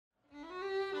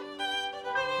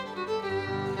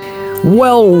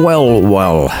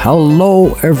Well,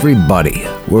 hello everybody.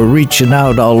 We're reaching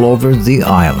out all over the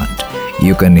island.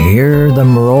 You can hear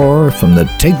them roar from the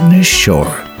Tignish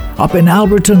shore. Up in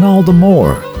Alberton all the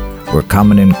more. We're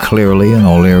coming in clearly in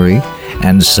O'Leary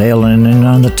and sailing in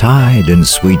on the tide in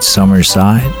sweet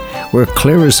Summerside. We're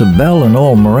clear as a bell in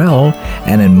Old Morel,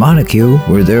 and in Montague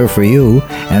we're there for you,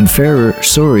 and fair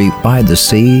Surrey by the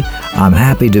sea. I'm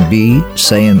happy to be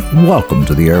saying welcome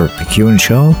to the Eric McEwen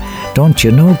Show. Don't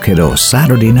you know, kiddo,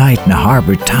 Saturday night in a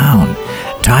Harbour town.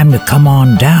 Time to come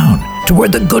on down to where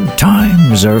the good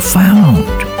times are found.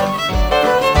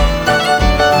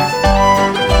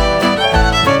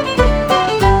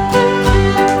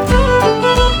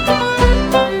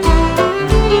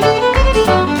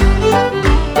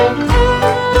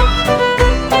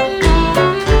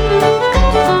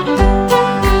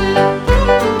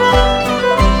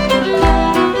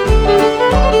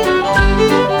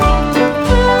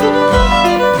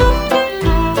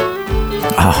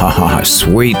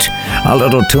 Sweet, a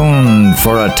little tune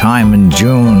for a time in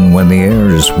June when the air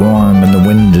is warm and the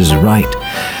wind is right.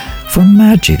 For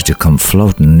magic to come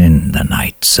floating in the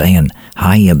night, saying,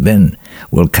 "How you been?"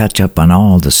 We'll catch up on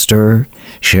all the stir,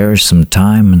 share some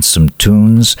time and some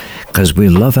tunes, 'cause we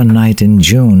love a night in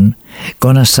June.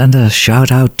 Gonna send a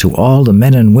shout out to all the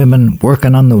men and women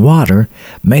working on the water,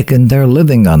 making their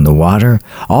living on the water,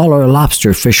 all our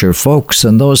lobster fisher folks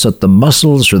and those at the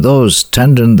mussels or those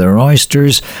tending their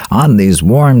oysters. On these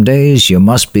warm days, you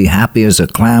must be happy as a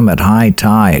clam at high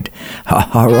tide.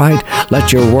 All right,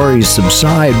 let your worries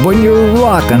subside when you're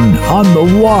rocking on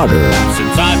the water.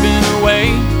 Since I've been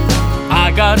away,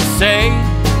 I gotta say,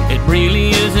 it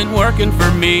really isn't working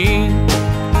for me.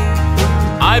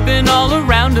 I've been all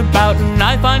around about and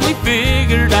I finally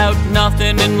figured out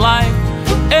nothing in life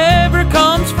ever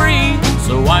comes free.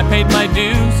 So I paid my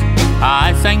dues,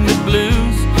 I sang the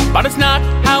blues, but it's not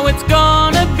how it's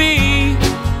gonna be.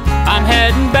 I'm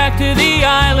heading back to the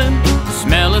island,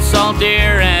 smell of salt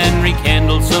air and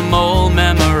rekindle some old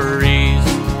memories.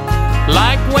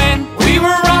 Like when we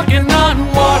were rocking on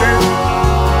water,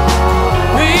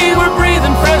 we were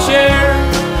breathing fresh air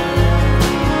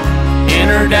in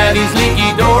her daddy's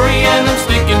leaky dory, and I'm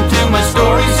sticking to my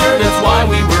story, sir, that's why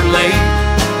we were late.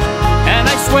 And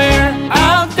I swear,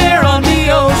 out there on the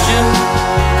ocean,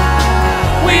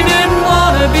 we didn't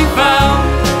want to be found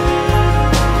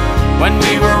when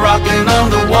we were rocking on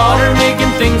the water,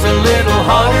 making things a little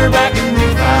hotter back in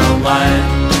Newfoundland.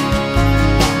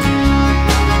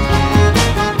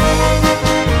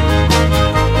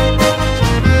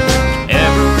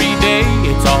 Every day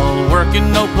it's all work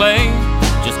and no play,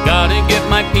 just gotta get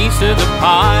my piece of the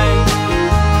pie.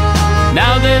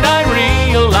 Now that I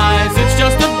realize it's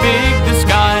just a big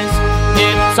disguise,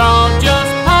 it's all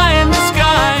just high in the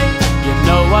sky. You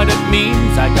know what it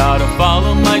means, I gotta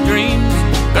follow my dreams.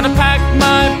 Gonna pack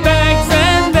my bags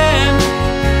and then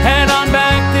head on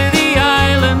back to the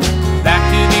island, back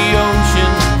to the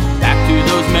ocean, back to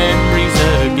those memories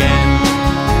again.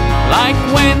 Like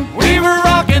when we were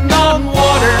rocking on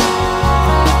water,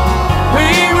 we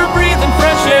were breathing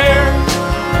fresh air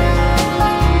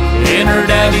in her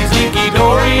daddy's leaky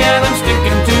dory, and I'm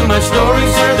sticking to my story,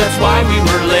 sir, that's why we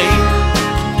were late.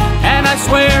 And I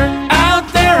swear, out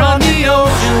there on the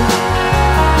ocean,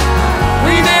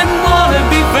 we didn't want to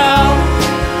be found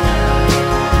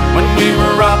when we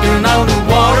were rocking on the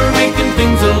water, making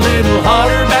things a little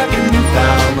hotter back in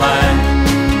Newfoundland.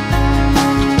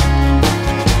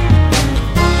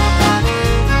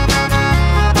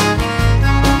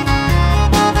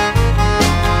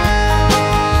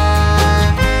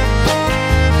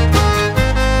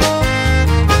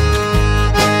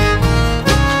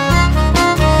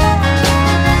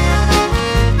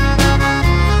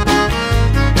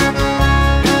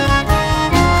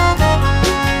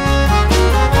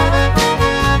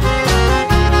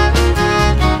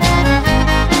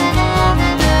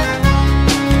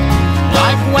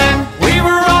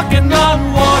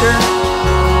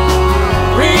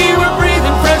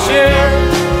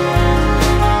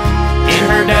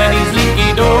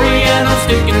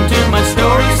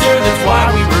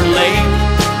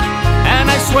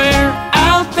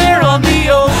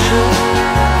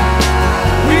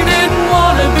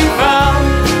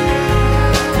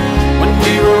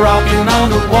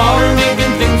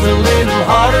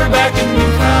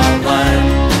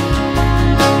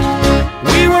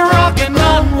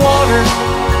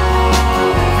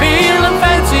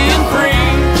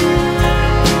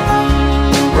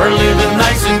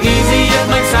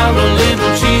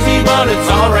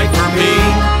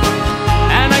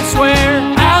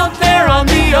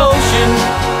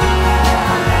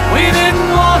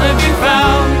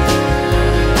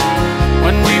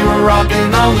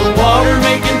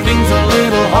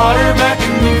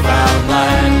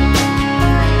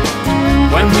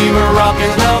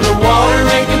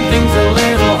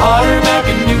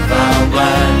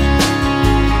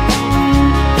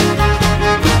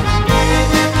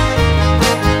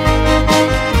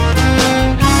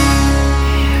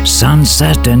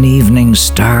 sunset and evening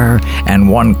star, and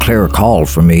one clear call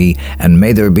for me, and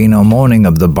may there be no moaning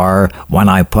of the bar when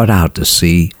I put out to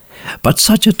sea. But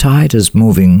such a tide as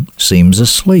moving seems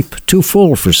asleep, too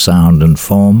full for sound and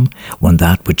foam, when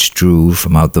that which drew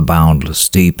from out the boundless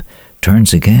deep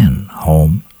turns again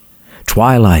home.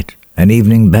 Twilight and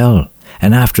evening bell,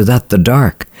 and after that the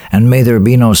dark, and may there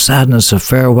be no sadness of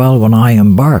farewell when I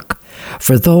embark.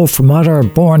 For though from out our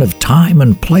bourne of time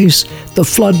and place the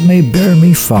flood may bear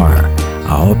me far,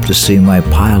 I hope to see my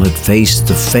pilot face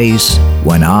to face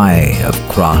when I have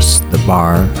crossed the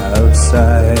bar.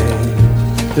 Outside,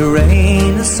 the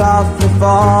rain is softly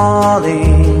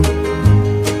falling.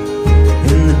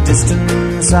 In the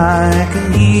distance I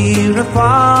can hear a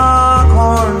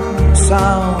foghorn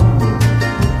sound.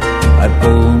 I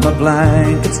pull my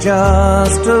blankets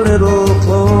just a little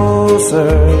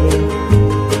closer.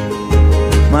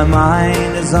 My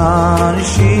mind is on a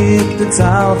ship that's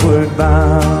outward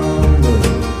bound,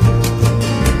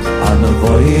 on a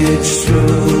voyage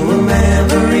through a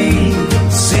memory,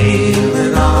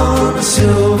 sailing on a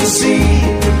silver sea.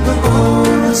 The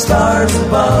moon and stars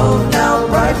above now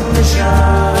brightly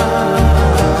shine.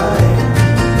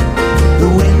 The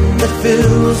wind that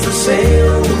fills the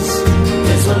sails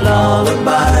is a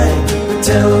lullaby that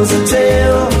tells a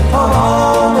tale of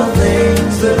all the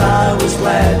things that I was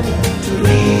glad to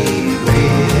leave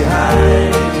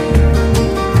behind.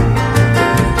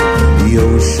 The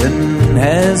ocean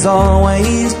has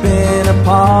always been a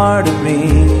part of me.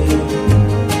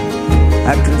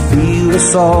 I can feel the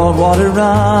salt water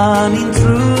running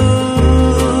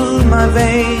through my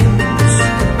veins.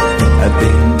 I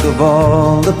think of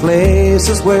all the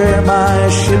places where my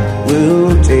ship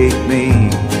will take me,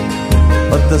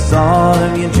 but the thought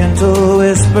of your gentle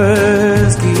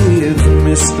whispers gives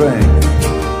me strength.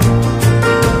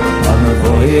 On a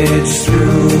voyage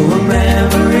through a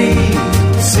memory,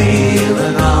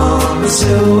 sailing on the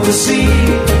silver sea,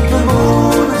 the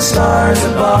moon and stars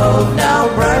above now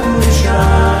brightly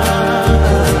shine.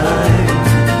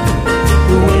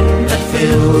 The wind that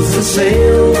fills the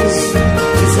sails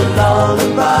is a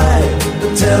lullaby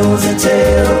that tells a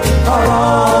tale of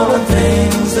all the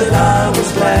things that I was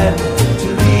glad to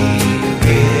leave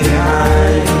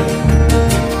behind.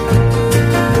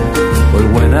 But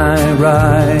when I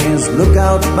rise, look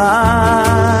out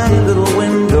my little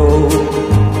window.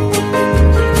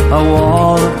 A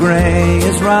wall of grey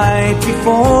is right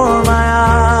before my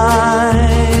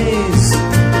eyes.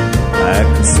 I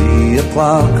can see a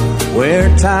clock where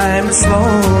time is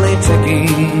slowly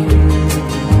ticking.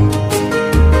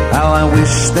 How I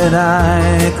wish that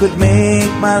I could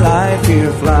make my life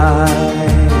here fly.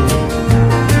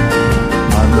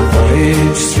 On the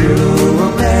voyage through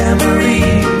a memory,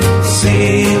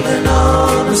 sailing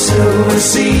on a silver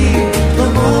sea, the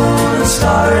moon and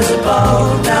stars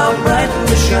above now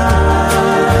brightly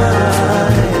shine.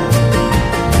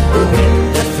 The wind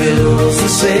that fills the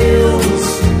sails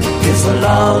is a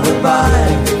lullaby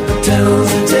that tells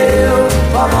a tale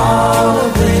of all the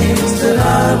things that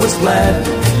I was glad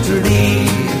to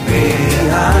leave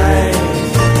behind.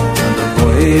 On the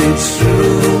voyage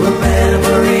through a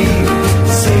memory,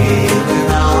 sailing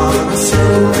on the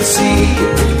silver sea,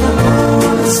 the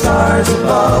moon and stars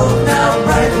above now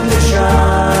brightly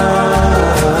shine.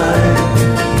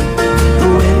 The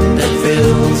wind that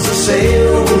fills the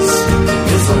sails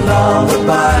is a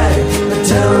lullaby that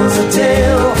tells a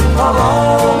tale of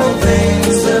all the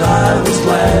things that I was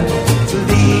glad to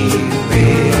leave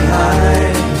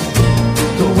behind.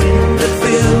 The wind that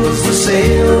fills the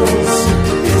sails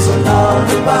is a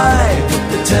lullaby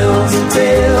that tells a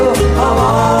tale of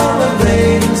all the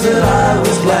things that I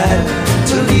was glad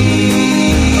to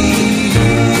leave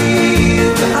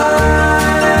behind.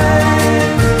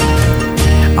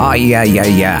 Ah,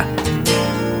 yeah.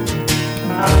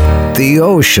 The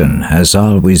ocean has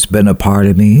always been a part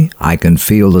of me. I can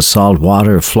feel the salt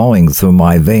water flowing through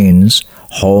my veins.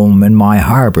 Home in my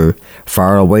harbor,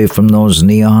 far away from those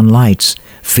neon lights,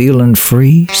 feeling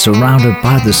free, surrounded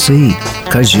by the sea,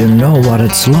 'cause you know what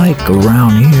it's like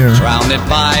around here. Surrounded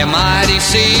by a mighty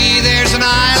sea, there's an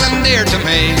island dear to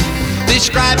me,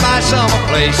 described by some a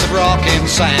place of rock and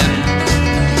sand.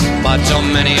 But so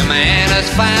many a man has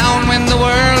found when the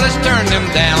world has turned him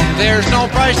down, there's no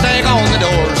price tag on the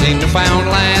doors in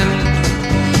Newfoundland.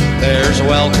 There's a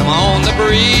welcome on the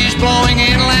breeze blowing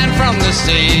inland from the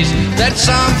seas that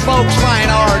some folks find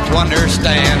hard to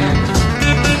understand.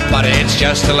 But it's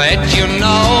just to let you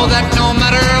know that no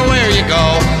matter where you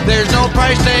go, there's no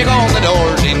price tag on the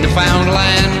doors in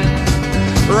Newfoundland.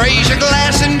 Raise your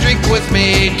glass and drink with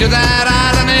me to that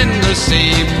island in the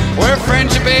sea, where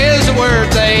friendship is a word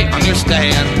they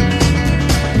understand.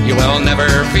 You will never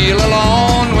feel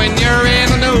alone when you're in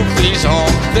a Newfie's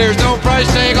home. There's no price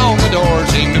tag on the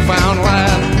doors in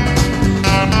Newfoundland.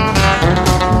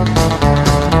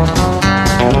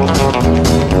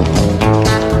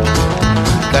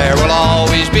 There will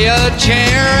always be a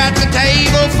chair at the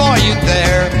table for you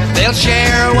there. They'll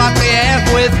share what they have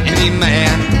with any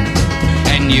man.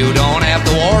 And you don't have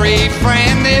to worry,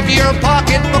 friend, if your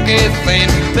pocketbook is thin.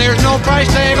 There's no price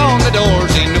tag on the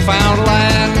doors in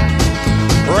Newfoundland.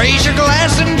 Raise your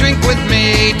glass and drink with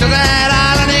me to that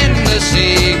island in the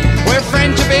sea, where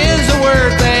friendship is a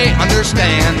word they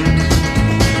understand.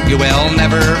 You will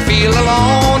never feel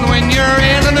alone when you're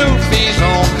in a Newfie's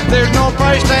home. There's no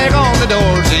price tag on the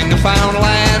doors in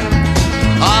Newfoundland.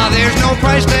 Ah, there's no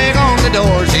price tag on the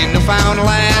doors in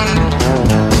Newfoundland.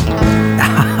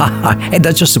 Hey,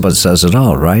 that just about says it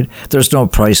all, right? There's no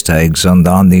price tags on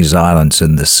these islands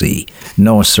in the sea.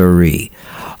 No siree.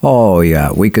 Oh,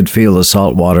 yeah, we could feel the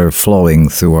salt water flowing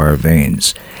through our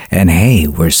veins. And hey,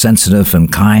 we're sensitive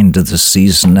and kind to the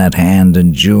season at hand,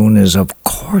 and June is, of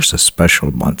course, a special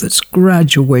month. It's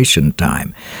graduation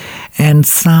time. And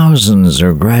thousands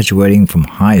are graduating from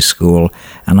high school,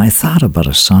 and I thought about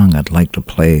a song I'd like to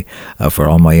play for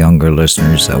all my younger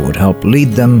listeners that would help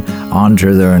lead them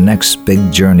onto their next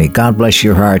big journey. God bless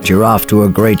your heart. You're off to a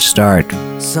great start.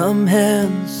 Some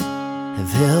hands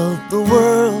have held the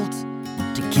world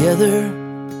together.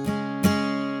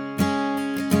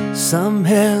 Some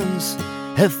hands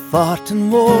have fought in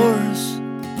wars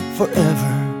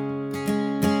forever.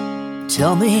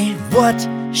 Tell me, what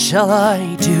shall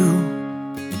I do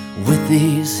with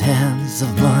these hands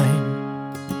of mine?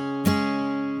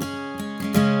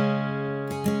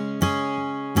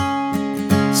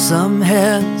 Some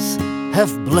hands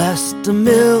have blessed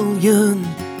 1,000,000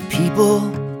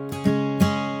 people.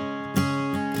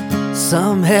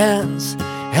 Some hands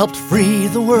helped free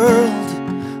the world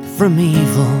from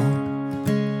evil.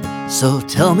 So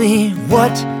tell me,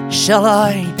 what shall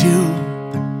I do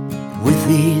with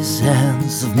these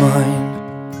hands of mine?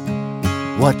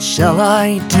 What shall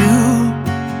I do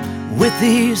with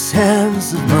these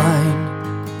hands of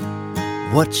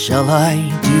mine? What shall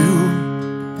I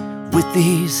do with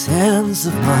these hands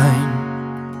of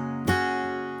mine?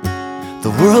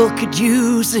 The world could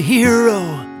use a hero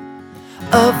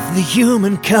of the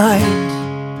humankind.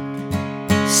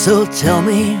 So tell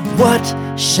me, what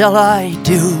shall I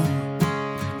do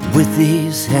with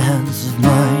these hands of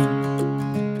mine?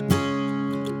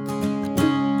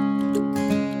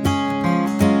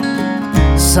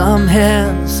 Some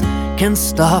hands can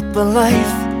stop a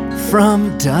life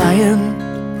from dying.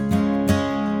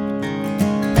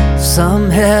 Some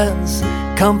hands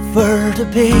comfort a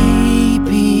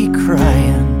baby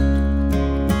crying.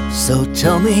 So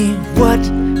tell me, what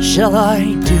shall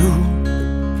I do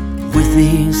with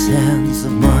these hands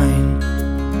of mine?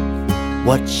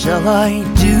 What shall I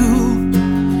do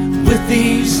with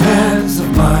these hands of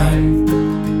mine?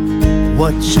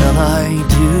 What shall I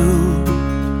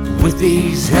do with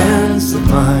these hands of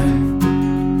mine?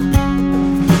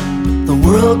 The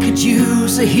world could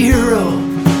use a hero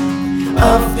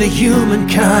of the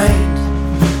humankind.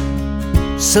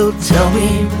 So tell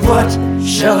me, what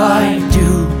shall I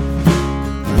do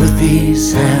with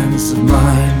these hands of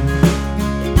mine?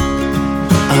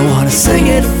 I want to sing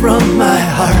it from my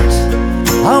heart.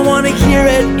 I want to hear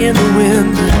it in the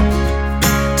wind,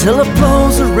 till it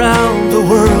blows around the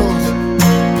world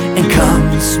and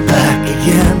comes back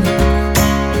again.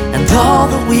 And all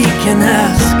that we can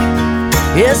ask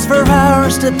is for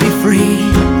ours to be free,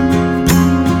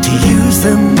 to use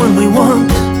them when we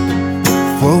want,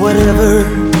 for whatever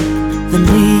the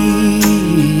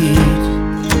need.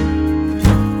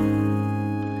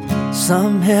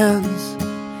 Some hands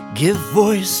give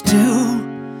voice to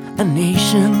a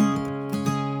nation.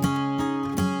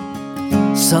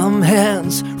 Some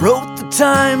hands wrote the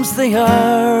times they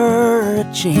are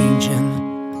a-changin'.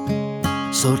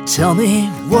 So tell me,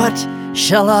 what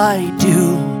shall I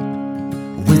do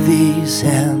with these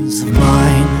hands of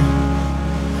mine?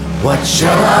 What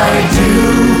shall I do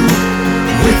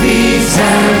with these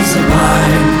hands of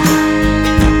mine?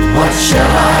 What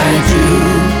shall I do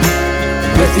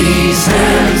with these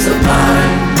hands of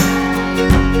mine?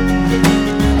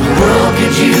 The world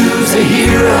could use a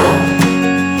hero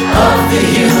of the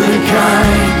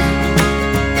humankind.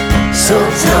 So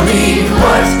tell me,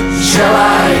 what shall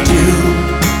I do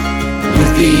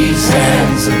with these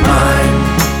hands of mine?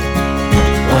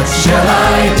 What shall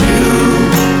I do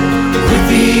with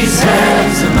these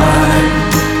hands of mine?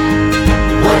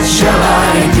 What shall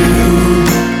I do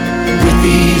with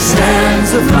these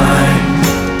hands of mine?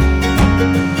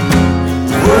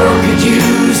 The world could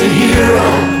use a hero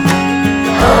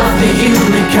of the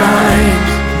humankind.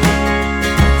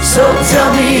 So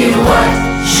tell me, what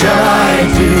shall I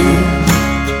do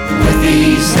with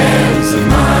these hands of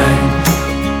mine?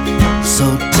 So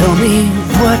tell me,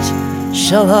 what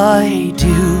shall I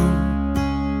do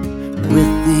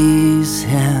with these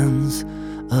hands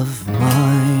of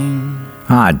mine?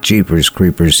 Ah, jeepers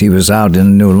creepers. He was out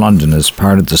in New London as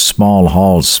part of the Small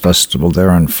Halls Festival there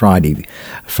on Friday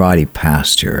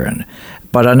past here.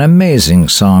 But an amazing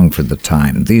song for the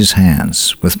time, These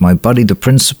Hands, with my buddy the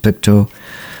Prince of Pictou,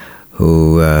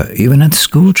 who even had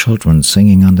school children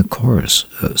singing on the chorus.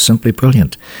 Simply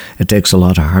brilliant. It takes a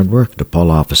lot of hard work to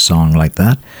pull off a song like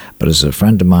that, but as a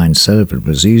friend of mine said, if it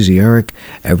was easy, Eric,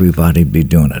 everybody'd be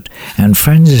doing it. And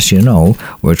friends, as you know,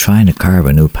 we're trying to carve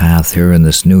a new path here in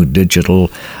this new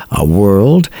digital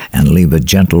world and leave a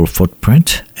gentle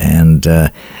footprint. And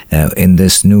in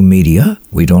this new media,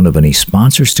 we don't have any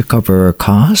sponsors to cover our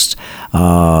costs.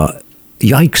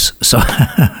 Yikes.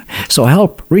 So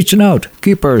help, reaching out.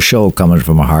 Keep our show coming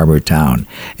from a harbour town.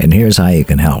 And here's how you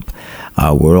can help.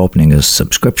 We're opening a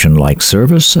subscription-like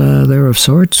service there of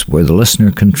sorts, where the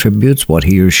listener contributes what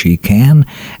he or she can.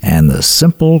 And the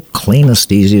simple,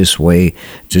 cleanest, easiest way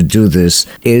to do this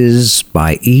is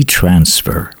by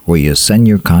e-transfer, where you send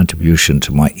your contribution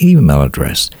to my email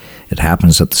address. It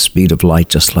happens at the speed of light,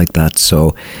 just like that.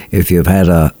 So if you've had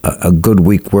a good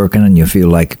week working and you feel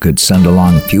like you could send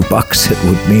along a few bucks, it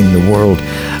would mean the world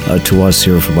to us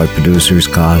here for my producers'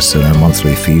 costs and our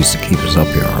monthly fees to keep us up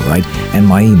here, all right? And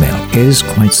my email is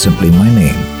quite simply my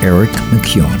name, Eric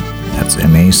McEwen. That's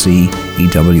MACEWEN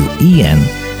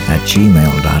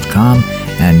 @gmail.com.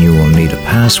 And you will need a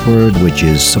password, which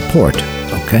is support,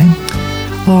 okay?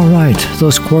 All right,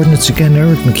 those coordinates again,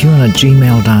 Eric McEwen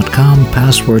 @gmail.com.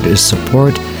 Password is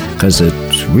support, because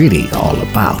it's really all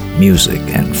about music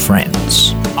and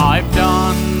friends. I've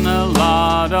done a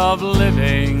lot of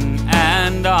living,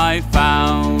 and I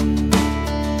found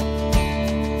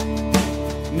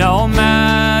no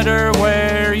matter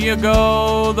where you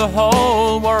go, the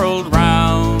whole world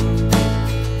round,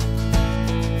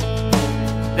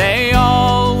 they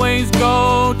always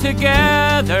go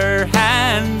together,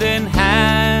 hand in hand.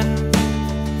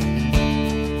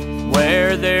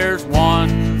 Where there's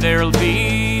one, there'll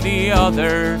be the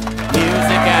other,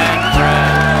 music and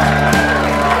friends.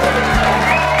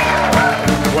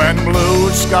 When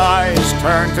blue skies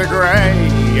turn to gray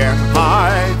and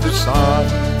hide the sun,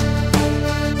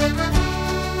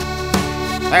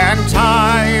 and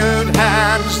tired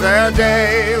hands their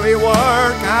daily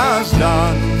work has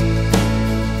done,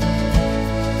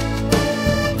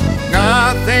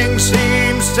 nothing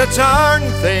seems to turn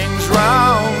things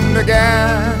round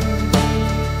again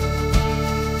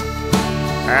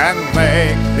and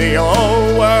make the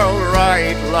old world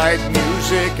right, like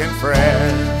music and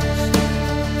friends.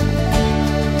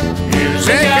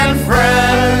 Music and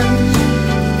friends,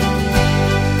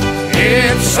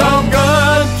 it's so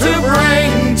good to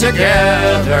bring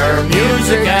together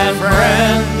music and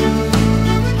friends.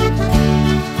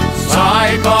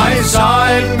 Side by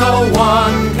side, no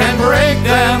one can break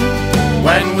them.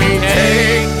 When we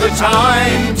take the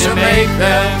time to make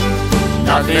them,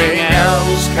 nothing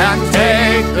else can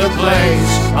take the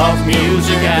place of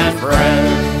music and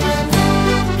friends.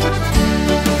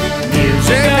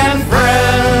 Music and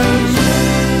friends,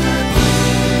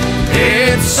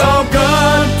 it's so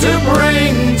good to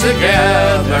bring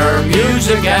together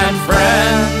music and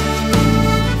friends.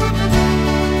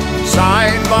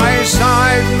 Side by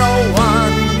side, no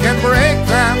one can break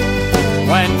them.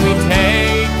 When we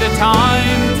take the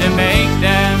time to make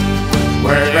them,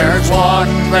 where there's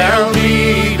one, there'll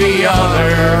be the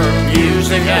other,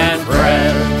 music and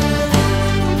friends.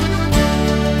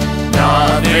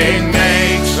 Nothing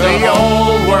makes the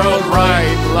whole world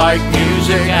right like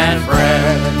music and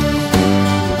friends.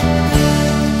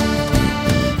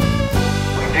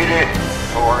 We did it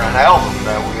for an album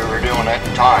that we were doing at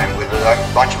the time with a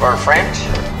bunch of our friends,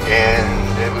 and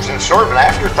it was sort of an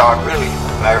afterthought, really.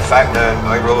 Matter of fact,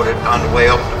 I wrote it on the way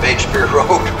up the Shakespeare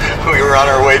Road. We were on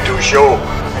our way to a show,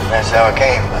 and that's how it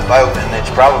came about. And it's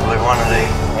probably one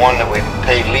that we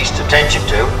paid least attention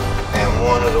to, and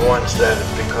one of the ones that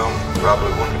has become probably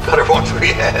one of the better ones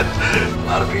we had. A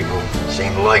lot of people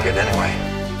seem to like it anyway.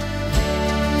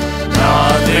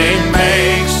 Nothing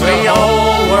makes the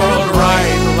whole world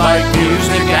right like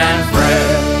music and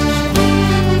friends.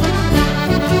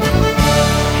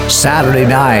 Saturday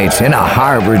night in a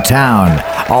harbour town,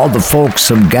 all the folks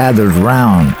have gathered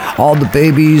round, all the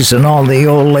babies and all the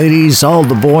old ladies, all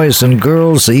the boys and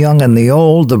girls, the young and the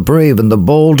old, the brave and the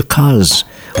bold, 'cause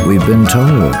we've been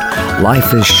told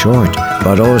life is short,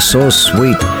 but oh so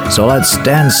sweet. So let's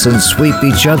dance and sweep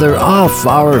each other off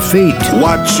our feet.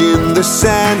 Watching the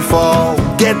sand fall,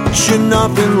 get you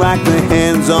nothing like the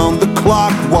hands on the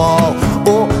clock wall.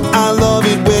 Oh, I love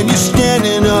it when you're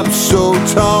standing up so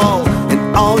tall,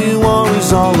 and all you are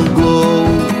is all aglow.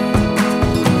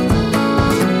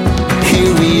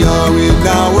 Here we are in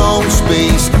our own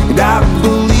space, and I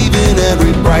believe in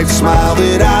every bright smile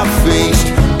that I've faced.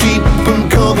 Keep them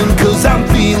coming, cause I'm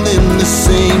feeling the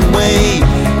same way.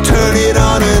 Turn it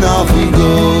on and off we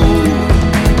go.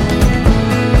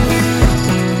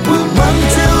 We'll run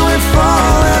till we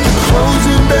fall and the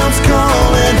closing bells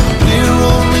call, and we're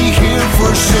only here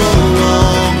for so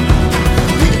long.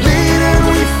 We lead and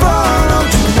we follow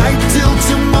tonight till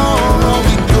tomorrow.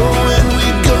 We go and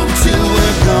we go till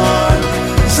we're gone.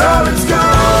 So let's go.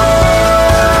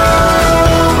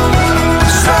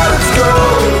 So let's go.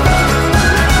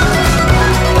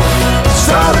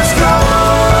 So let's go.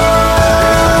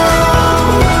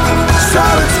 So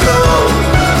let's go.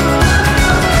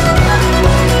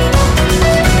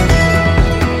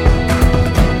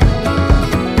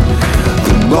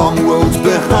 The long road's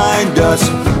behind us,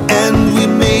 and we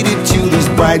made it to this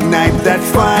bright night that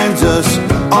finds us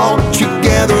all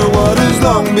together. What has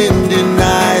long been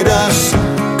denied us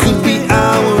could be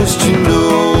ours to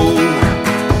know.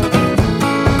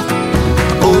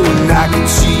 Oh, and I can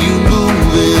see you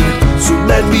moving, so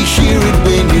let me hear it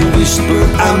when you whisper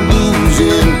I'm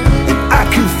losing. And I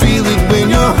can feel it when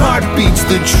your heart beats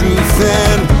the truth,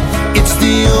 and it's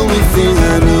the only thing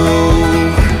I know.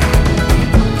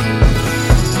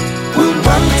 We'll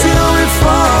run till we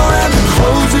fall and the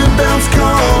closing bells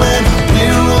call, and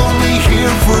we're only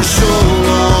here for so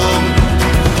long.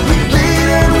 We lead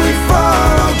and we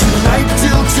follow tonight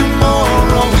till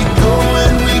tomorrow. We go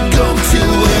and we go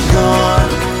till we're gone.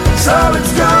 So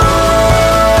let's go.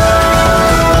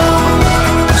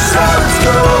 So let's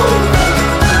go.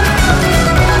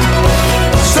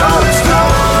 So let's go.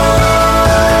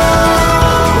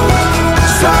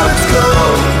 So let's go.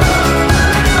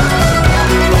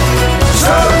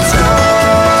 So let's go.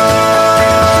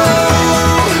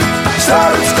 So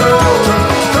let's go.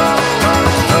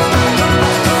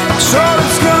 So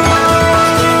let's go.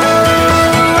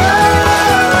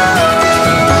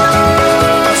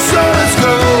 So let's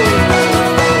go.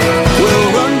 We'll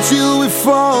run till we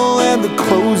fall and the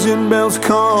closing bells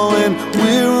call, and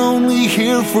we're only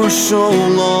here for so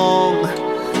long.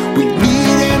 We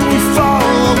lead and we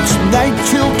follow tonight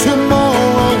till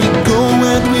tomorrow. We go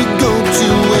and we go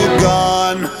till we're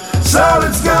gone. So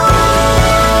let's go.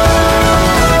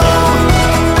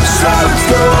 So let's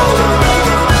go.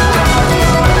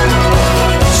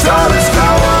 So let's go.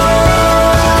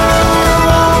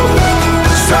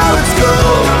 So let's go.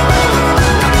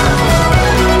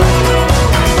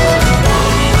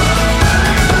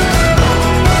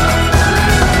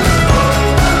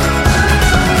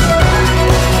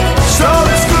 So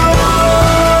let's go.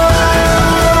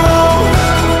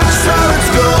 So let's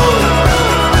go.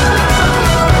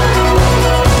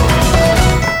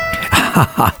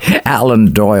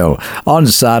 Alan Doyle on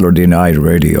Saturday Night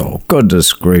Radio.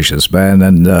 Goodness gracious, man.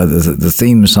 And the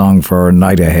theme song for our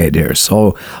night ahead here.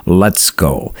 So let's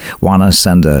go. Want to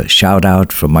send a shout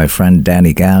out from my friend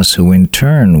Danny Gass, who in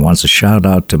turn wants a shout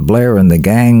out to Blair and the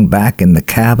gang back in the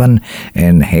cabin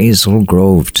in Hazel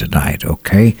Grove tonight.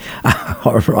 Okay?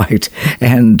 All right.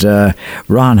 And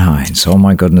Ron Hines. Oh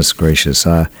my goodness gracious.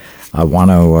 I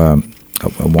want to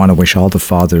wish all the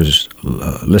fathers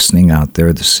listening out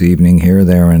there this evening, here,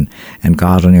 there, and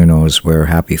God only knows where,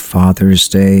 happy Father's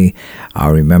Day. I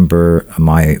remember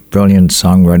my brilliant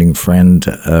songwriting friend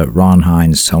Ron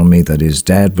Hines telling me that his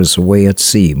dad was away at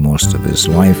sea most of his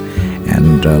life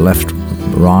and left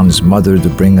Ron's mother to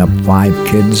bring up 5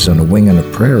 kids on a wing and a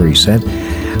prayer, he said.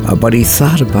 But he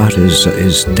thought about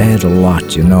his dad a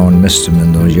lot, you know, and missed him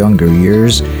in those younger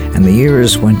years. And the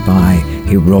years went by,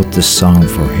 he wrote this song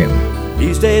for him.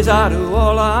 These days I do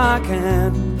all I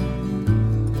can,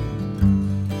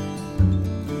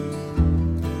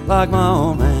 like my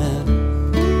old man.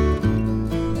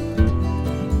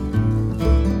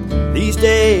 These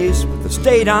days, with the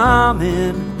state I'm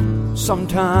in,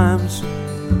 sometimes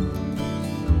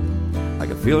I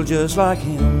can feel just like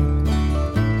him. I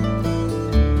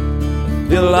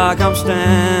feel like I'm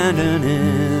standing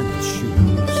in his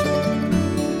shoes,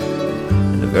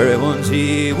 and the very ones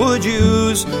he would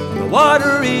use, the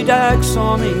watery decks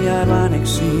on the Atlantic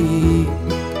Sea.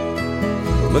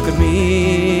 Look at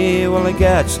me, well it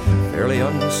gets fairly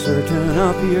uncertain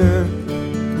up here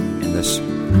in this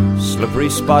slippery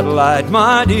spotlight,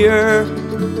 my dear.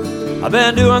 I've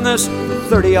been doing this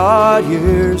for 30-odd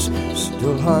years,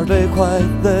 still hardly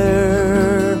quite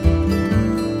there.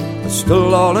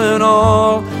 still all in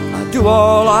all, I do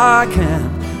all I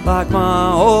can, like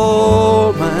my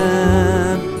old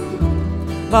man,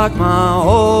 like my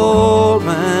old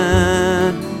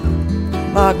man,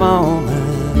 like my old man.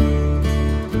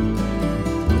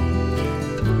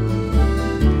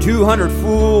 200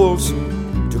 fools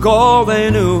took all they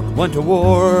knew, went to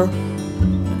war,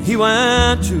 and he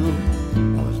went too.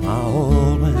 That was my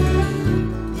old man.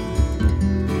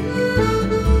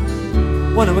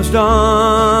 When it was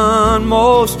done,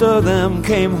 most of them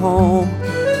came home,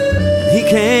 and he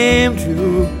came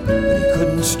too, but he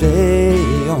couldn't stay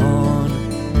on.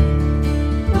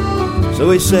 So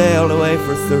he sailed away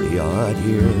for 30-odd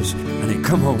years, and he'd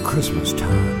come home Christmas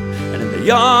time. And in the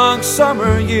young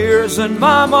summer years, and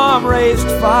my mom raised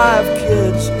 5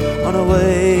 kids on a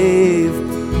wave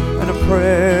and a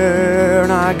prayer,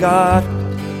 and I got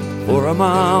 4 of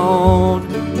my own.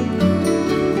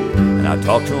 And I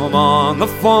talked to him on the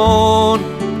phone.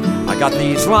 I got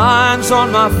these lines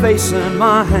on my face and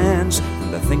my hands,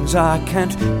 and the things I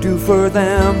can't do for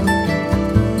them.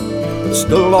 But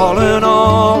still all in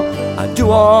all, I do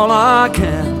all I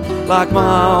can, like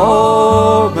my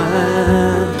old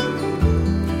man,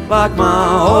 like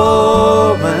my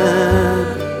old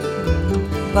man,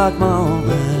 like my old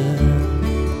man.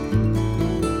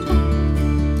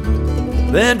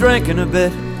 Been drinking a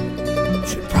bit,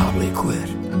 should probably quit.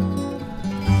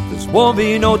 This won't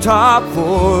be no top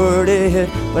 40 hit,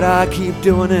 but I keep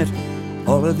doing it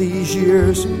all of these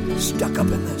years, stuck up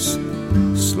in this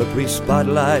slippery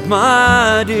spotlight,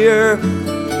 my dear.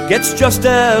 Gets just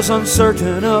as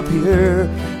uncertain up here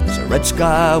as a red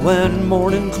sky when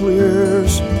morning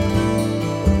clears.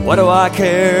 But what do I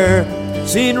care?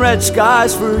 Seen red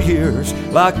skies for years,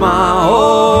 like my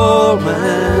old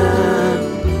man,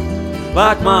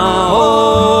 like my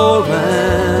old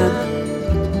man,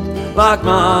 like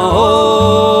my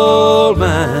old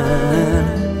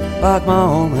man, like my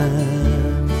old man.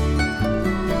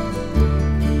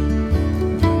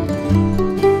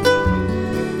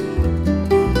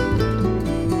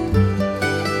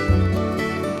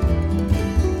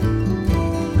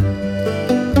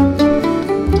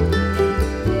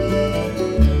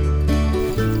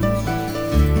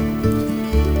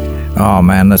 Oh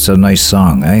man, that's a nice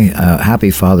song, eh?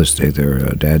 Happy Father's Day there,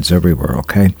 dads everywhere,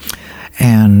 okay?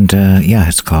 And yeah,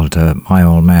 it's called My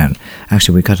Old Man.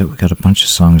 Actually, we got a bunch of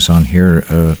songs on here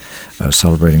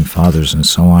celebrating fathers and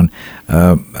so on.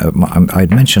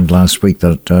 I'd mentioned last week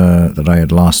that I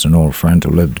had lost an old friend who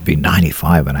lived to be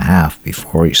 95 and a half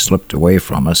before he slipped away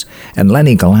from us. And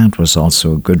Lenny Gallant was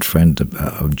also a good friend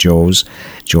of Joe's,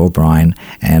 Joe Bryan,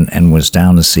 and was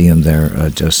down to see him there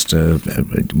just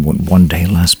one day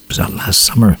last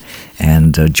summer.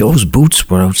 And Joe's boots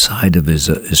were outside of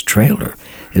his trailer,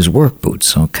 his work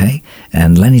boots, okay?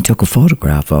 And Lenny took a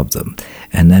photograph of them.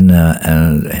 And then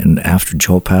and after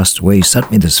Joe passed away, he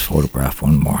sent me this photograph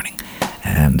one morning.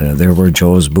 And there were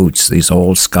Joe's boots, these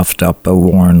old scuffed up,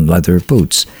 worn leather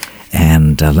boots.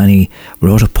 And Lenny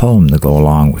wrote a poem to go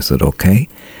along with it, okay?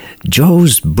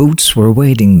 Joe's boots were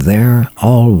waiting there,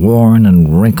 all worn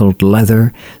and wrinkled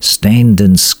leather, stained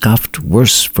and scuffed,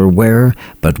 worse for wear,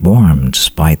 but warm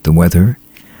despite the weather.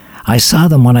 I saw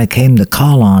them when I came to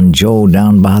call on Joe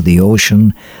down by the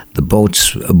ocean. The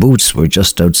boots were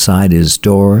just outside his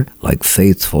door, like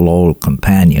faithful old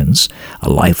companions,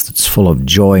 a life that's full of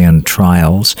joy and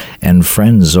trials, and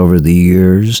friends over the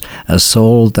years, a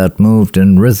soul that moved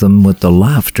in rhythm with the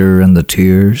laughter and the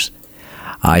tears.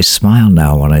 I smile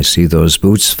now when I see those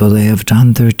boots, for they have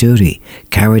done their duty,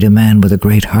 carried a man with a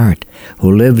great heart,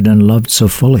 who lived and loved so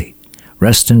fully.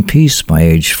 Rest in peace, my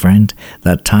aged friend,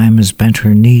 that time has bent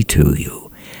her knee to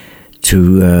you,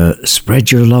 to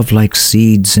spread your love like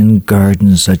seeds in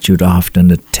gardens that you'd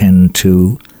often attend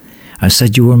to. I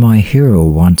said you were my hero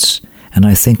once, and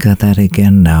I think of that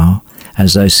again now,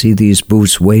 as I see these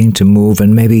boots waiting to move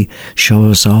and maybe show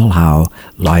us all how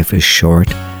life is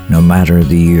short, no matter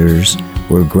the years.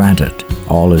 We're granted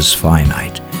all is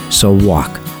finite. So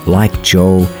walk like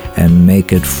Joe and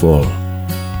make it full,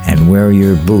 and wear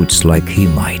your boots like he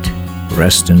might.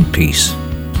 Rest in peace,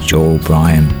 Joe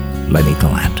Bryan, Lenny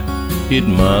Gallant. It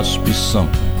must be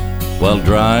something while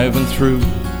driving through,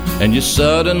 and you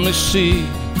suddenly see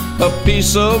a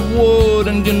piece of wood,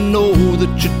 and you know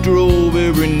that you drove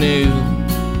every nail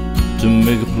to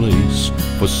make a place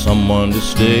for someone to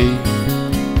stay.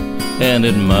 And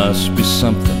it must be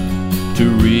something to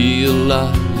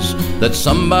realize that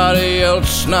somebody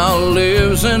else now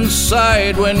lives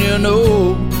inside, when you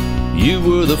know you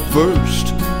were the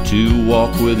first to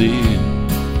walk within.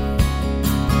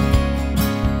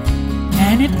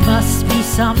 And it must be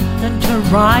something to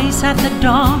rise at the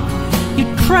dawn You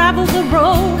travel the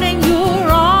road and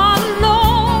you're all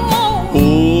alone.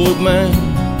 Old man,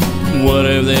 what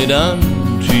have they done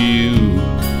to you?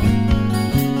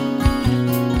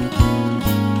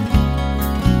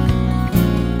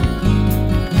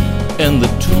 And the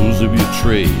tools of your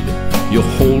trade you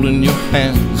hold in your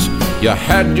hands, you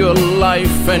had your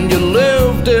life and you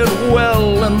lived it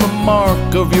well, and the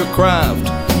mark of your craft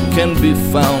can be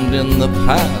found in the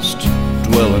past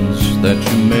dwellings that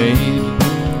you made.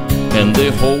 And they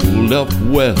hold up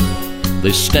well,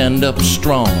 they stand up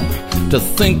strong, to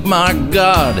think, my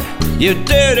God, you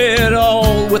did it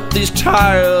all with these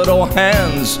tired old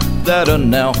hands that are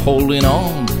now holding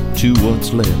on to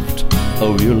what's left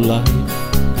of your life.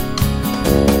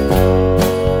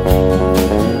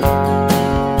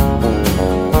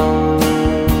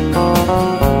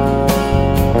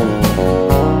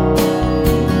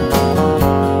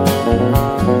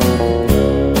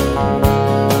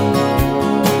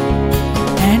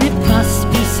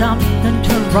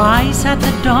 Rise at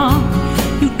the dawn,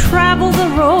 you travel the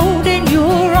road and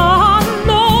you're all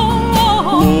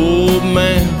alone. Old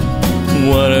man,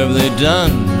 what have they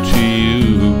done to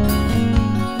you?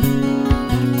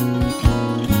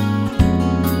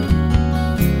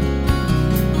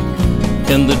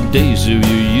 And the days of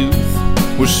your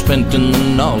youth were spent in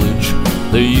the knowledge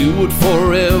that you would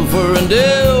forever and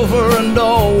ever and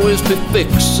always be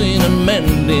fixing and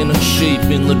mending and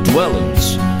shaping the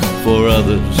dwellings for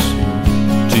others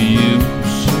to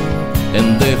use.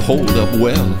 And they hold up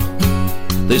well,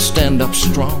 they stand up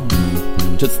strong,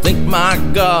 to think, my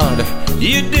God,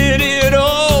 you did it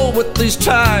all with these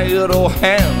tired old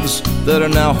hands that are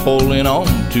now holding on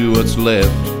to what's left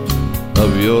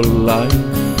of your life.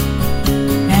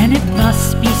 And it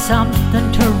must be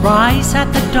something to rise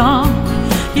at the dawn,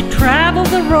 you travel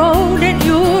the road and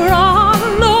you're all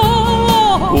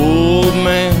alone. Old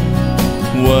man,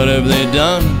 what have they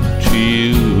done to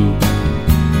you?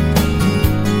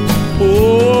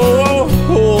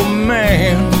 Oh,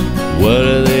 man, what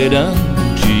have they done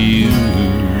to you?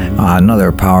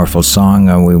 Another powerful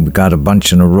song. We got a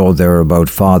bunch in a row there about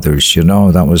fathers, you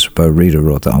know. That was about Rita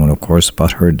wrote that one, of course,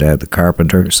 about her dad, the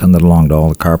carpenter. Send it along to all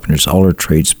the carpenters, all our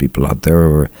tradespeople out there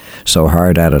who are so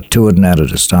hard at it. Two and at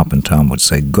it, a stop in town would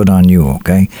say, good on you,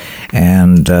 okay?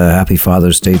 And happy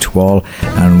Father's Day to all.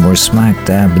 And we're smack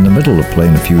dab in the middle of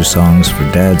playing a few songs for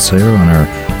dads here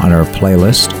on our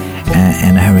playlist.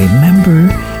 And I remember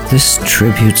this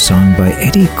tribute song by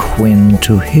Eddie Quinn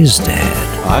to his dad.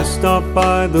 I stopped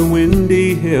by the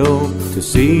windy hill to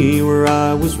see where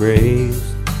I was raised,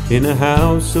 in a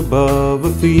house above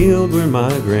a field where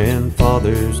my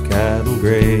grandfather's cattle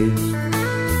grazed.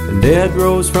 And Dad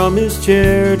rose from his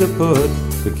chair to put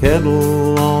the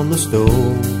kettle on the stove.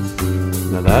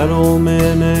 Now that old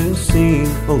man has seen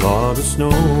a lot of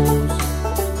snows,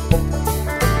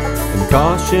 and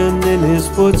caution in his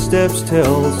footsteps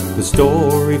tells the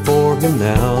story for him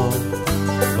now,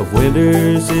 of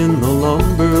winters in the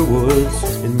lumber woods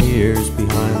and years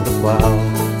behind the plow.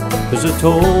 There's a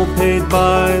toll paid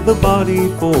by the body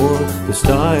for the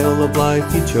style of life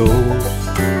he chose,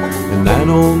 and that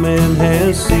old man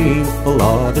has seen a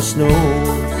lot of snows.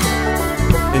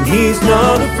 And he's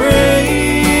not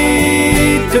afraid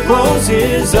to close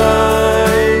his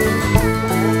eyes.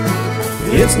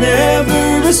 It's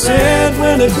never a sad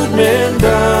when a good man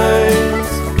dies.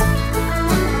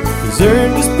 He's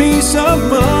earned his peace of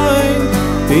mind,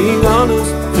 being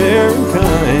honest, fair and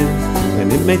kind,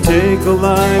 and it may take a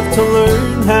life to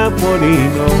learn half what he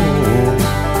knows.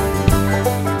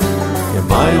 Yeah,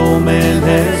 my old man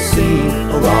has seen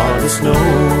a lot of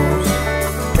snows.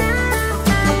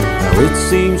 Now it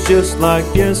seems just like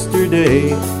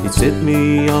yesterday he'd sit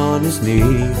me on his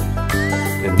knee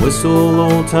and whistle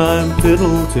old-time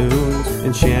fiddle tunes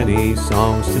and shanty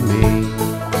songs to me.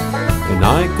 And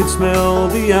I could smell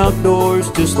the outdoors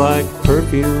just like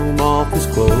perfume off his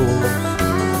clothes.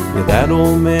 Yeah, that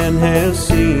old man has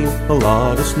seen a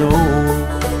lot of snows.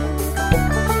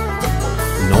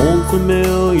 And old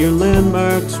familiar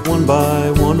landmarks, one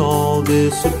by one, all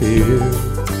disappear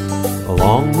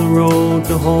along the road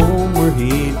to home where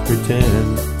he'd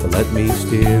pretend to let me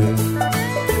steer.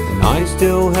 I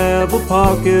still have a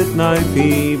pocket knife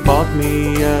he bought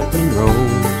me at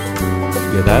Monroe's.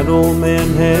 Yeah, that old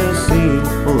man has seen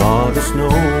a lot of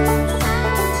snows.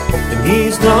 And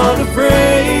he's not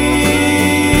afraid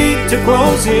to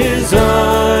close his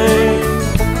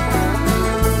eyes.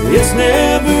 It's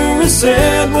never as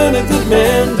sad when a good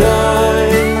man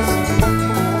dies.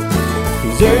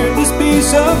 He's earned his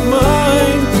peace of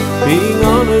mind, being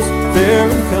honest, fair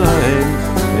and kind,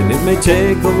 and it may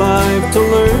take a life to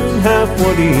learn half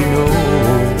what he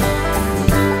knows.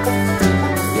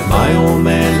 Yeah, my old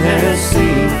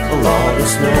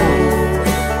snow.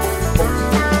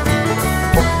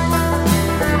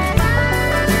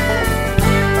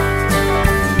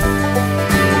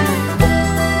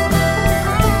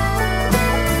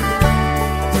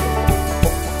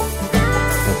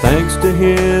 Thanks to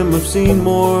him, I've seen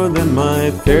more than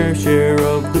my fair share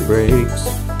of the breaks,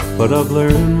 but I've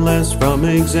learned less from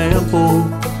example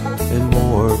and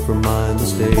more from my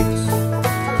mistakes.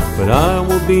 But I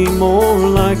will be more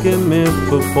like him if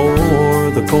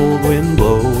before the cold wind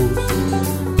blows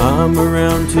I'm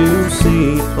around to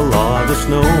see a lot of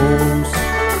snows.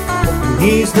 And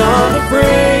he's not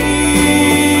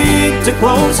afraid to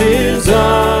close his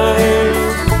eyes.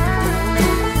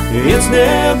 It's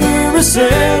never a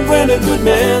sad when a good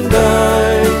man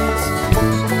dies.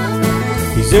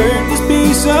 He's earned his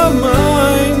peace of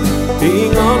mind,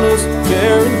 being honest,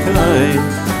 fair and kind.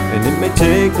 And it may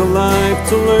take a life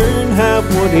to learn half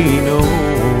what he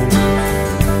knows.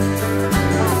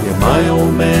 Yeah, my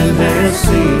old man has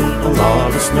seen a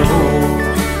lot of snow.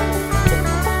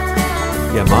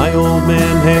 Yeah, my old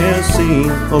man has seen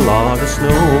a lot of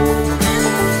snow.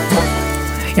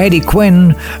 Eddie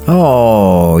Quinn,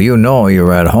 oh, you know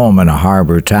you're at home in a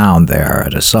harbor town there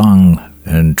at a song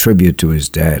in tribute to his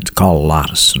dad called A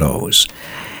Lot of Snows.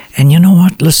 And you know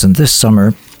what? Listen, this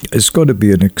summer is going to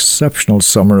be an exceptional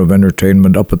summer of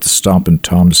entertainment up at the Stompin'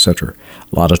 Tom Center.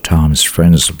 A lot of Tom's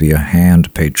friends will be at hand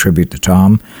to pay tribute to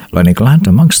Tom, Lenny Glant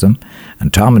amongst them.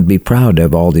 And Tom would be proud to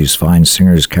have all these fine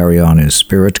singers carry on his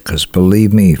spirit, because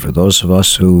believe me, for those of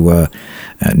us who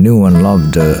knew and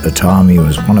loved Tom, he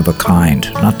was one of a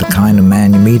kind, not the kind of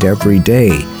man you meet every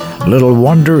day. Little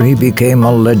wonder he became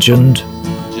a legend.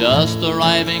 Just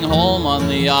arriving home on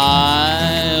the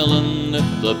island,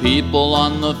 the people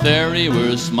on the ferry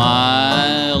were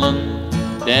smiling.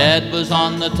 Dad was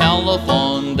on the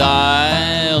telephone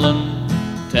dialing,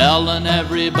 telling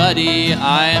everybody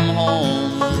I'm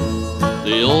home.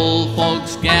 The old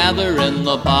folks gather in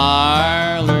the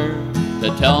parlor to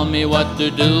tell me what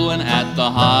they're doing at the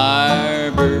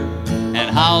harbor, and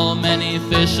how many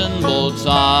fishing boats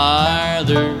are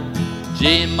there.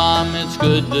 Gee, Mom, it's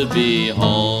good to be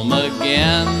home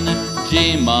again.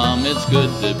 Gee, Mom, it's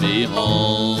good to be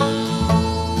home.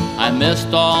 I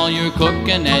missed all your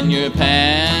cooking and your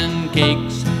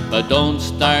pancakes, but don't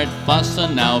start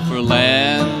fussing now for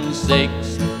land's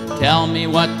sakes. Tell me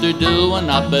what they're doing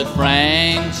up at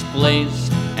Frank's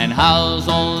place, and how's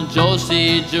old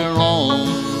Josie Jerome?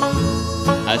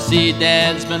 I see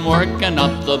Dad's been working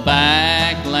up the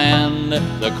backland,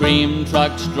 the cream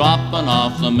truck's dropping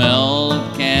off the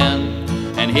milk can,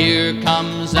 and here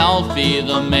comes Alfie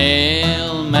the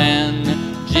mailman.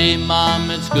 Gee, Mom,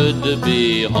 it's good to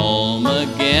be home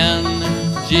again.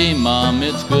 Gee, Mom,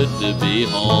 it's good to be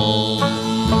home.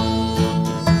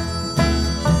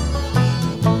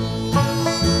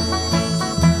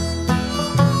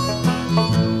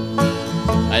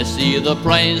 I see the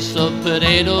price of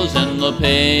potatoes in the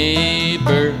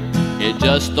paper. It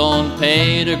just don't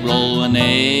pay to grow an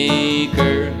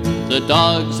acre. The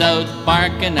dog's out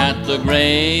barking at the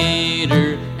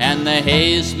grader, and the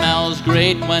hay smells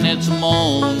great when it's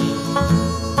mown.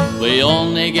 We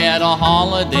only get a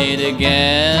holiday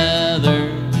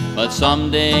together, but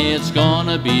someday it's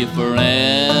gonna be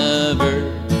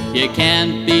forever. You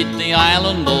can't beat the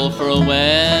island though for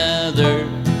weather.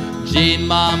 Gee,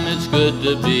 Mom, it's good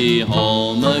to be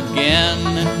home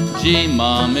again. Gee,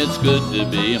 Mom, it's good to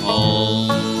be home.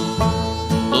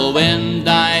 The wind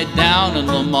died down and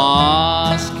the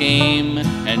moss came,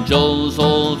 and Joe's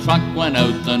old truck went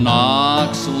out the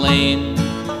Knox Lane.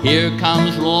 Here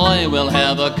comes Roy, we'll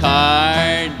have a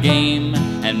card game,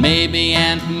 and maybe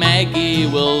Aunt Maggie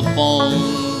will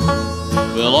phone.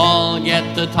 We'll all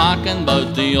get to talking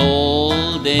about the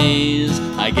old days.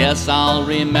 I guess I'll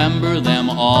remember them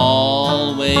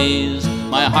always.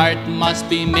 My heart must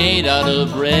be made out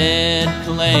of red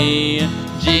clay.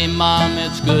 Gee, Mom,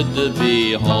 it's good to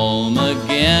be home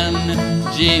again.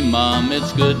 Gee, Mom,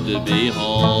 it's good to be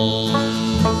home.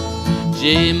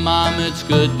 Gee, Mom, it's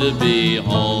good to be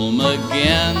home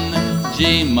again.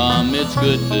 Gee, Mom, it's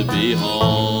good to be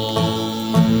home.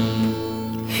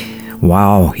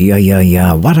 Wow,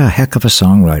 yeah. What a heck of a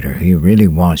songwriter. He really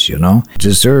was, you know.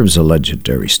 Deserves a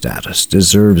legendary status.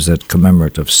 Deserves that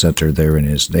commemorative center there in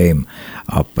his name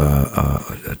up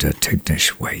the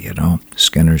Tignish way, you know.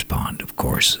 Skinner's Pond, of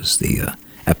course, is the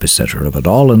epicenter of it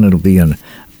all, and it'll be a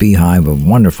beehive of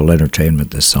wonderful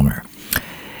entertainment this summer.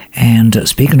 And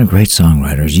speaking of great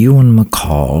songwriters, Ewan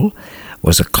MacColl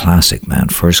was a classic man,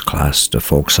 first class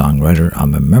folk songwriter. I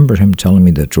remember him telling me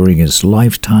that during his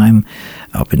lifetime,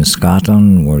 up in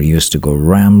Scotland, where he used to go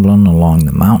rambling along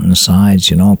the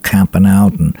mountainsides, camping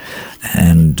out,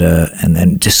 and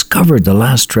then discovered the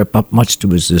last trip up, much to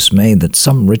his dismay, that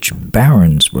some rich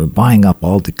barons were buying up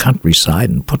all the countryside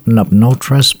and putting up no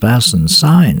trespassing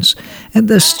signs. And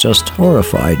this just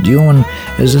horrified Ewan,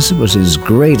 as this was his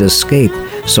great escape.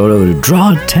 So to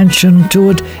draw attention to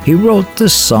it, he wrote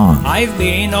this song. I've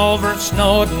been over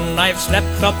Snowdon, I've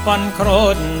slept up on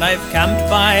Crowdon, I've camped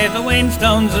by the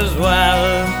Wainstones as well.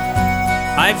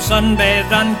 I've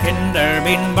sunbathed on Kinder,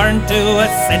 been burnt to a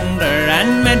cinder,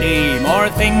 and many more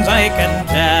things I can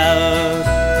tell.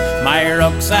 My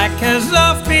rucksack has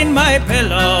oft been my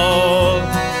pillow,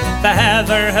 the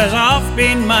heather has oft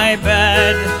been my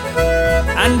bed,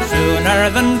 and sooner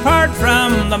than part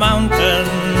from the mountains,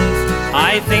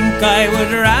 I think I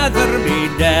would rather be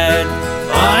dead.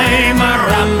 I'm a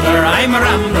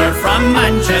rambler from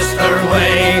Manchester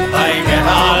way. I get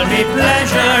all me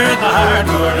pleasure the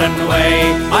hard-whirling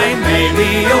way. I may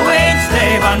be a wage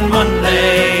slave on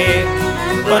Monday,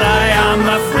 but I am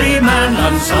a free man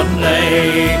on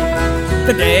Sunday.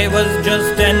 The day was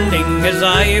just ending as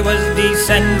I was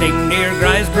descending near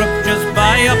Grisbrook, just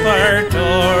by Upper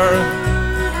Tor,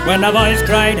 when a voice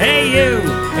cried, "Hey you,"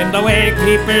 in the way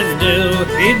keepers do.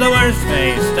 He's the worst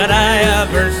face that I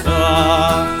ever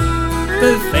saw.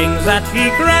 The things that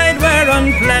he cried were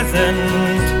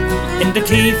unpleasant. In the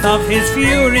teeth of his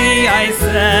fury I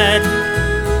said,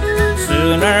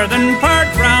 sooner than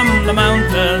part from the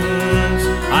mountains,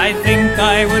 I think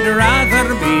I would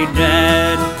rather be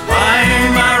dead.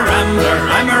 I'm a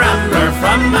rambler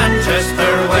from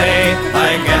Manchester way.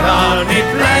 I get all me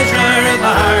pleasure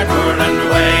the hard-whirling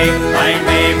way. I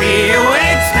may be a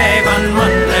wage slave on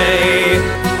Monday,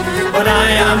 but I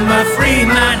am a free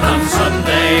man on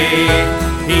Sunday.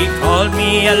 He called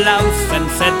me a louse and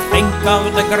said, think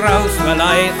of the grouse. Well,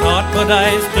 I thought, but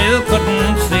I still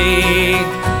couldn't see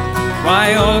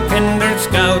why old Kinder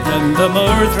Scout and the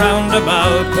moors round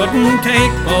about couldn't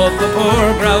take both the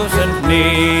poor grouse and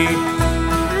me.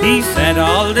 He said,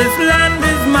 all this land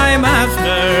is my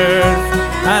master's.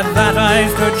 At that I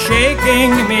stood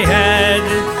shaking me head.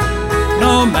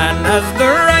 No man has the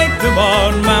right to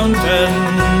own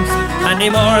mountains any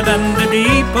more than the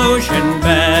deep ocean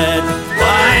bed.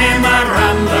 I'm a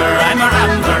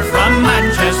rambler from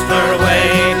Manchester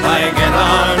way. I get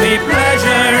all me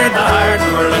pleasure the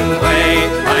hard-whirling way.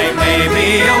 I may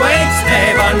be a wage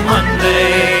slave on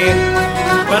Monday,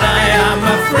 but I am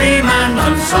a free man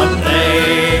on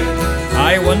Sunday.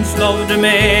 I once loved a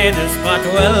maid, a spot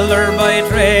welder by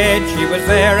trade. She was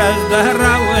fair as the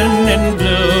rowan in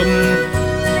bloom,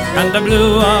 and the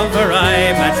blue of her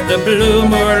eye matched the blue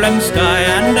moorland sky,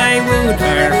 and I wooed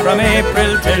her from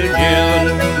April till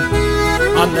June.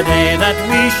 On the day that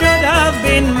we should have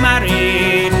been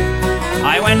married,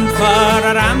 I went for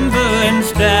a ramble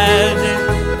instead,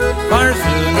 for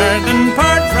sooner than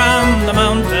part from the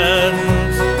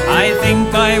mountains, I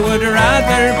think I would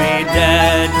rather be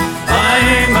dead.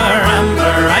 I'm a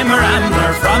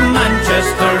rambler from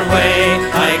Manchester way.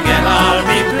 I get all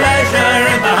me pleasure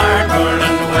the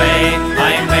hard-whirling way.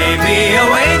 I may be a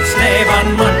wage slave on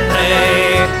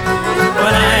Monday,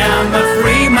 but I am a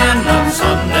free man on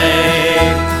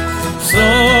Sunday. So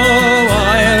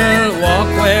I'll walk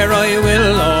where I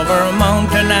will, over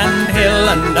mountain and hill,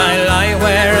 and I'll lie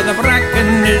where the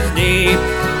bracken is deep.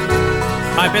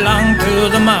 I belong to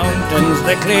the mountains,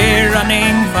 the clear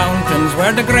running fountains,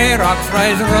 where the grey rocks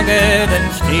rise rugged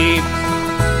and steep.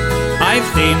 I've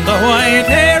seen the white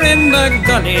hare in the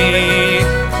gully,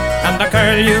 and the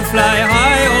curlew fly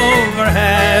high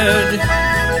overhead,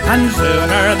 and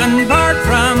sooner than part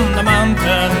from the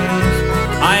mountains,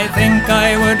 I think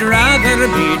I would rather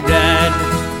be dead.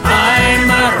 I'm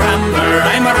a rambler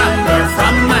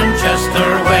from Manchester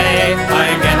way.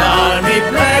 I get all me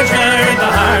pleasure the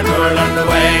hard-whirling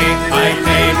way. I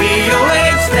may be a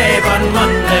wage slave on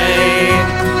Monday,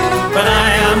 but I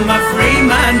am a free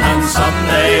man on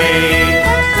Sunday.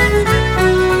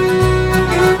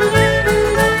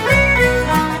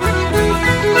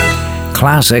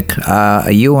 Classic,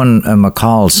 a Ewan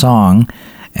MacColl song.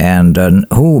 And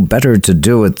who better to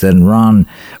do it than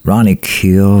Ronnie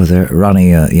Keogh,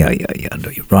 Ronnie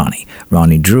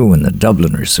Drew and the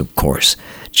Dubliners, of course.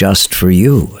 Just for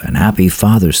you, and happy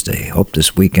Father's Day. Hope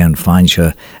this weekend finds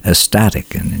you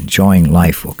ecstatic and enjoying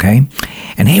life, okay?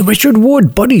 And hey, Richard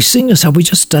Wood, buddy, sing us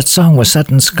that song was set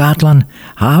in Scotland.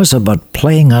 How's about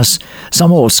playing us some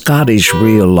old Scottish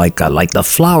reel like the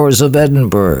Flowers of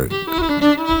Edinburgh?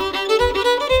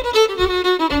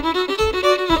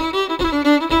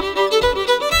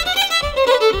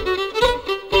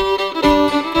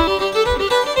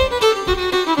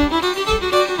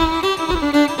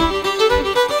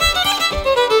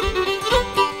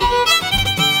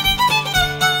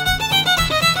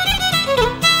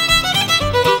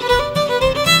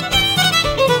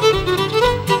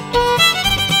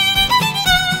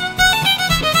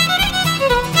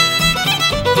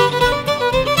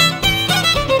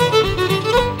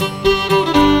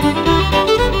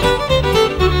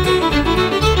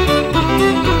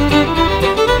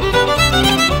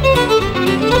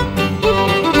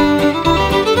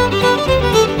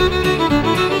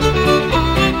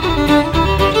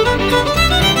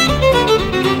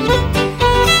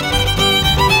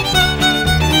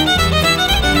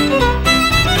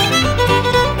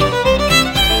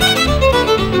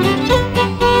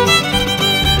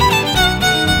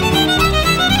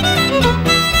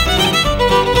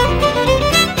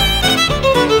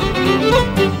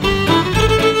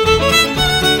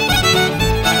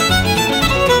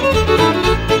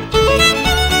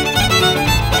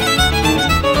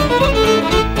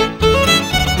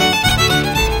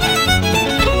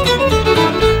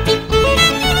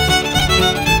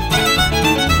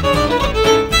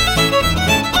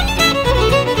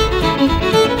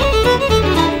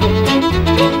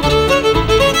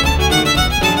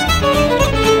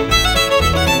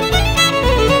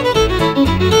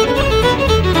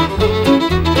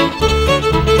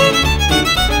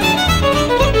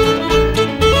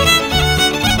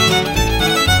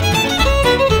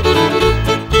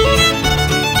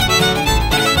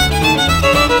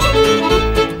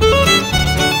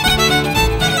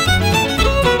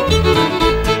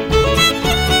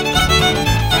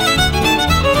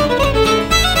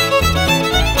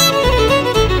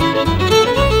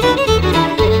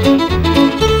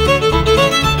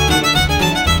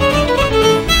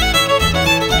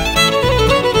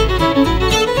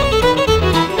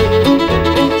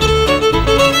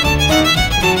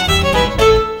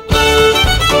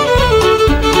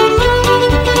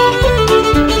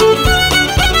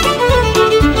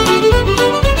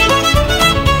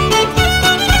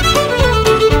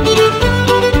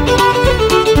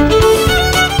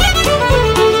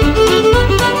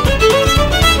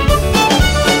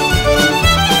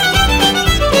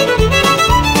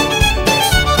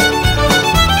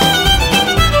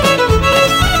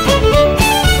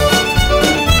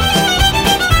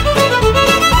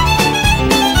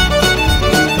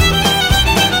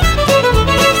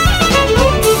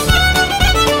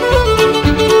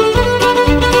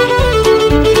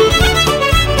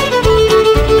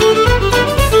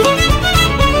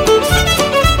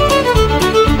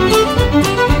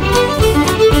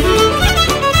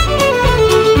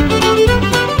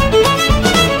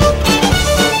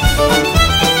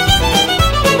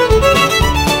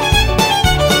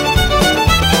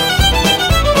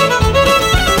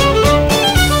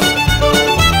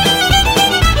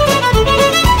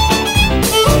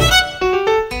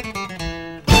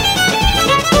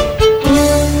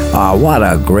 What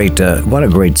a great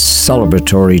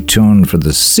celebratory tune for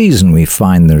the season we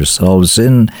find ourselves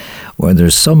in, where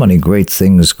there's so many great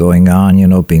things going on, you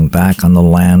know, being back on the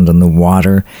land and the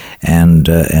water, and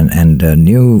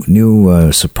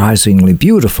new surprisingly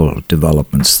beautiful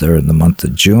developments there in the month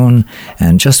of June.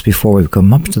 And just before we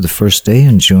come up to the first day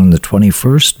in June, the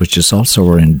 21st, which is also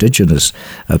our Indigenous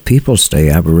Peoples Day,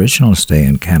 Aboriginals Day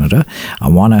in Canada, I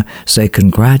want to say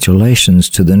congratulations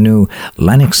to the new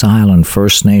Lennox Island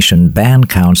First Nation Band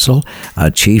Council,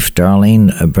 Chief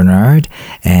Darlene Bernard,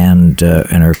 and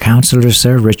her councillors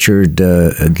there, Richard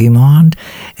Guimond,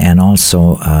 and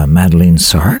also Madeleine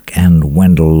Sark and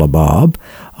Wendell LeBob.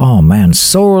 Oh man,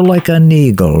 soar like an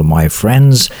eagle, my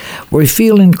friends. We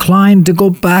feel inclined to go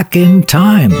back in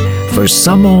time for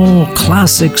some old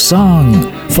classic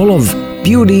song full of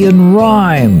beauty and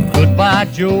rhyme. Goodbye,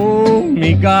 Joe,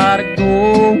 me gotta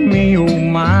go, me oh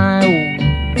my oh.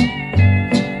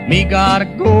 Me gotta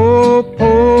go,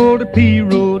 pull the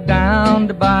P-road down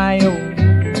the bayou.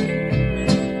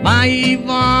 My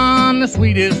Yvonne, the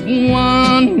sweetest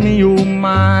one, me oh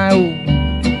my oh.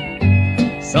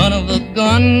 Son of a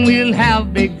gun, we'll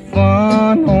have big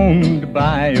fun on the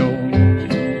bayou.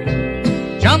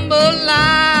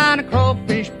 Jambalaya, a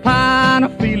crawfish pie, and a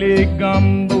filet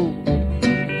gumbo.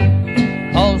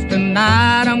 'Cause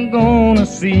tonight I'm gonna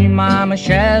see Mama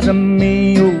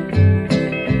Shazamio.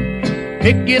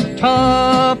 Pick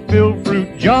guitar, fill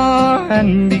fruit jar,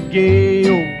 and be gay,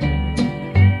 oh.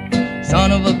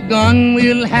 Son of a gun,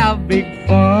 we'll have big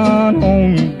fun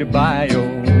on the bayou.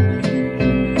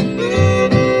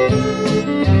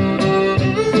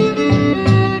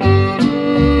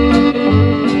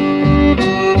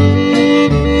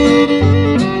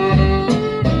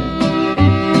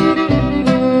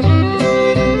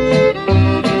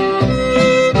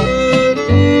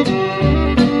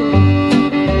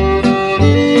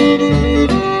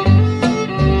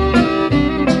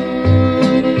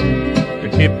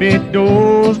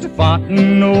 Doors, the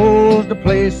fountain knows the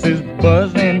place is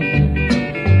buzzing.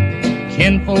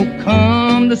 Kinfolk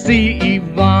come to see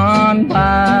Yvonne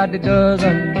by the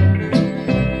dozen.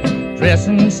 Dress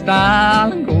in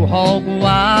style and go hog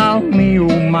wild, me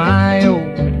oh my oh.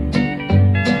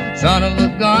 Son of a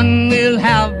gun, we'll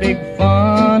have big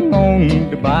fun on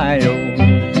the bayou.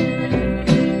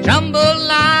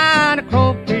 Jambalaya, a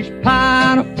crawfish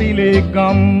pie, and a filet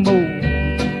gumbo.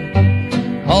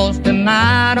 'Cause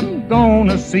tonight I'm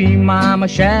gonna see Mama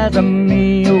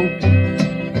Shazamio.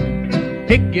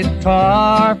 Pick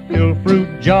guitar, fill fruit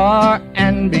jar,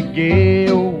 and be gay,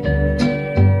 oh.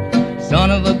 Son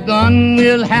of a gun,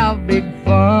 we'll have big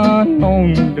fun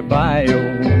on the bayou.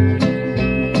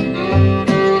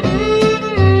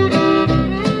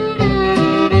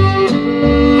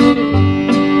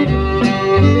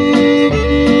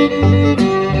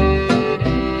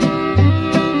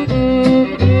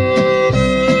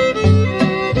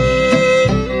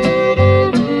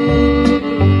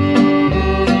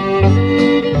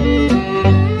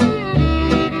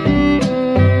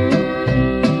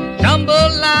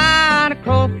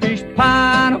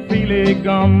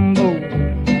 Gumbo.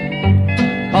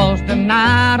 'Cause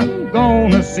tonight I'm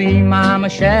gonna see Mama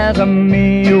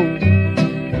Shazamio.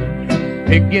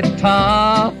 Pick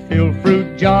guitar, fill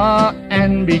fruit jar,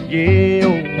 and be gay,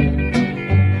 oh.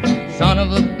 Son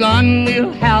of a gun,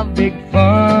 we'll have big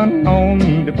fun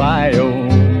on the bayou.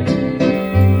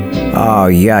 Oh,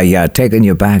 yeah, taking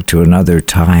you back to another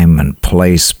time and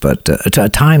place, but a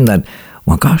time that,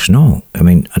 well, gosh, no. I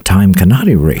mean, a time cannot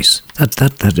erase. That's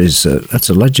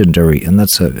a legendary, and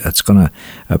that's going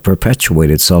to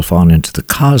perpetuate itself on into the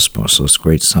cosmos. Those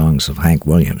great songs of Hank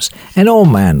Williams. And oh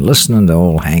man, listening to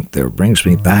old Hank there brings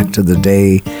me back to the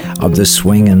day of the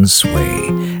swing and sway,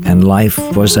 and life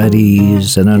was at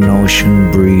ease in an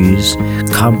ocean breeze,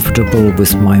 comfortable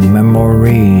with my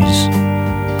memories.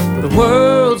 The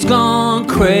world's gone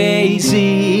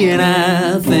crazy, and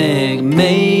I think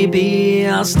maybe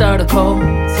I'll start a cult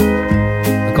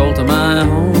of my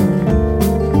own.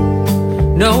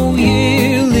 No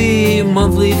yearly,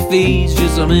 monthly fees,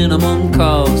 just a minimum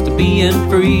cost to being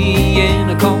free,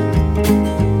 and a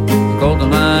cult of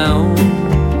my own.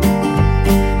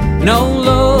 No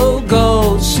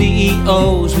logos,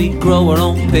 CEOs, we grow our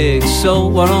own pigs,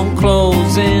 sew our own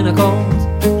clothes, in a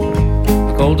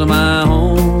cult of my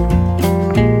own.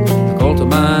 To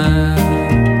mine.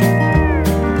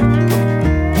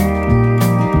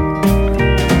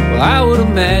 Well, I would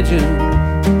imagine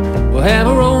we'll have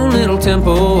our own little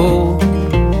temple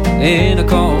in a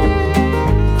cult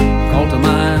to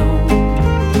my own.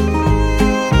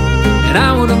 And I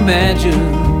would imagine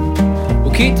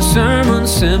we'll keep the sermon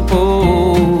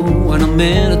simple when I'm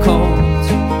in a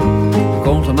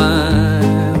cult to my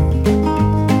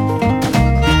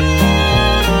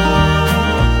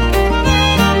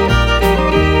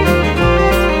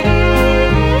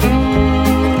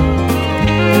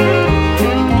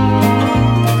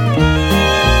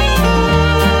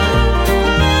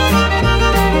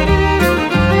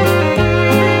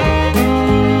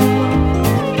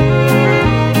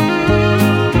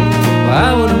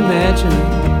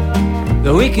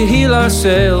could heal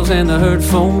ourselves and the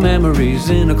hurtful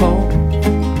memories in a cult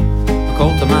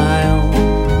of my own.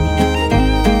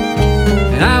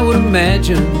 And I would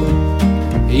imagine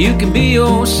you can be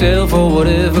yourself or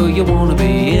whatever you want to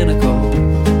be in a cult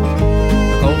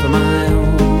of my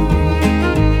own.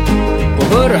 We'll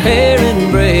put our hair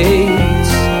in braids,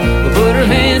 we'll put our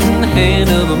hands in the hand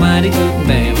of a mighty good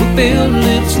man. We'll build a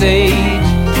little stage,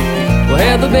 we'll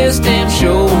have the best damn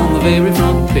show on the very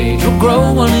front page. We'll grow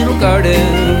a little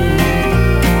garden,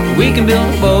 we can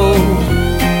build a boat.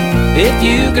 If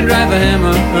you can drive a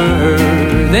hammer,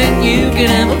 then you can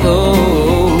have a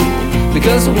boat.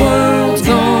 Because the world's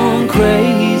gone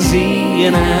crazy,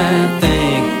 and I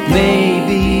think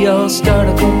maybe I'll start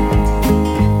a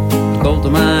cult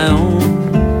of my own.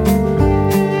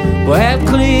 We'll have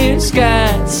clear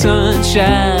skies,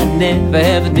 sunshine, never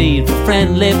have a need for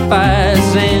friendly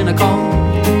fires, and a cult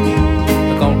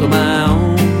of my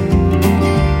own.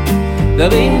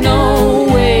 There'll be no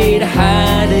way to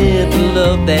hide it, the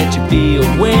love that you feel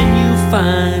when you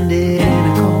find it,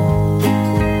 and a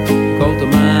cult of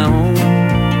my own,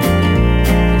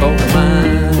 a cult of mine.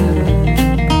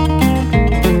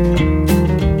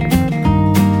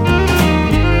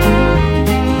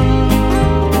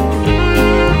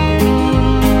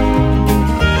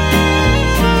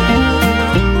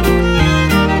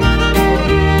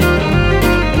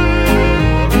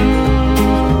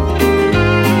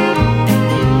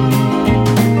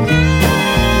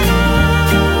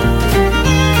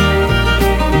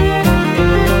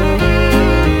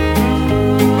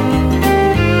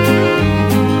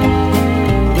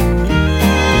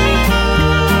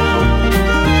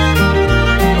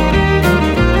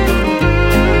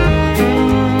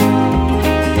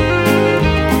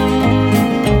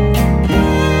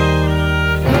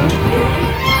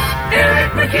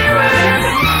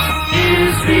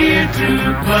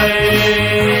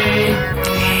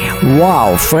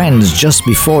 Wow, friends, just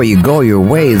before you go your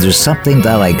way, there's something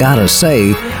that I gotta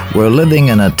say. We're living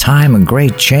in a time of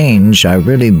great change. I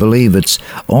really believe it's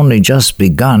only just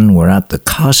begun. We're at the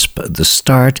cusp, the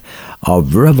start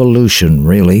of revolution,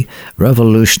 really.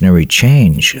 Revolutionary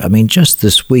change. I mean, just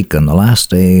this week, on the last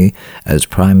day as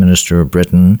Prime Minister of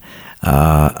Britain,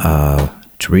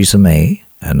 Theresa May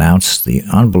announced the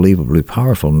unbelievably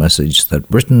powerful message that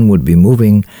Britain would be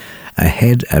moving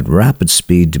ahead at rapid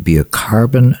speed to be a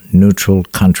carbon-neutral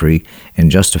country in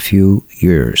just a few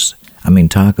years. I mean,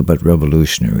 talk about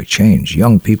revolutionary change.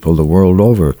 Young people the world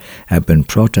over have been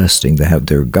protesting to have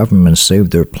their governments save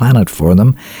their planet for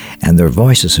them, and their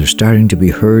voices are starting to be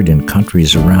heard in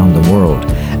countries around the world.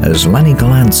 As Lenny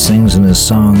Gallant sings in his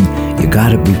song, you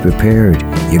gotta be prepared,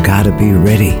 you gotta be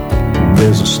ready.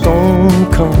 There's a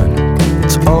storm coming,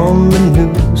 it's on the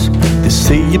news. They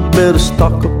say you better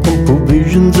stock up on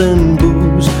provisions and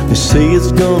booze. They say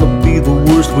it's gonna be the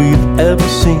worst we've ever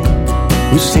seen.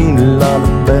 We've seen a lot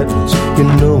of bad ones, you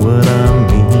know what I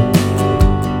mean.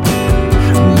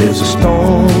 There's a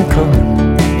storm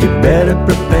coming, you better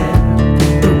prepare.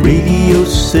 The radio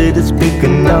said it's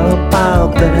picking up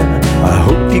out there. I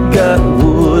hope you got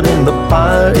wood and the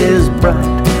fire is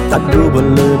bright. I drove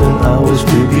 11 hours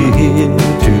to be here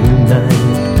tonight.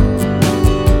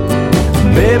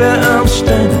 Baby, I'm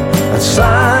standing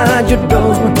outside your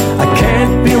door. I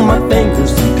can't feel my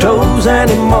fingers and toes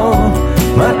anymore.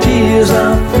 My tears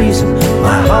are freezing,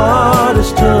 my heart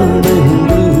is turning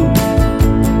blue.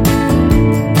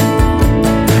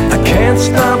 I can't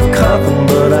stop coughing,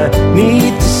 but I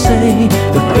need to say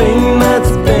the thing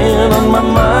that's been on my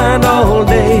mind all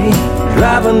day,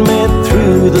 driving me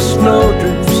through the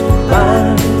snowdrifts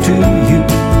back to you.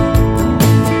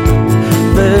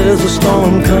 There's a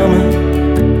storm coming,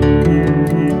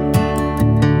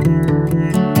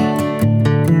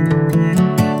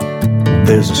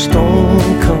 there's a storm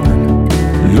coming.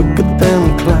 Look at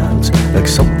them clouds, like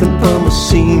something from a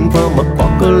scene from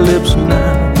Apocalypse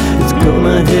Now. It's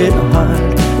gonna hit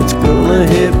hard, it's gonna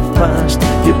hit fast.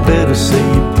 You better say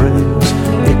your prayers,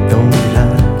 it don't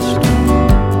last.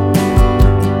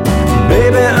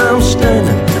 Baby, I'm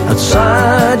standing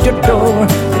outside your door.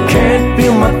 I can't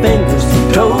feel my fingers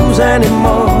and toes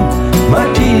anymore. My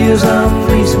tears are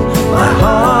freezing, my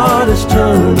heart is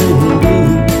turning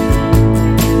blue.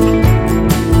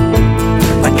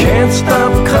 Can't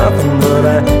stop coughing, but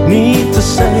I need to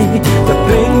say the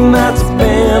thing that's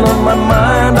been on my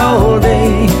mind all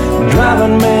day,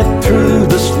 driving me through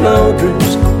the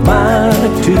snowdrifts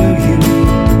back to you.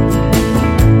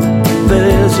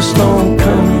 There's a storm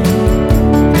coming.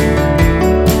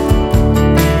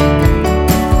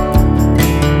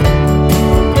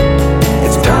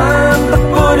 It's time to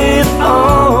put it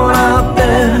all out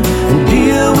there and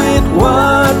deal with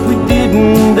what we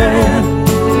didn't dare.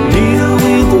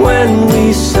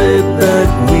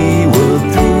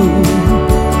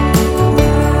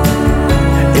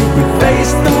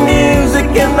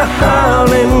 in the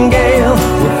howling gale.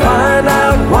 We'll find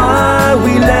out why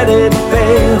we let it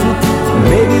fail.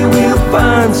 Maybe we'll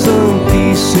find some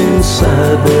peace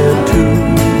inside there too.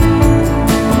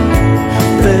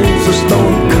 There's a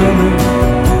storm coming.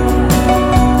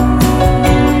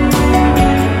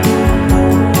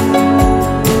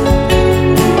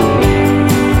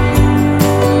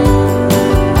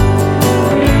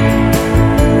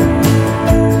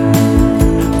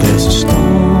 There's a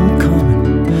storm coming.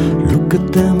 Look at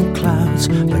them clouds,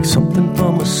 like something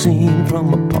from a scene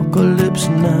from Apocalypse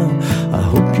Now. I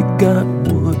hope you got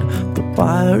wood, the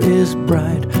fire is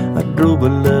bright. I drove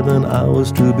 11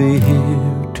 hours to be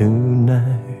here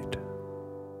tonight.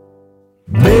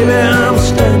 Baby, I'm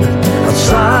standing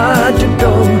outside your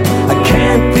door. I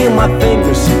can't feel my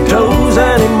fingers and toes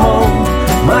anymore.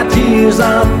 My tears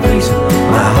are freezing,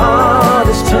 my heart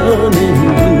is turning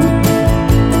blue.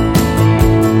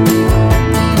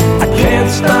 I can't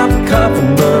stop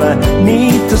coughing, but I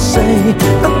need to say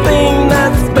the thing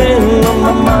that's been on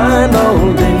my mind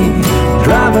all day,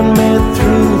 driving me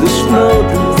through the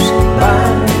snowdrifts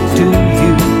back to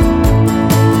you.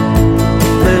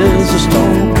 There's a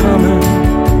storm coming.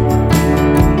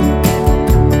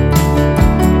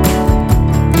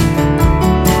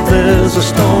 There's a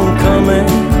storm coming.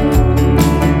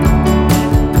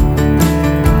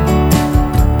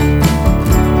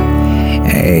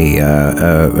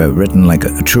 Written like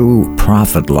a true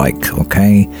prophet-like,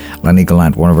 okay? Lenny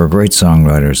Gallant, one of our great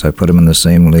songwriters. I put him in the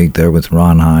same league there with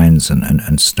Ron Hines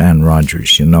and Stan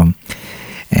Rogers, you know.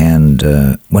 And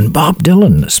when Bob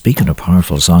Dylan, speaking of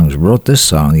powerful songs, wrote this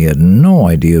song, he had no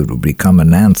idea it would become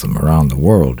an anthem around the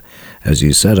world. As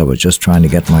you said, I was just trying to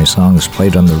get my songs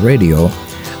played on the radio,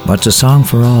 but it's a song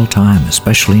for all time,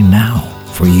 especially now,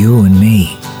 for you and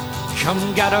me.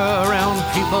 Come gather around,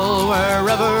 people,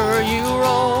 wherever you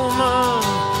roam,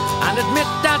 and admit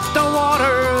that the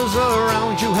waters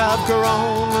around you have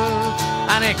grown,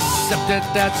 and accept it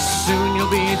that soon you'll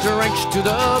be drenched to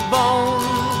the bone.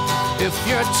 If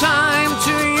your time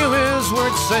to you is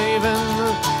worth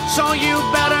saving, so you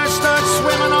better start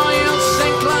swimming or you'll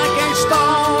sink like a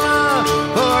stone,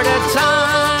 for the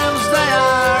times they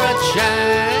are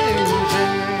a-changing.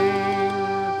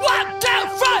 1, 2,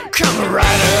 3! Come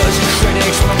riders,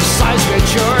 critics, emphasize with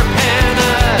your pen,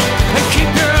 and keep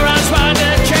your eyes wide,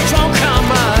 the change won't come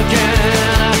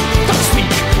again. Don't speak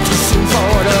too soon,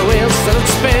 for the wheels still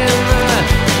spin,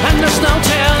 and there's no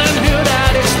telling who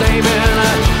that is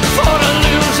naming. For the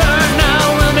loser now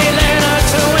will be later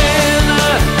to win,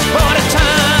 for the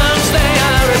times they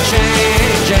are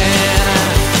a-changing.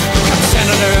 Come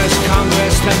senators,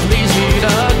 congressmen, please heed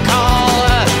a call.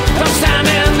 Don't stand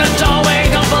in the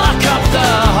doorway, don't block up the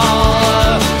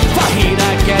hall, for he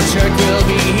that gets hurt will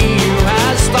be he who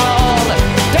has stalled.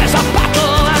 There's a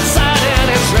battle outside and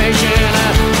it's raging.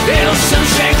 It'll soon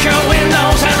shake your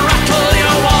windows and rattle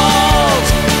your walls,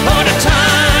 for the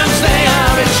times they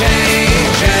are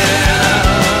a-changing.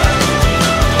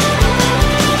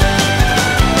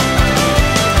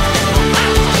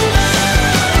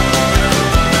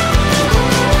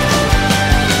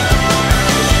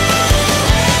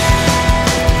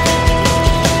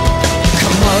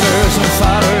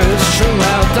 Fathers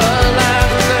throughout the land,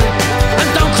 and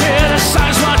don't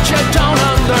criticize what you don't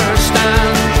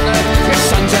understand. Your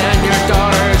sons and your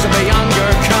daughters are beyond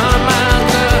your command.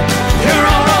 Your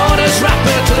own road is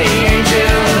rapidly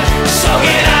aging, so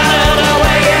get out of the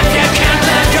way if you can't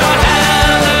lend your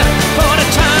hand, for the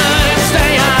times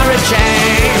they are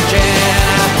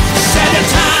a-changing. Say the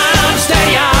times they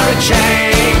are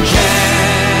a-changing.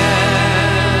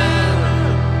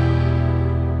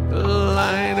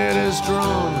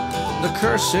 Drawn, the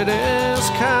curse it is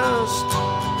cast.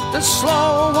 The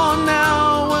slow one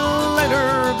now will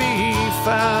later be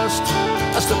fast,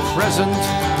 as the present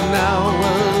now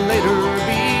will later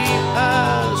be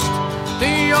past.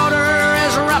 The order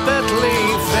is rapidly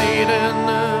fading,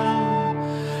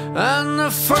 and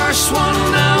the first one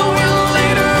now will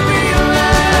later be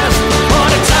last, for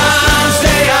the times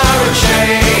they are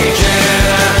a-changing.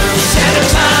 Say the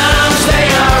times they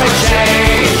are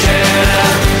a-changing.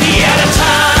 Yeah, the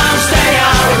times they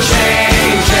are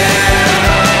a-changing.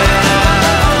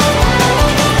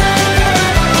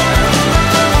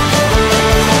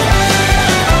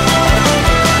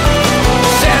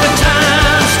 Say the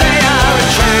times they are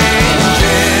a-changing.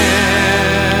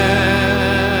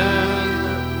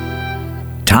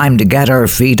 Time to get our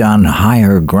feet on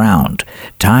higher ground.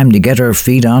 Time to get our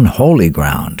feet on holy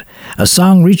ground. A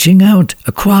song reaching out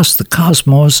across the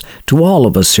cosmos to all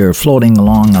of us here floating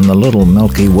along on the little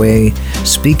Milky Way,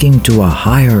 speaking to a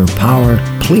higher power.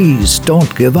 Please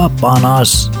don't give up on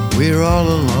us. We're all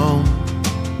alone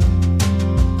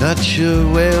not sure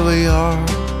where we are.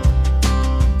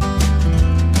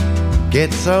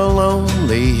 Get so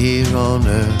lonely here on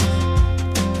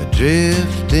earth,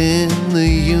 adrift in the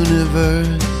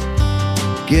universe,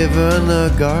 given a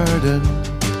garden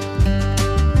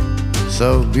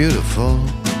so beautiful,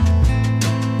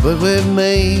 but we've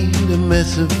made a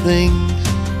mess of things,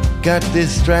 got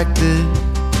distracted.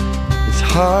 It's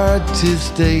hard to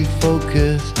stay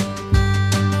focused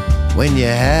when you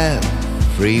have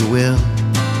free will.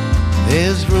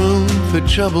 There's room for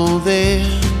trouble there.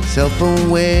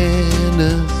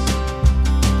 Self-awareness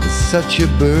is such a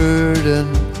burden.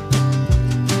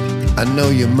 I know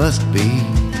you must be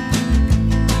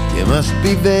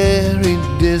very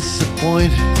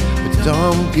disappointed, but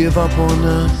don't give up on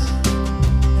us.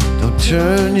 Don't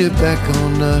turn your back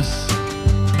on us.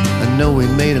 I know we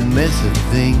made a mess of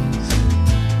things,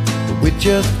 but we're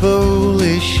just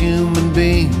foolish human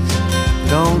beings.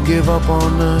 Don't give up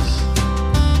on us.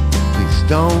 Please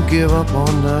don't give up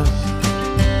on us.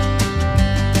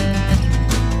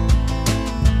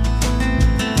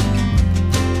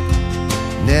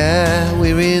 Now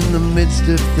we're in the midst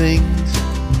of things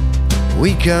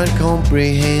we can't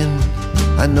comprehend.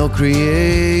 I know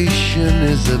creation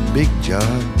is a big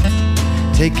job,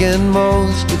 taking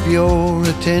most of your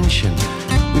attention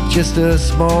with just a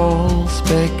small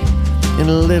speck in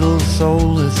a little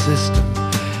solar system,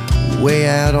 way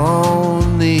out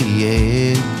on the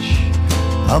edge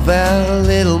of our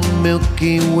little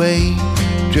Milky Way,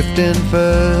 drifting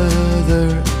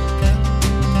further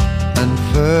and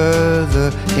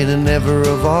further in an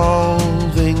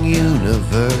ever-evolving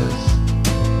universe.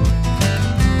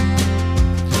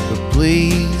 But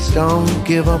please don't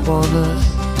give up on us.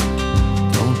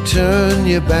 Don't turn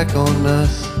your back on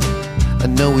us. I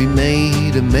know we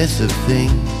made a mess of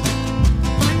things,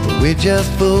 but we're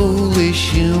just foolish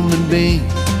human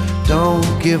beings.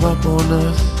 Don't give up on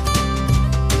us.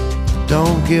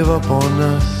 Don't give up on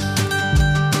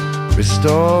us.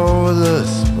 Restore the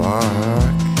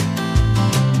spark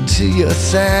to your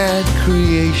sad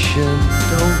creation.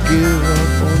 Don't give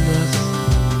up on us.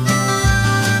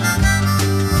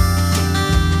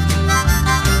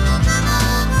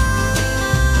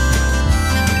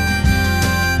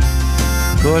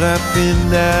 Caught up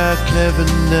in our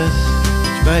cleverness,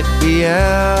 which might be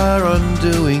our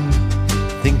undoing,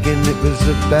 thinking it was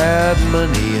about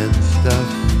money and stuff.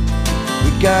 We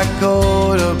got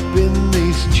caught up in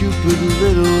these stupid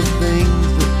little things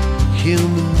that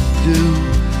humans do.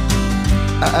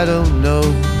 I don't know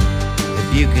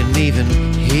if you can even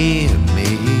hear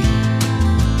me,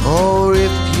 or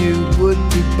if you would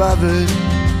be bothered.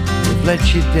 We've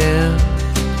let you down.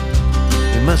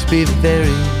 You must be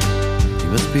very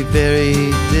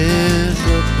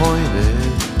disappointed.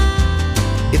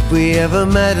 If we ever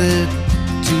mattered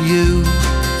to you,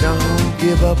 don't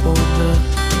give up on us.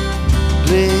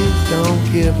 Please don't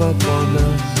give up on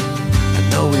us. I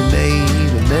know we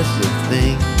made a mess of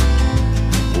things,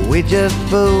 but we're just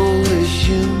foolish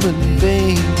human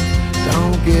beings.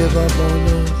 Don't give up on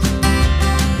us.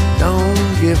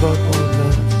 Don't give up on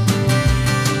us.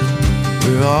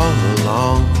 We're all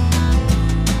alone.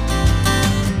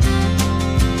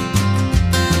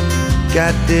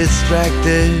 Got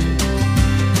distracted,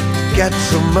 got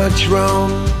so much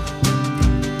wrong.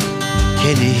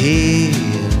 Can you hear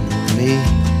me?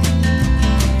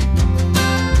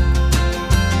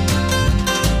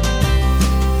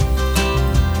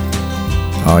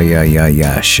 Oh,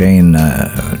 yeah. Shane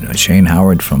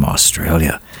Howard from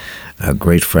Australia. A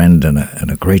great friend and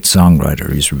a great songwriter.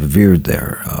 He's revered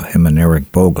there. Him and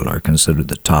Eric Bogle are considered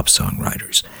the top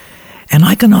songwriters. And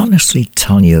I can honestly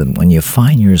tell you that when you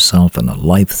find yourself in a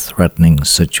life-threatening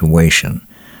situation,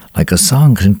 like a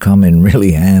song can come in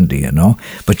really handy, you know?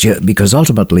 Because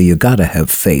ultimately you got to have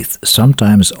faith.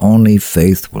 Sometimes only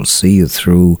faith will see you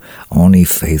through, only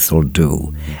faith will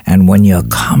do. And when you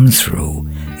come through,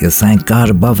 you thank God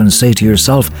above and say to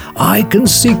yourself, I can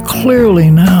see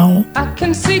clearly now. I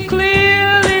can see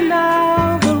clearly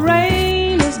now, the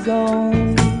rain is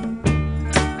gone.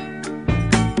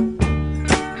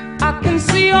 I can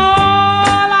see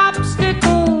all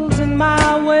obstacles in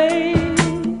my way.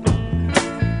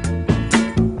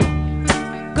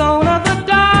 Gone are the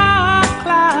dark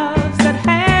clouds that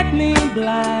had me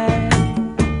blind.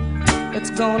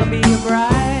 It's gonna be a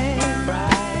bright,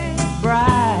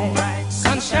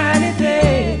 sunshiny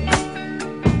day.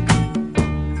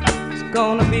 It's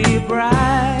gonna be a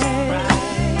bright,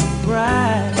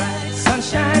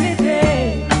 sunshiny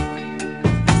day.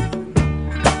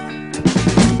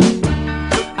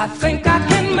 I think I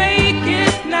can make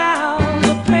it now,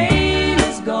 the pain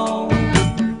is gone.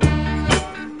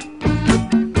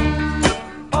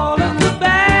 All of the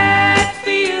bad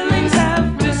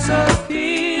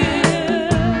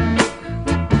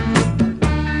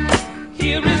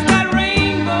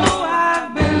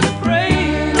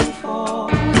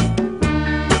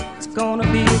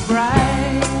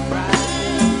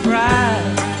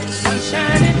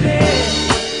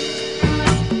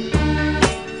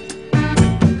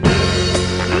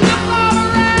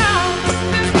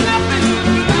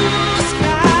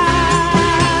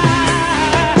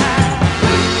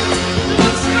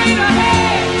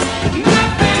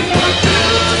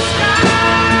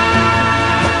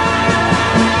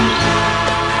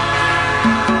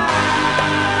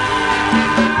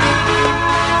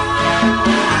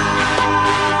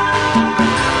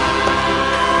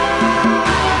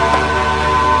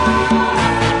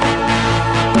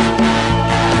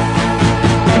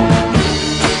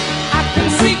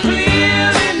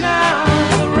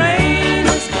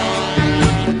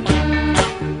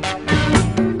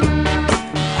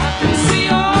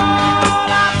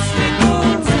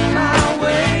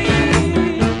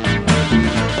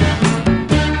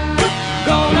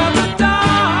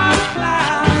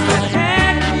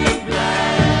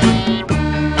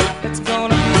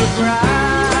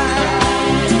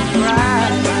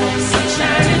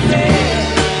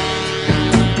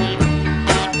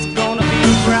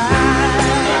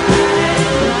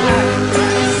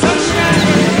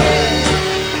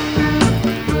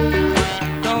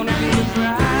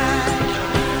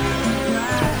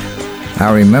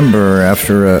I remember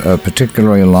after a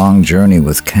particularly long journey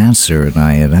with cancer, and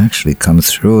I had actually come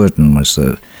through it and was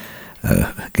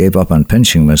gave up on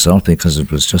pinching myself because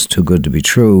it was just too good to be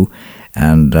true.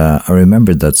 And I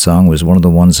remembered that song was one of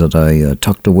the ones that I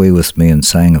tucked away with me and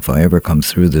sang, if I ever come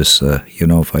through this,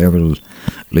 if I ever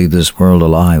leave this world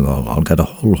alive, I'll get a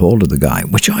whole hold of the guy,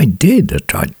 which I did.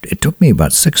 It took me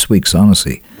about 6 weeks,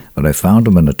 honestly. But I found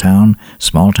him in a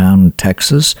small town in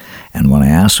Texas, and when I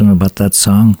asked him about that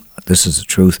song, this is the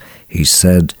truth, he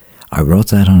said, I wrote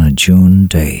that on a June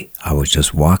day. I was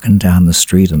just walking down the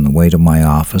street on the way to my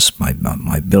office, my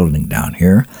building down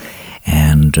here,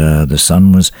 and the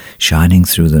sun was shining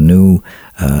through the new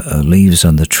leaves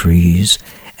on the trees,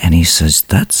 and he says,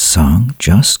 that song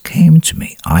just came to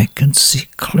me. I can see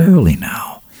clearly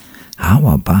now. How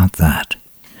about that?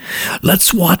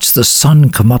 Let's watch the sun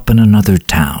come up in another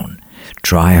town.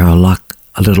 Try our luck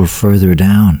a little further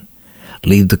down.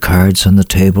 Leave the cards on the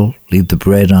table, leave the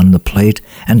bread on the plate,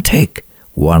 and take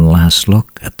one last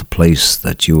look at the place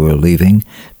that you are leaving.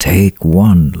 Take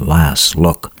one last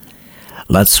look.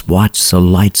 Let's watch the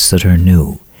lights that are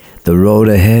new. The road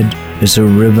ahead is a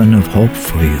ribbon of hope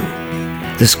for you.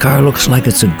 This car looks like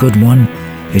it's a good one.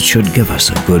 It should give us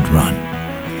a good run.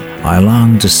 I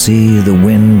long to see the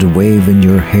wind wave in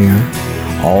your hair.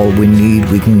 All we need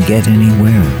we can get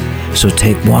anywhere. So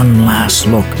take one last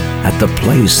look at the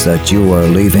place that you are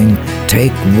leaving.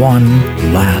 Take one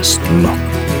last look.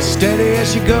 Steady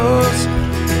as she goes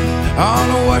on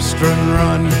a western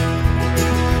run.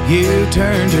 You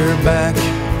turned your back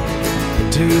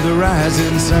to the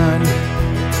rising sun.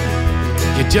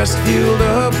 You just fueled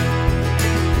up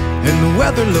and the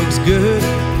weather looks good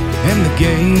and the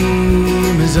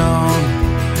game is on.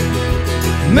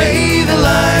 May the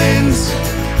lines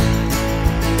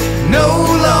no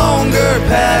longer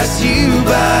pass you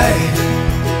by.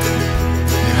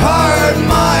 Hard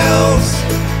miles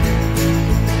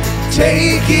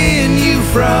taking you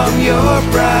from your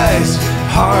prize.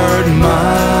 Hard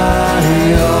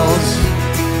miles.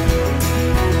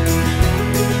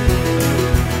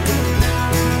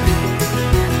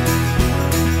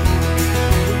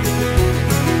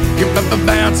 You're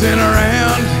bouncing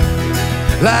around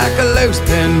like a loose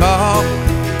pinball.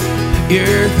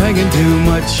 You're thinking too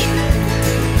much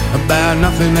about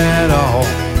nothing at all.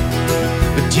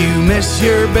 But you miss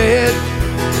your bed,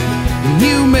 and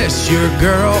you miss your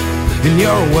girl, and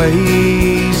your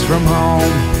ways from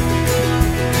home.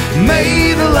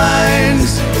 May the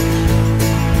lines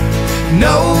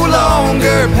no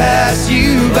longer pass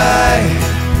you by.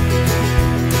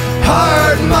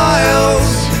 Hard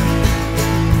miles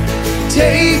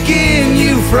taking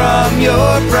you from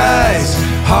your prize.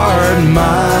 Hard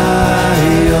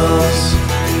miles.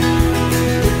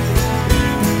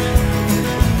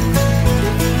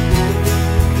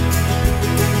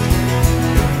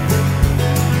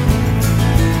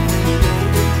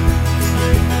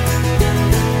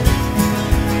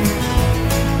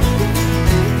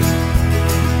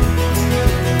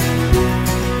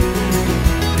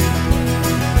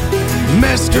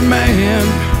 Mr. Man,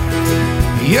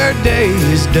 your day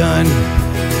is done.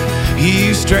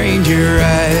 You strained your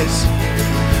eyes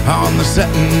on the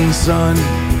setting sun,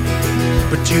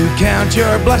 but you count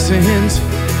your blessings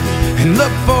and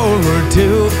look forward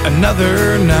to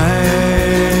another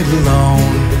night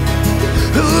alone.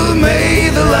 Who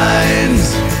made the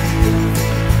lines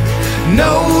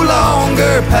no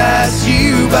longer pass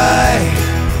you by?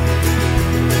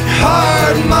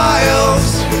 Hard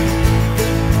miles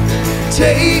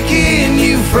taking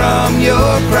you from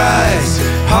your prize.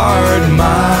 Hard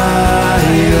miles.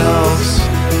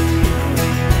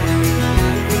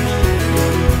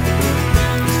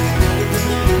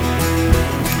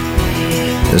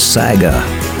 The saga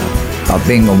of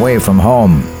being away from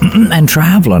home and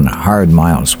traveling hard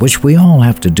miles, which we all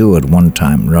have to do at one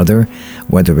time or other,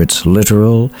 whether it's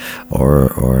literal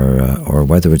or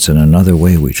whether it's in another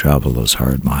way we travel those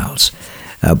hard miles.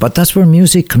 But that's where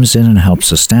music comes in and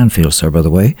helps us. Stanfield's there, by the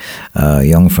way,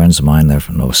 young friends of mine there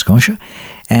from Nova Scotia.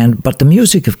 But the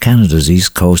music of Canada's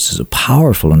East Coast is a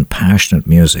powerful and passionate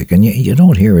music, and you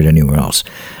don't hear it anywhere else,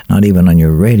 not even on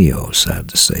your radio, sad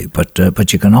to say.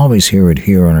 But you can always hear it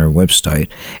here on our website,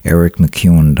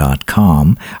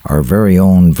 ericmcune.com, our very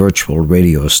own virtual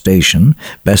radio station,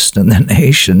 best in the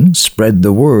nation. Spread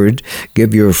the word.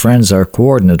 Give your friends our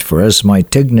coordinate, for as my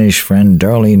Tignish friend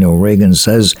Darlene O'Regan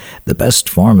says, the best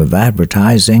form of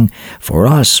advertising for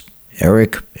us,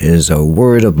 Eric, is a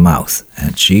word of mouth,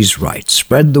 and she's right.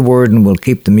 Spread the word and we'll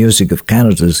keep the music of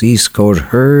Canada's East Coast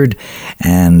heard.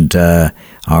 And,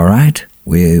 all right,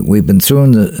 We've been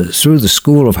through the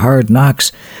school of hard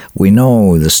knocks. We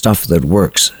know the stuff that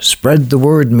works. Spread the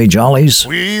word, me jollies.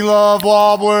 We love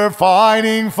what we're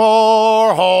fighting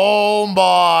for. Home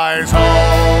boys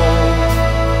home.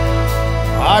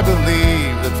 I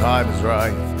believe the time is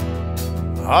right.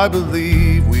 I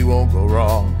believe we won't go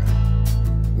wrong.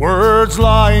 Words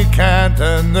like can't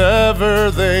and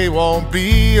never, they won't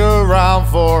be around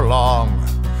for long.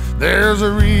 There's a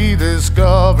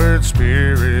rediscovered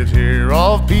spirit here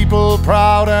of people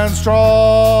proud and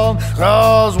strong.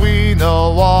 'Cause we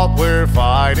know what we're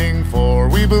fighting for.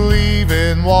 We believe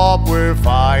in what we're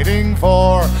fighting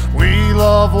for. We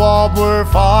love what we're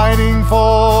fighting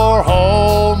for.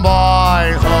 Home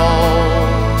by home.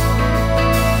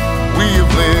 We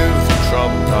have lived through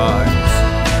troubled times,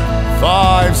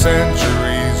 5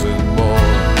 centuries and more.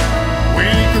 We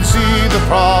can see the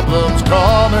problems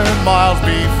coming miles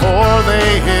before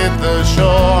they hit the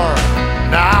shore.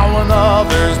 Now when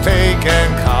others take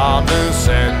and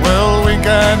condescend, we'll wink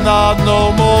and nod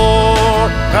no more.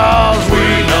 'Cause we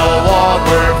know what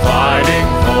we're fighting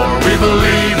for. We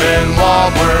believe in what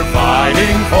we're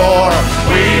fighting for.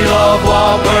 We love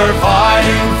what we're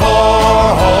fighting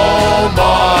for. Home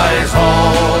boys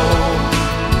home.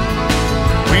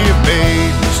 We have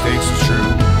made mistakes, it's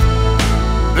true.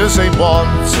 This ain't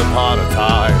once upon a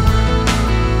time.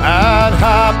 And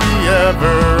happy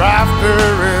ever after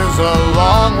is a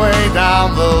long way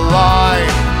down the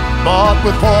line. But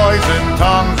with poison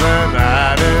tongues and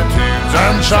attitudes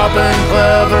and sharp and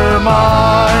clever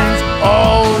minds,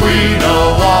 oh, we know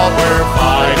what we're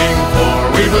fighting for.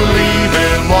 We believe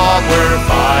in what we're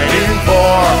fighting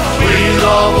for. We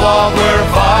love what we're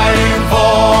fighting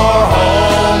for.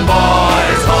 Home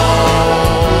boys home.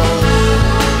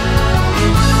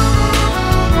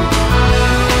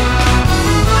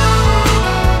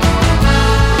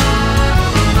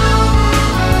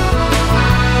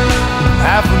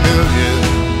 Half a million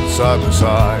side by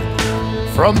side,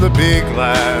 from the big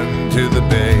land to the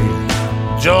bay.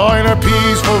 Join our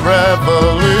peaceful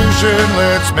revolution,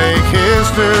 let's make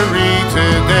history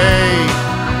today.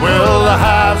 Will the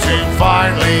haves who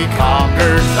finally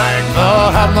conquered thank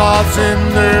the have-nots in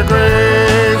their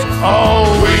graves? Oh,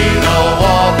 we know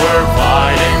what we're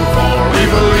fighting for. We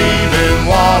believe in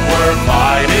what we're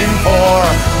fighting for.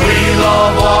 We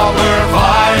love what we're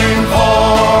fighting for.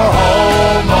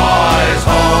 Home boys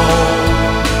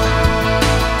home.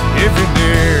 If you're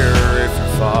near, if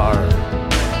you're far,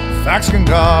 facts can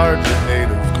guard your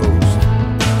native coast.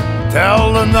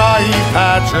 Tell the naive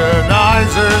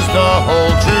patronizers the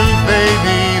whole truth they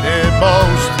need it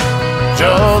most.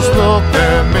 Just look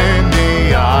them in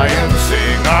the eye and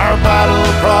sing our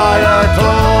battle cry, our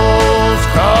toast.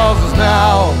 'Cause it's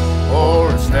now or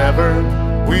it's never.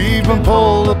 We've been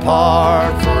pulled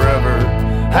apart forever.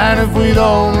 And if we'd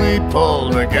only pull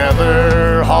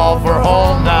together, haul for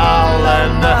home now,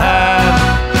 lend a hand.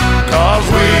 'Cause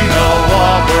we know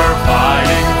what we're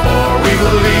fighting for. We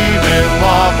believe in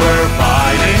what we're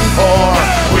fighting for.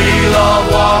 We love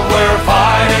what we're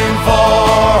fighting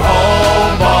for.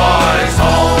 Home boys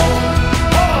home.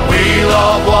 We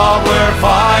love what we're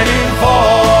fighting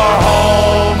for.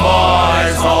 Home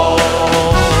boys home.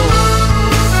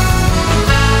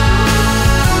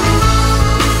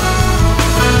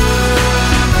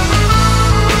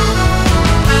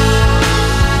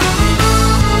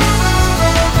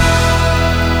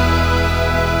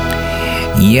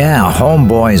 Yeah, home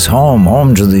boys home.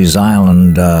 Home to these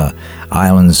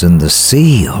islands in the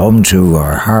sea. Home to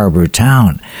our harbour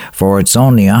town. For it's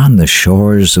only on the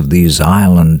shores of these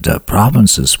island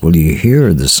provinces will you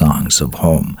hear the songs of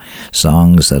home.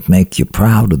 Songs that make you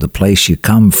proud of the place you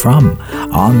come from.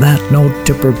 On that note,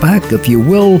 tip her back, if you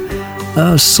will,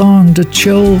 a song to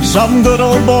chill. Some good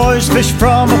old boys fish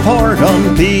from a port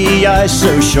on the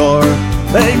ISO shore.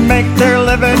 They make their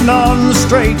living on the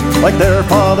strait like their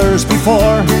fathers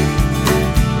before.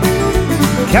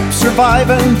 Kept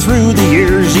surviving through the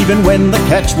years even when the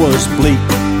catch was bleak.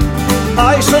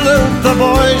 I salute the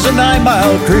boys in 9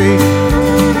 Mile Creek.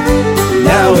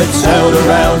 Now it's out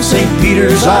around St.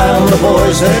 Peter's Isle, the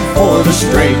boys head for the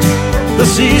strait. The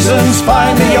season's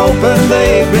finally open,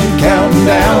 they've been counting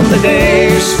down the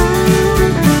days.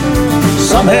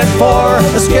 Some head for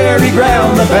a scary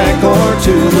ground, the bank or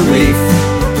to the reef.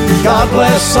 God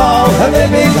bless all of the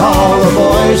big haul, the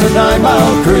boys at 9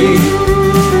 Mile Creek.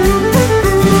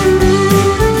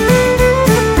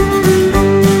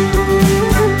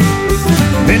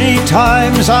 Many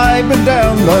times I've been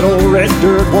down that old red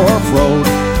dirt wharf road.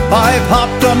 I've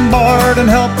hopped on board and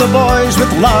helped the boys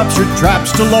with lobster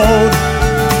traps to load.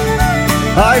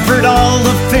 I've heard all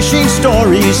the fishing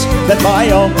stories that my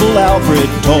Uncle Alfred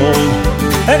told.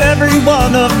 and every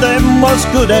one of them was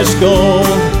good as gold.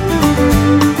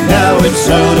 Now it's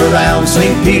out around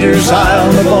St. Peter's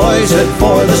Isle, the boys head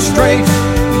for the Strait.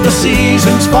 The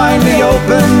season's finally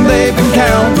open, they've been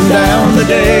counting down the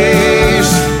days.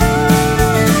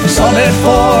 Some head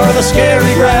for the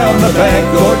scary ground, the bank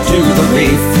or to the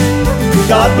reef.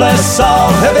 God bless all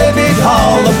Heavy Big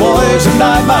Hall, the boys of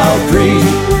 9 Mile Creek.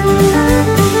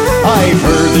 I've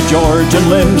heard the George and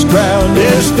Lim's ground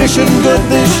is fishing good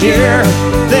this year.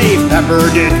 They've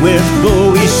peppered it with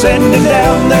buoys, sending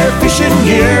down their fishing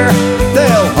gear.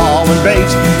 They'll haul and bait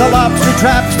the lobster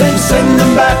traps, then send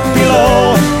them back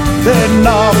below. Then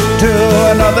off to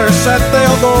another set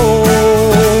they'll go.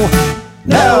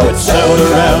 Now it's out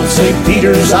around St.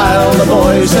 Peter's Isle, the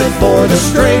boys head for the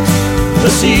Strait.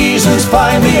 The season's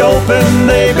finally open,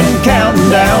 they've been counting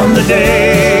down the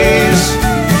days.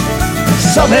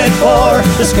 Some head for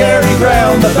the scary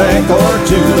ground, the bank or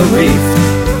to the reef.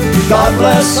 God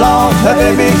bless all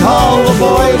Heavy Big Hall, the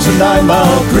boys of 9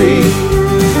 Mile Creek.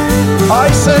 I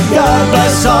said God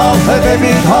bless all Heavy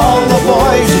Big Hall, the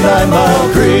boys of 9 Mile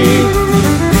Creek.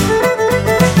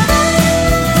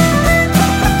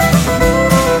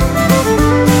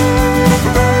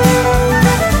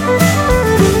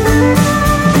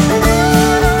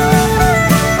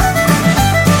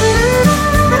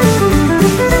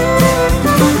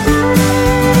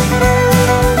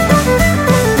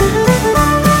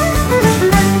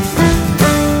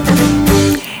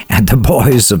 The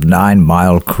boys of 9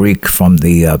 Mile Creek, from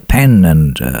the pen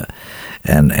and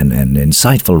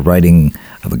insightful writing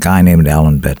of a guy named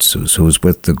Alan Betts, who's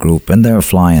with the group, and they're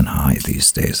flying high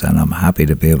these days, and I'm happy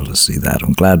to be able to see that.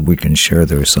 I'm glad we can share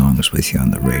their songs with you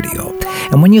on the radio.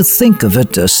 And when you think of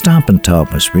it, Stompin' Tom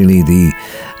was really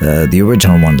the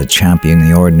original one, the champion,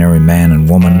 the ordinary man and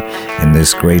woman in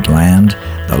this great land,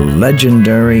 the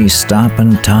legendary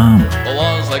Stompin' Tom. There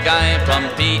was a guy from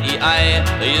PEI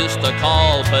they used to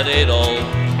call Potato.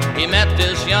 He met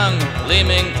this young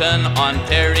Leamington,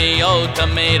 Ontario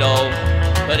tomato.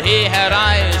 But he had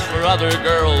eyes for other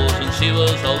girls and she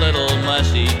was a little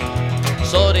mushy.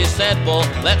 So they said, well,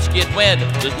 let's get wed,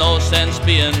 there's no sense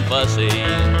being fussy.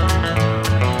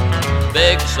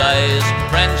 Big size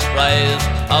French fries,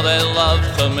 how they love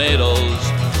tomatoes.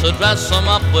 So dress them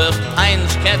up with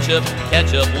Heinz ketchup,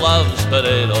 ketchup loves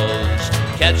potatoes.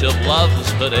 Ketchup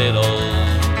loves potatoes.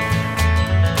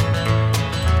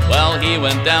 Well, he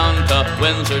went down to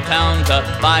Windsor town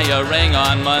to buy a ring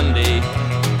on Monday.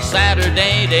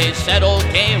 Saturday they said,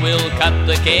 okay, we'll cut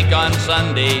the cake on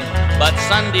Sunday. But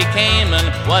Sunday came and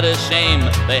what a shame,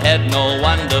 they had no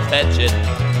one to fetch it.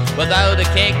 Without a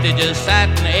cake they just sat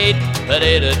and ate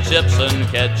potato chips and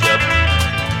ketchup.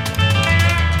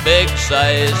 Big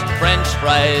size French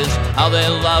fries, how they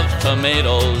love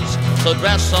tomatoes. So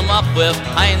dress them up with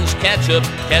Heinz ketchup,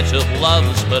 ketchup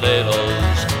loves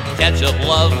potatoes. Ketchup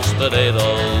loves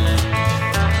potatoes.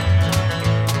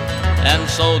 And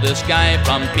so this guy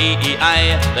from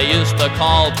PEI they used to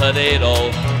call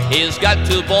Potato. He's got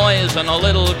 2 boys and a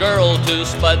little girl, 2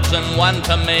 spuds and 1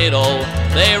 tomato.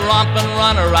 They romp and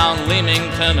run around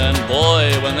Leamington, and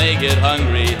boy, when they get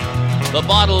hungry, the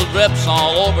bottle drips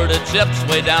all over the chips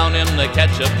way down in the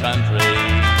ketchup country.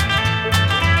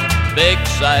 Big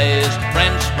size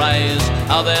French fries,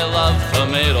 how they love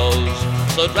tomatoes.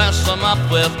 So dress them up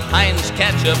with Heinz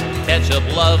ketchup, ketchup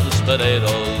loves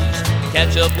potatoes.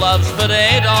 Ketchup loves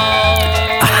potatoes.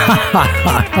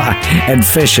 And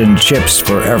fish and chips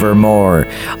forevermore.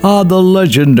 The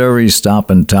legendary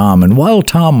Stompin' Tom. And while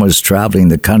Tom was traveling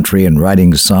the country and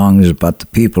writing songs about the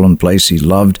people and place he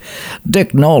loved,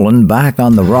 Dick Nolan, back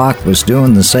on the rock, was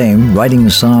doing the same, writing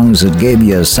songs that gave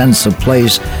you a sense of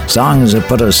place, songs that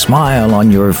put a smile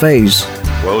on your face.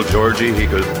 Well, Georgie, he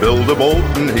could build a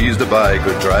boat, and he's the by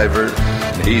good driver.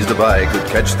 And he's the by could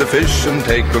catch the fish and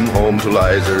take them home to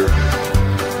Lizer.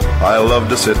 I love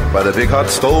to sit by the big hot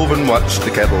stove and watch the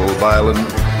kettle boiling.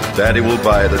 Daddy will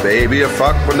buy the baby a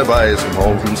frock when the boys come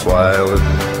home from swiling.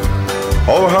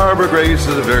 Oh, Harbour Grace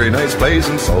is a very nice place,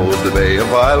 and so is the Bay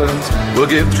of Islands. We'll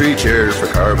give 3 cheers for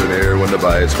carbon air when the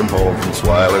boys come home from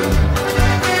swiling.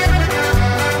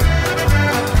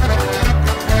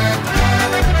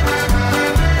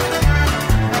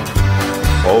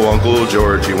 Oh, Uncle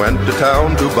George, he went to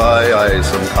town to buy I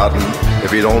some cotton.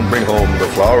 If he don't bring home the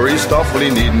flowery stuff, well, he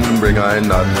needn't bring I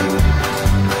nothing.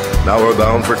 Now we're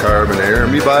bound for carbon air,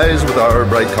 me buys with our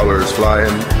bright colours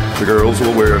flying. The girls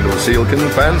will wear no sealskin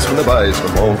pants when the boys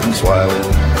come home from swiling.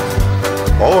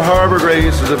 Oh, Harbour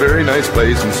Grace is a very nice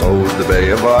place, and so is the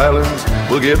Bay of Islands.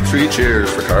 We'll give 3 cheers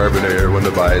for carbon air when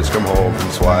the boys come home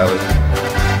from swiling.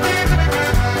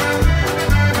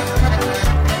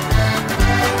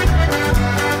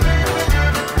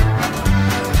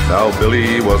 Now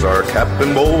Billy was our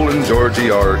captain bold and Georgie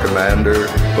our commander,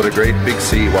 but a great big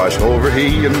sea washed over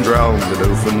he and drowned the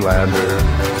Newfoundlander.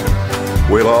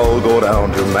 We'll all go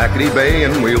down to Mackety Bay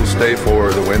and we'll stay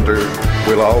for the winter.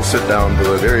 We'll all sit down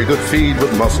to a very good feed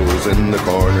with mussels in the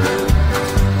corner.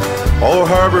 Oh,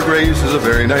 Harbour Grace is a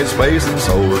very nice place, and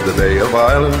so is the Bay of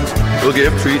Islands. We'll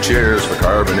give 3 cheers for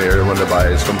Carbonear when the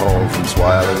boys come home from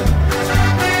Swiling.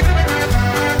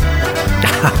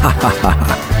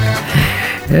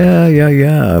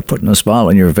 Yeah. Putting a smile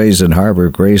on your face in Harbour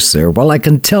Grace there. Well, I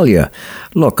can tell you,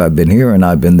 look, I've been here and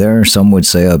I've been there. Some would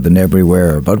say I've been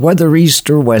everywhere. But whether east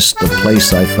or west, the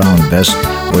place I found best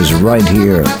was right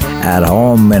here at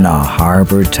home in a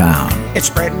harbour town. It's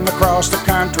spreading across the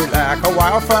country like a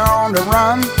wildfire on the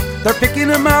run. They're picking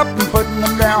them up and putting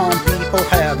them down, people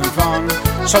having fun.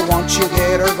 So once you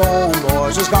get her going,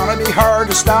 boys, it's gonna be hard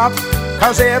to stop,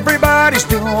 'cause everybody's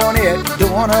doing it,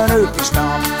 doing an oofy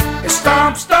stomp. It's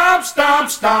stomp, stomp, stomp,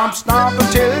 stomp, stomp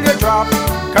until you drop,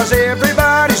 'cause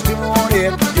everybody's doing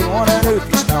it, doing an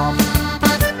oofy stomp.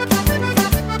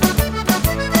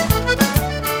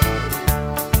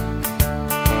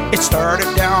 It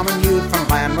started down in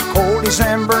Newfoundland, a cold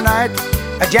December night.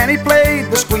 Jenny played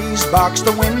the squeeze box,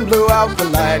 the wind blew out the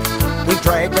light. We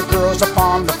dragged the girls up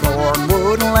on the floor and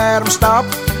wouldn't let them stop.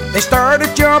 They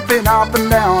started jumping up and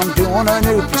down, doing a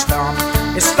oofy stomp.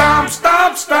 It's stomp,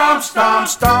 stomp, stomp, stomp,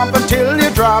 stomp until you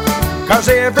drop, 'cause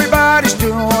everybody's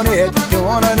doing it,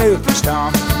 doing an oofy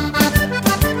stomp.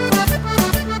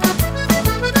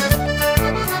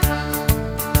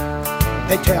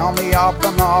 They tell me up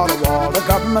on Ottawa the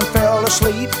government fell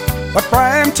asleep, but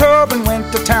Brian Tobin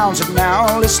went to Townsend.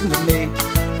 Now listen to me.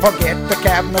 Forget the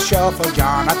cabinet shuffle,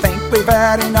 John, I think we've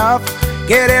had enough.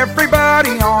 Get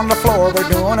everybody on the floor, we're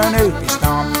doing an oofy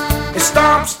stomp. It's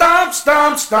stomp, stomp,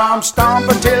 stomp, stomp, stomp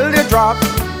until you drop,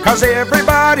 'cause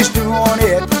everybody's doing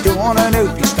it, doing an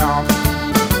oofy stomp.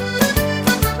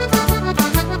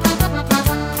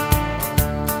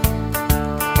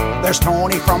 There's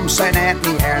Tony from St.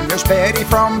 Anthony and there's Betty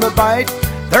from the Bight.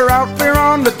 They're out there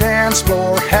on the dance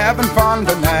floor having fun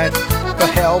tonight. The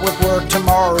hell with work,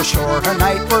 tomorrow's short,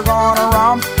 tonight we're gonna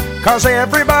romp, 'cause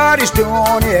everybody's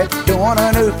doing it, doing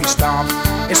an oofy stomp.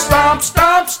 It's stomp,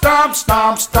 stomp, stomp,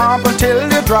 stomp, stomp until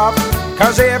you drop,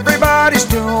 'cause everybody's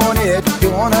doing it,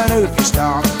 doing an oofy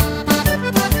stomp.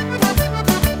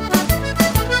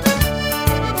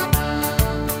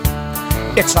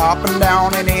 It's up and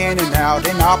down and in and out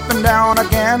and up and down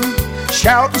again.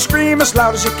 Shout and scream as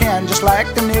loud as you can, just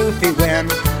like the Newfie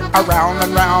wind. Around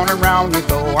and round and round you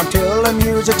go until the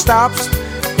music stops.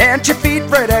 Dance your feet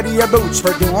right out of your boots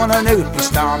for doing a Newfie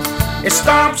stomp. It's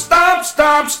stomp, stomp,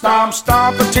 stomp, stomp,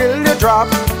 stomp until you drop,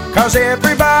 'cause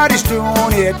everybody's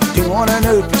doing it, doing a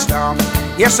Newfie stomp.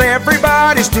 Yes,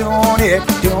 everybody's doing it,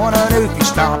 doing a Newfie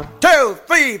stomp. 2,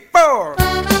 3, 4.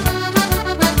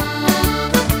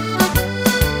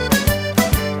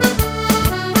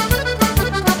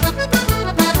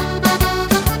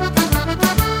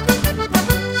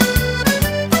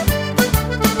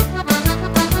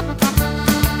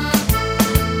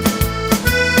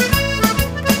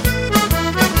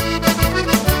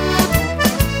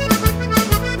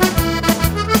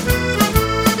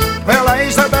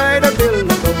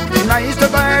 I used to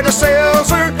buy the sails,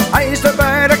 sir. I used to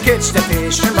buy the kids to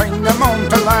fish and bring them home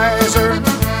to Lizer.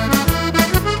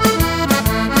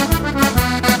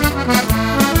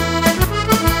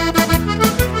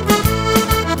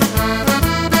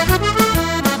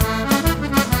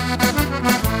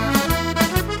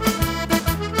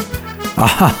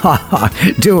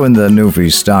 Doing the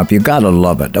Newfie stomp, you gotta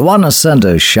love it. I want to send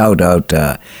a shout out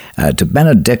to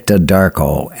Benedicta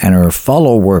Darko and her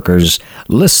fellow workers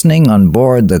listening on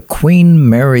board the Queen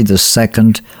Mary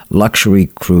II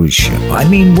luxury cruise ship. I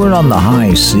mean, we're on the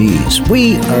high seas.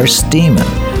 We are steaming,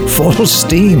 full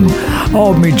steam.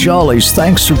 Oh, me jollies,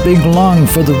 thanks for being along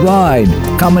for the ride.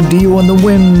 Coming to you on the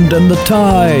wind and the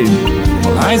tide.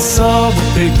 I saw the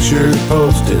picture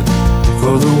posted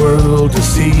for the world to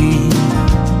see.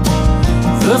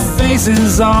 The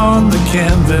faces on the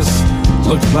canvas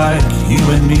look like you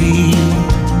and me.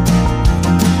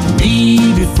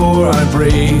 Me before I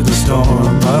brave the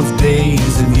storm of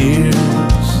days and years.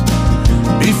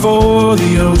 Before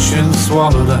the ocean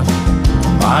swallowed up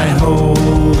my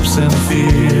hopes and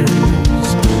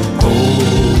fears.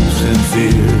 Hopes and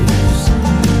fears.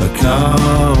 But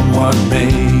come what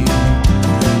may,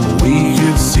 we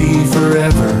could see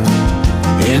forever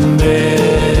in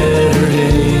better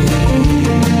days.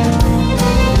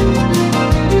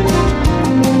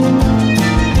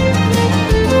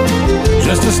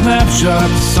 Just a snapshot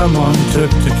someone took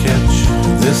to catch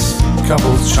this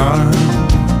couple's charm.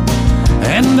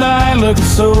 and I look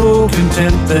so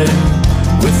content there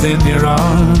within your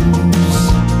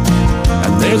arms.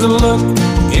 And there's a look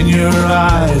in your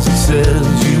eyes that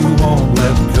says you won't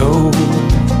let go.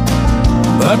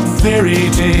 But fairy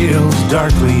tales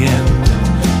darkly end,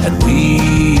 and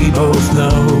we both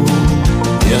know,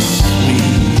 yes, we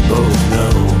both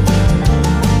know.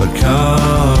 But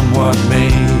come what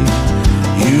may,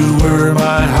 you were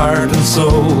my heart and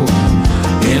soul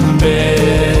in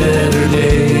better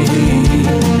days.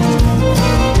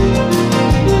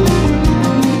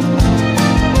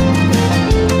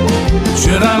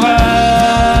 Should I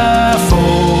laugh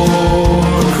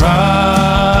or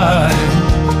cry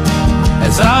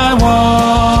as I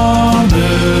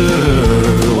wonder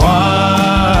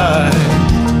why?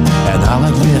 And I'll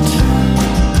admit,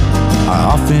 I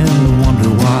often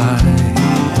wonder why.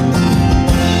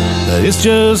 That it's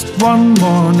just one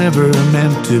more never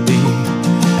meant to be,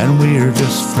 and we're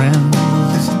just friends.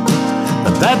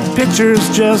 But that picture's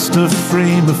just a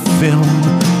frame of film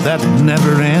that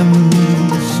never ends.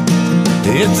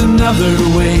 It's another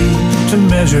way to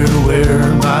measure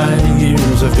where my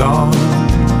years have gone.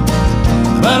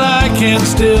 But I can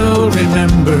still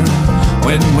remember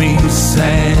when we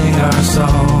sang our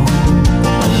song,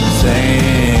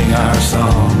 sang our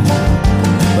song.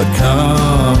 But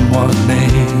come what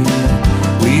may,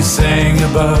 we sang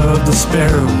above the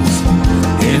sparrows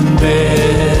in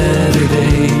better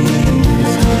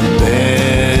days,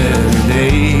 better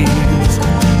days.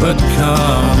 But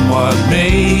come what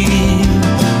may,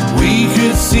 we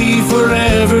could see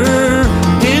forever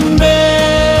in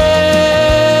better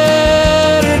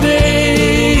days.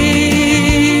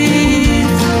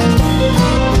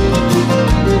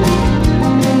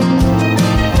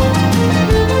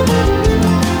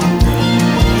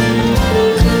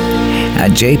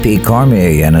 J.P.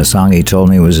 Cormier, in a song he told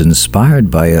me, was inspired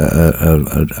by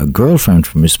a girlfriend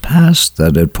from his past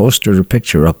that had posted her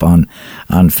picture up on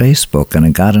Facebook, and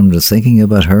it got him to thinking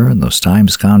about her and those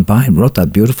times gone by, and wrote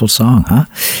that beautiful song, huh?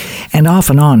 And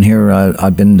off and on here,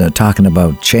 I've been talking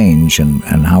about change and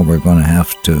how we're going to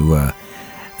have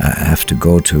to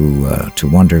go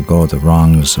to undergo the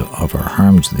wrongs of our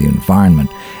harm to the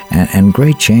environment, and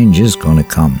great change is going to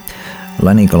come.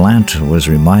 Lenny Gallant was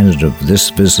reminded of this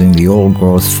visiting the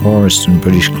old-growth forest in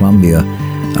British Columbia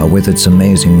with its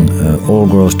amazing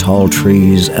old-growth tall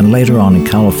trees, and later on in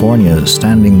California,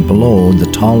 standing below the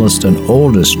tallest and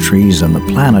oldest trees on the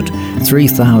planet,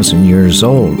 3,000 years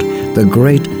old, the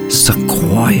great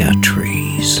sequoia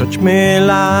trees. Touch me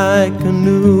like a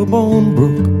newborn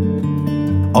brook,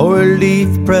 or a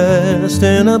leaf pressed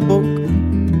in a book.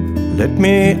 Let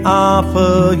me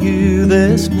offer you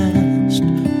this nest.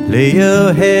 Lay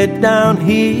your head down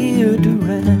here to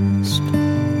rest.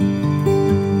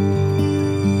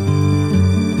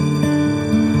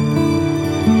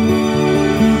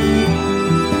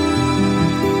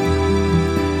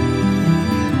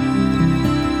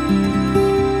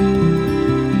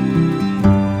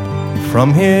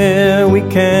 From here we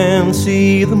can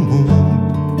see the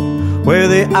moon, where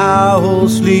the owl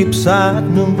sleeps at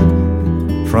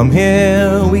noon. From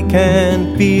here we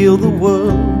can feel the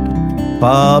world,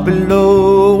 far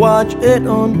below, watch it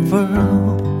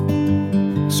unfurl.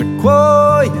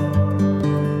 Sequoia,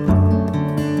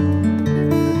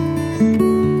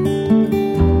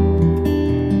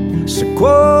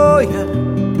 sequoia,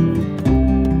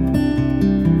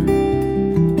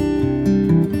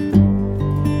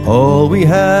 all we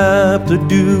have to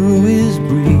do is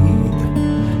breathe,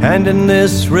 and in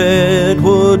this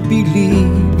redwood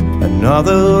believe.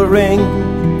 Another ring,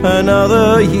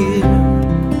 another year,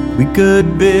 we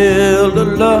could build a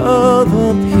love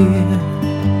up here.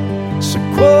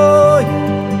 Sequoia,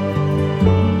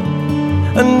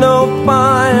 and no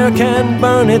fire can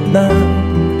burn it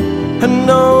down, and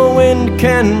no wind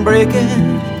can break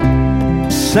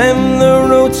it. Send the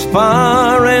roots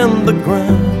far in the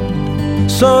ground,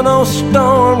 so no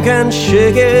storm can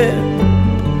shake it.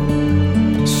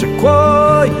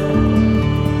 Sequoia,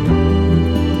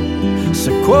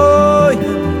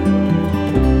 sequoia,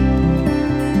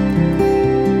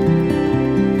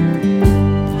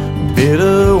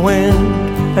 bitter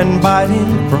wind and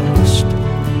biting frost,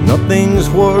 nothing's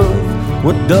worth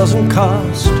what doesn't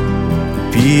cost.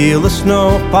 Feel the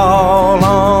snow fall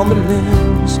on the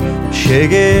limbs,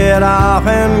 shake it off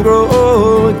and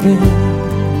grow again.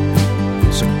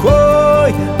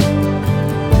 Sequoia,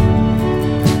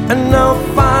 and no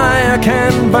fire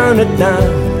can burn it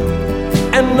down,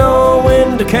 and no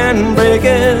wind can break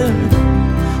it.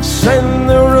 Send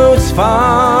the roots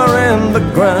far in the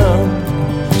ground,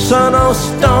 so no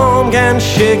storm can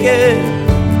shake it.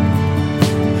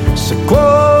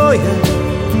 Sequoia,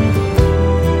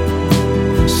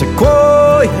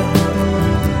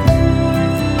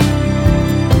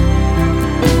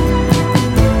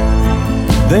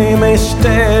 may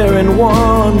stare and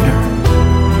wonder,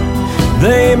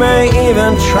 they may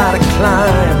even try to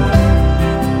climb,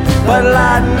 but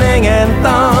lightning and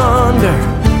thunder,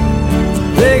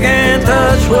 they can't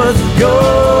touch what's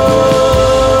yours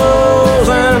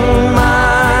and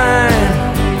mine.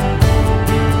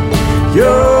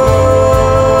 Yours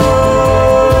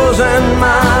and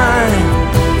mine.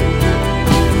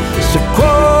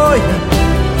 Sequoia.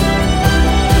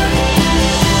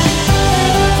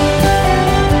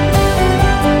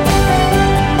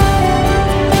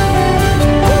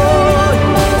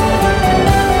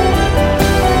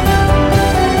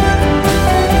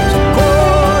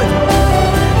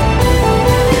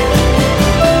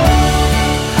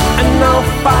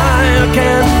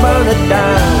 Can burn it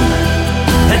down,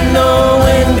 and no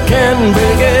wind can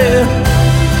break it.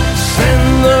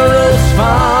 Send the roots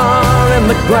far in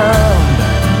the ground,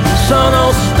 so no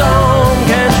storm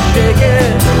can shake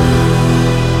it.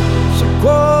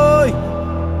 Sequoia,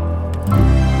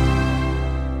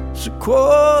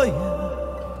 Sequoia,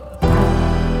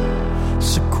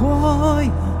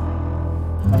 Sequoia.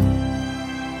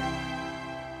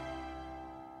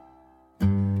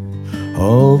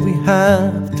 All we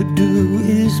have to do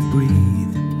is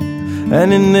breathe,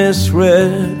 and in this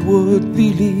redwood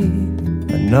believe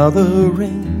another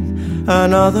ring,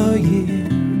 another year,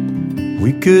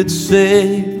 we could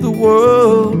save the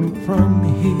world from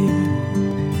here.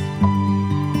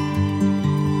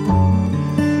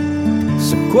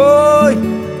 Sequoia.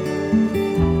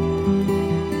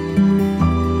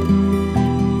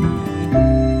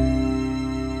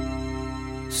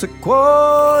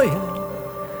 Sequoia.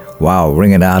 Wow,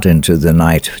 ring it out into the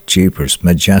night, jeepers,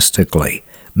 majestically,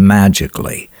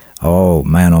 magically. Oh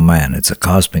man, it's a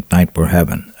cosmic night we're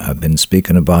having. I've been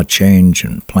speaking about change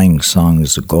and playing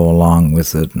songs that go along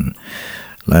with it, and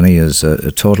Lenny is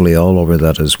totally all over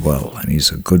that as well, and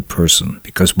he's a good person.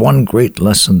 Because one great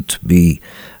lesson to be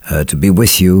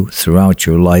with you throughout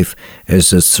your life is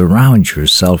to surround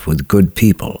yourself with good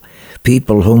people.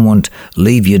 People who won't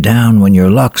leave you down when your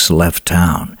luck's left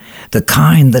town. The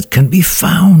kind that can be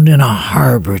found in a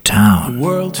harbor town. The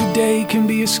world today can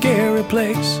be a scary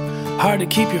place. Hard to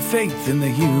keep your faith in the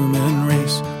human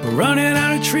race. We're running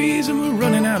out of trees and we're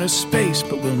running out of space,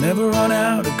 but we'll never run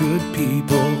out of good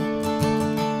people.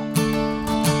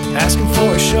 Ask them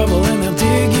for a shovel and they'll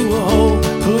dig you a hole.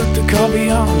 Put the coffee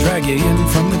on, drag you in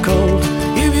from the cold.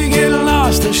 If you get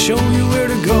lost, they'll show you where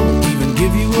to go. Even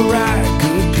give you a ride,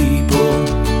 good people.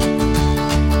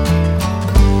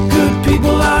 Good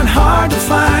people aren't hard to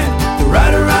find. They're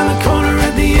right around the corner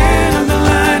at the end of the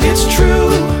line. It's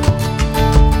true.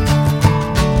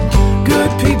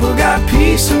 Good people got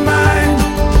peace of mind,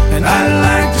 and I'd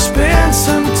like to spend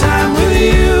some time with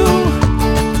you.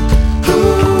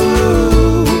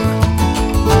 Ooh.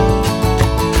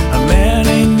 A man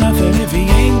ain't nothing if he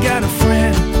ain't got a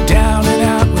friend. Down and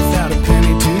out without a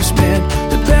penny to spend.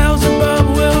 The bells above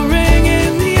will ring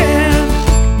in the end.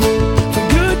 For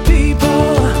good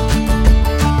people.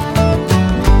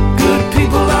 Good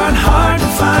people aren't hard to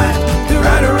find. They're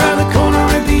right around the corner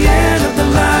at the end of the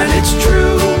line. It's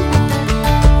true.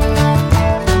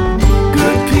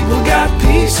 Got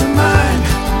peace of mind,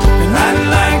 and I'd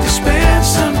like to spend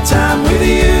some time with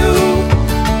you.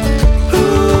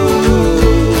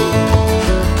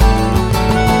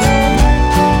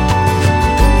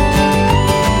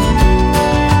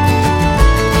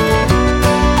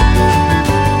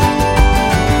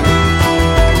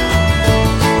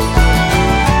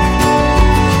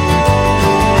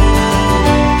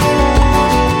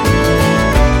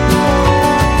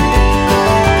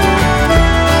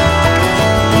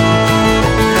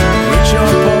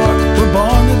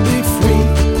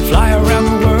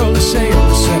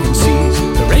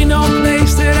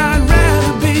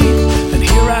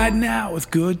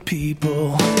 Good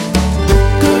people.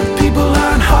 Good people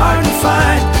aren't hard to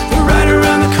find. They're right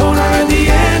around the corner at the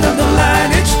end of the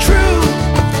line. It's true.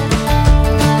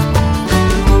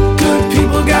 Good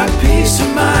people got peace of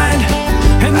mind,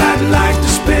 and I'd like to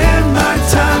spend my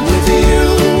time with you.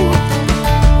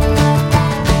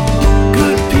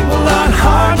 Good people aren't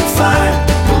hard to find.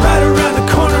 They're right around the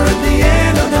corner at the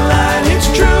end of the line. It's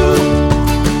true.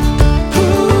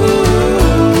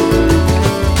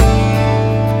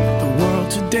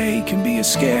 A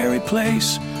scary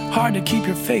place, hard to keep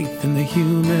your faith in the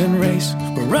human race.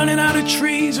 We're running out of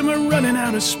trees and we're running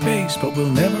out of space, but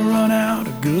we'll never run out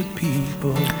of good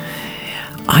people.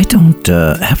 I don't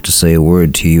have to say a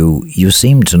word to you. You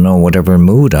seem to know whatever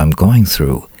mood I'm going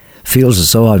through. Feels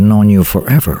as though I've known you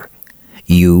forever.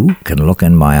 You can look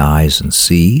in my eyes and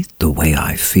see the way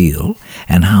I feel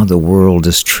and how the world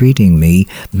is treating me.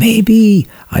 Maybe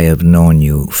I have known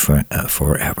you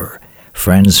forever.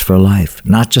 Friends for life,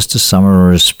 not just a summer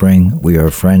or a spring. We are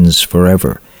friends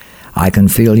forever. I can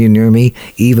feel you near me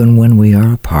even when we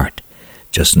are apart.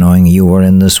 Just knowing you are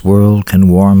in this world can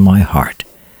warm my heart.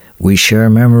 We share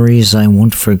memories I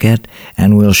won't forget,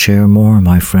 and we'll share more,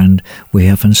 my friend. We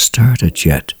haven't started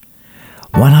yet.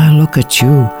 When I look at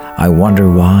you, I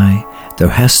wonder why. There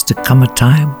has to come a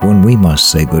time when we must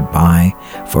say goodbye,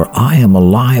 for I am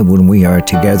alive when we are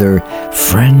together.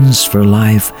 Friends for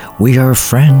life, we are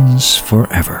friends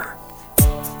forever.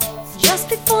 Just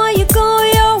before you go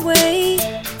your way,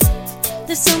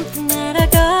 there's something that I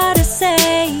gotta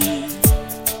say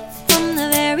from the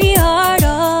very heart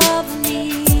of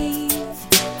me.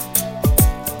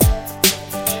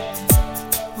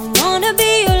 I wanna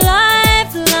be your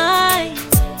lifeline,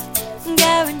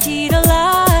 guaranteed a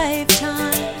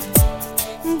lifetime,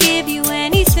 give you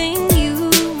anything you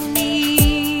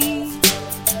need.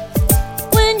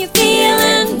 When you're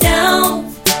feeling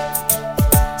down,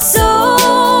 so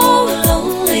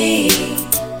lonely,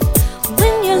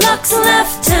 when your luck's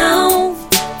left town,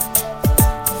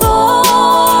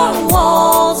 four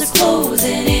walls are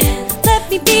closing in, let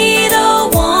me be the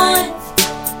one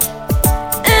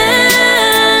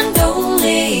and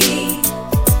only.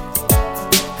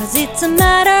 'Cause it's a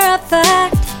matter of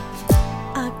fact,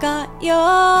 I got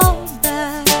your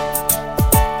back.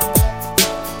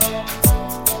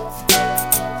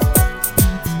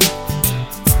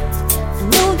 I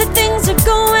know that things are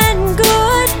going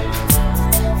good,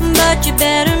 but you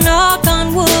better knock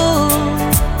on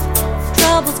wood.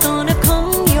 Trouble's gonna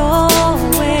come your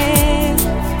way.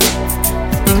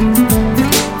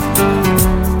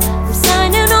 I'm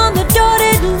signing on the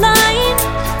dotted line,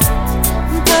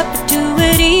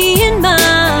 perpetuity in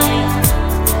mind.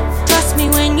 Trust me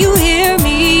when you hear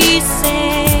me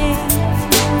say,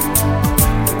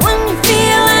 when you're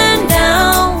feeling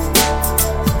down,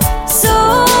 so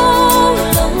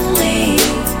lonely,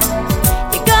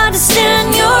 you gotta stand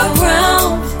your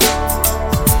ground.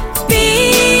 Be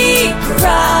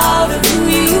proud of who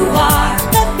you are.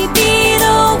 Let me be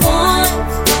the one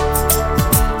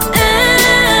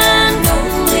and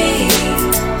only.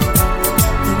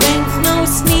 There ain't no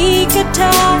sneak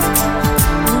attack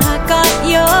when I got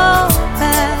your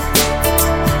back.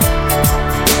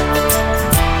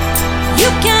 You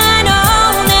can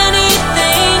own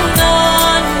anything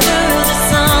under the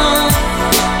sun.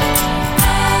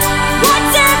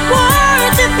 What's it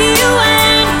worth if you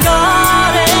ain't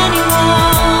got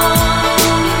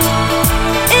anyone?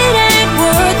 It ain't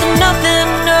worth nothing,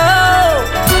 no.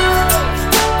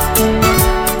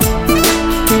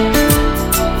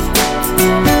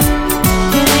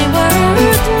 It ain't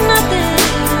worth nothing.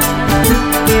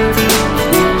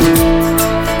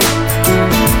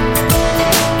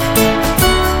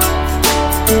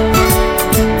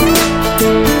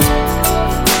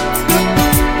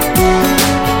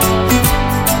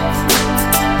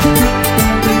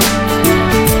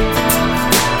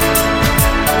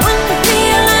 When you're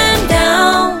feeling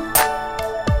down,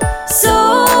 so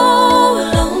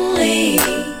lonely,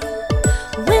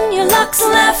 when your luck's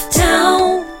left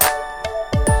town,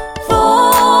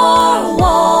 four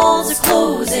walls are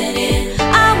closing in,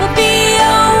 I'ma be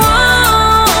your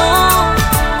one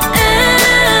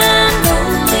and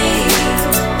only.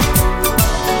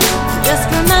 Just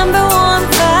remember one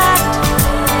fact,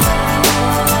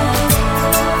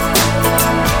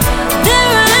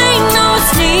 there ain't no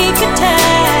sneak attack.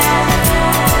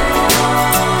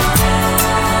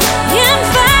 In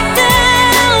fact,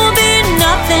 there'll be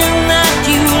nothing that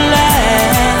you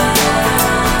lack,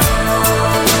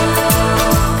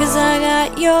 'cause I got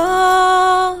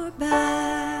your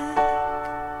back.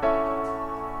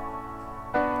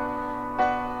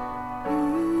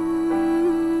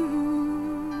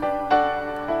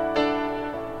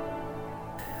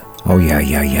 Oh, yeah.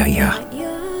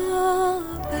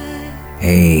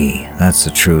 Hey, that's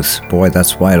the truth. Boy,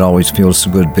 that's why it always feels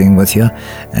so good being with you.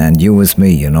 And you with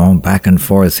me, you know, back and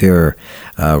forth here,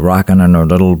 rocking in our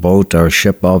little boat, our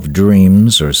ship of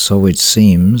dreams, or so it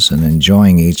seems, and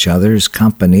enjoying each other's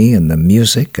company and the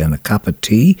music and a cup of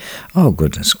tea. Oh,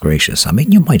 goodness gracious. I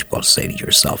mean, you might well say to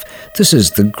yourself, this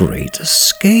is the great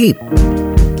escape.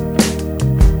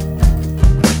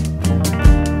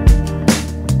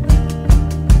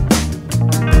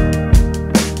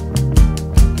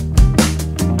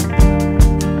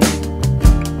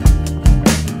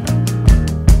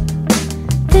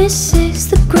 This is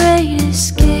the great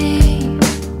escape.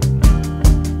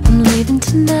 I'm leaving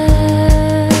tonight.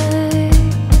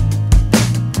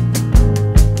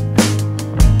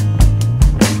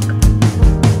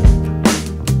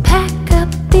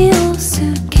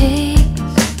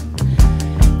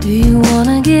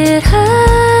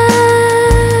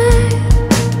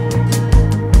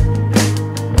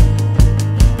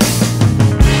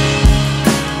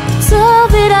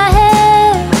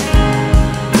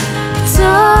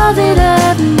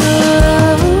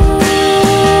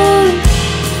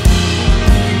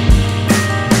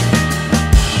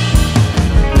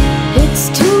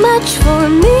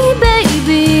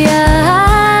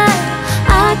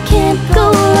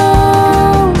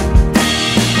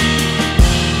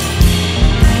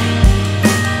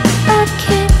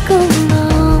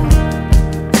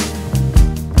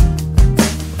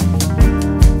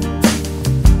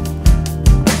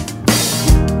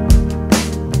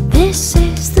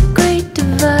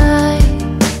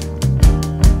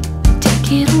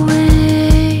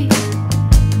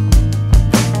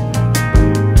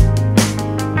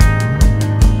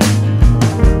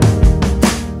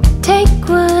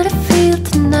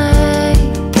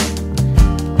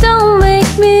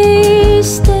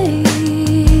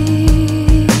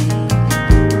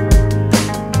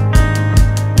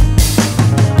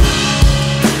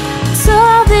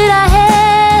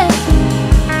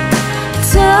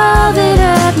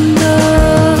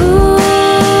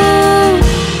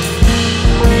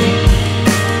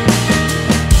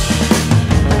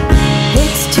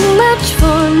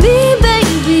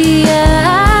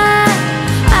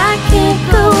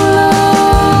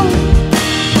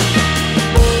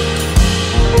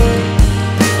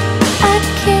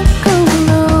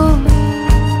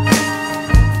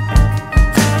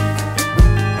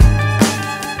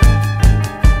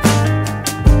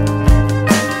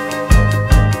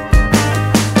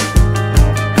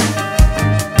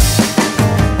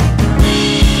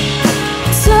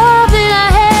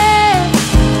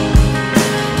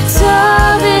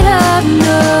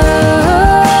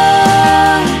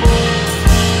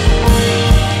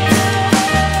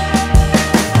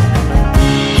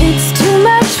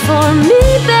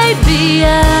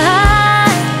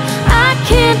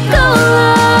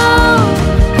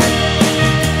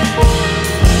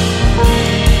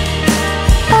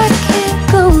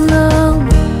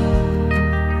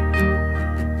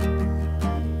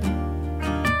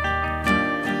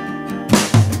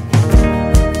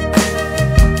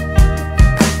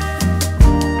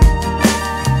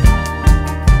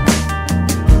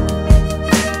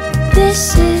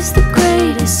 This is the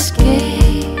great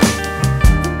escape.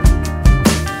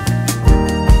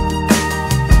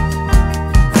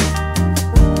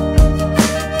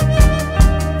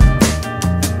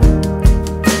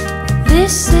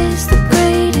 This is the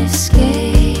great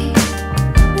escape.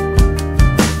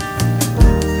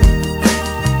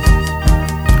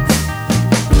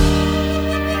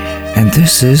 And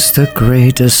this is the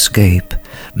great escape.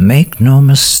 Make no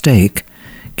mistake,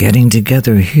 getting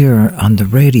together here on the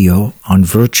radio, on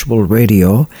virtual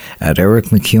radio at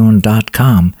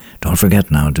ericmcEwen.com. Don't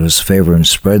forget now, do us a favor and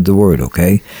spread the word,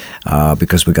 okay?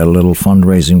 Because we got a little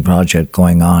fundraising project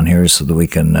going on here so that we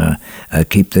can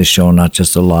keep this show not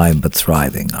just alive but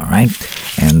thriving, all right?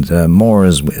 And more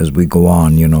as we go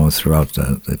on, you know, throughout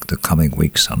the coming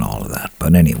weeks and all of that.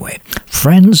 But anyway,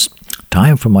 friends,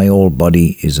 time for my old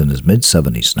buddy. He's in his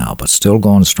mid-70s now, but still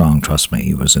going strong, trust me.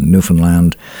 He was in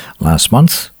Newfoundland last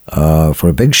month for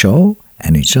a big show,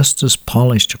 and he's just as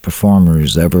polished a performer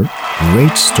as ever.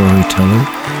 Great storyteller,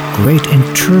 great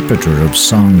interpreter of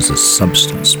songs of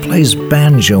substance, plays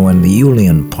banjo and the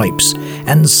Uilleann pipes,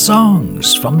 and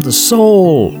songs from the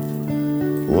soul.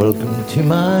 Welcome to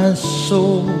my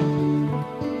soul.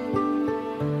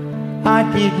 I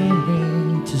didn't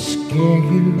mean to scare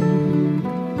you.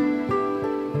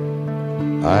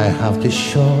 I have to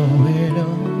show it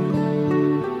all.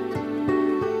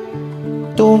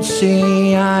 Don't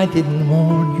say I didn't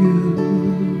warn you.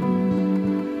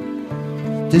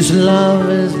 This love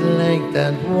is like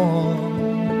that wall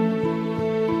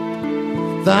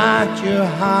that you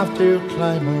have to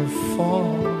climb or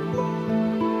fall.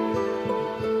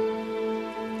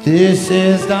 This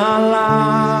is the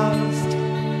last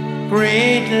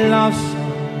great love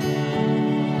song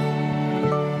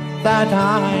that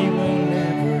I will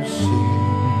never sing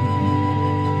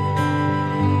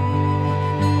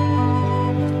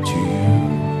to you.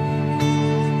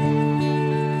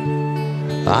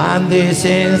 And this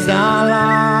is the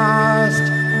last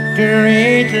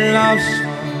great love song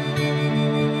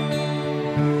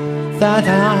that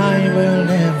I will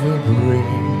never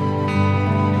bring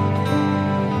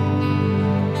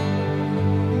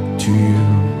to you.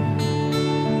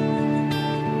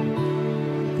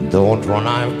 Don't run,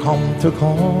 I've come to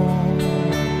call.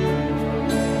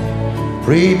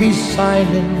 Pray be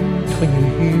silent when you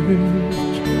hear it.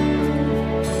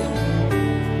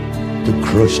 To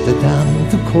crush the damned,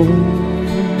 the cold.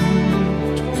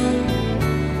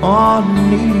 I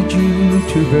need you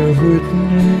to bear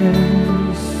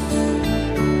witness.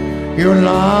 Your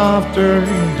laughter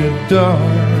in the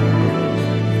dark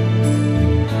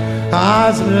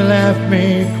has left me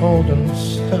cold and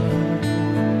stark.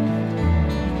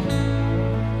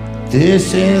 This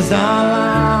is the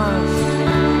last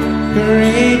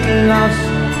great love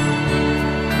song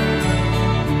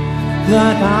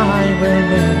that I will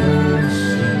never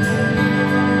sing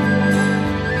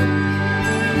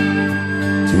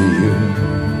to you.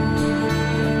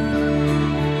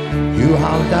 You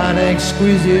have that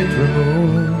exquisite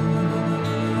remove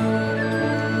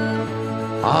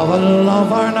of a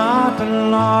lover not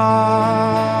lost.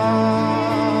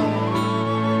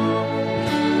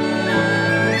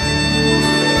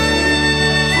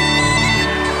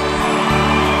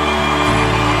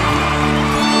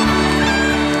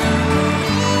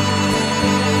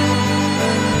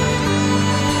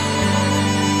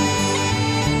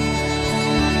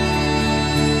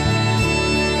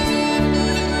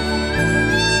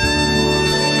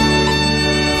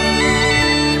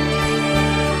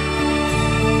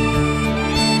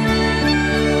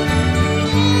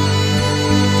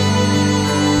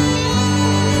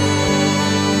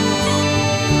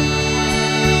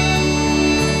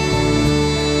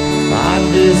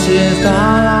 This is the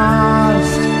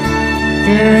last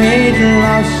great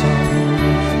love song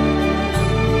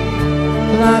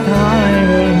that I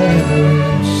will never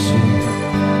sing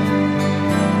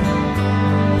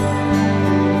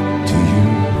to you.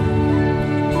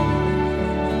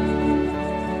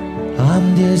 And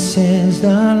this is the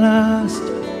last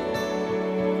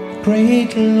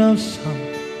great love song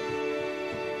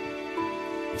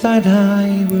that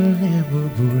I will never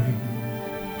bring.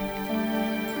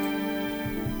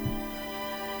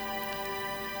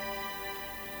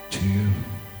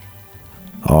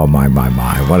 Oh, my.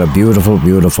 What a beautiful,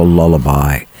 beautiful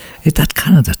lullaby. That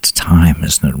kind of the time,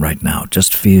 isn't it, right now? It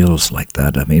just feels like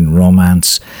that. I mean,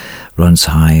 romance runs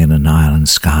high in an island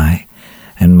sky.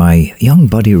 And my young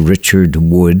buddy Richard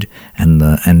Wood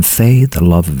and Faye, the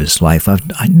love of his life,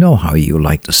 I know how you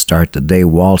like to start the day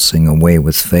waltzing away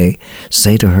with Faye.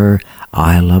 Say to her,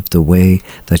 I love the way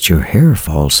that your hair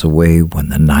falls away when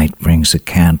the night brings a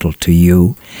candle to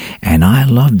you. And I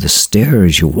love the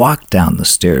stairs you walk down the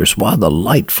stairs while the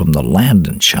light from the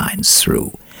landing shines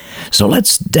through. So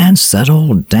let's dance that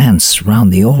old dance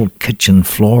round the old kitchen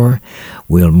floor.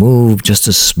 We'll move just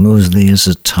as smoothly as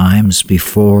the times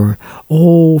before.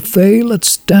 Oh, Faye,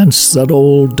 let's dance that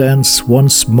old dance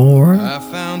once more. I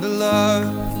found a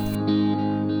love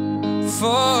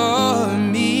for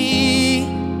me.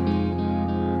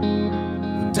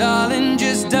 Well, darling,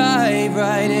 just dive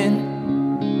right in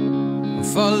and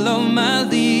follow my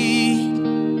lead.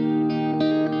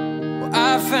 Well,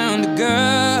 I found a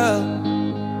girl,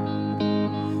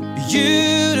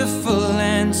 beautiful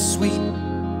and sweet.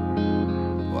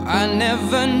 Well, I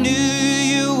never knew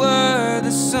you were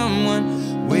the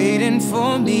someone waiting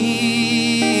for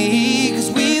me.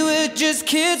 'Cause we were just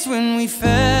kids when we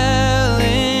fell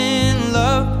in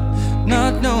love,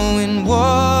 not knowing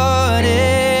what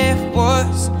it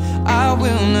was. I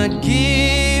will not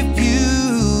give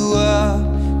you up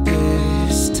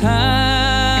this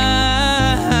time.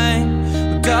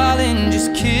 Well, darling,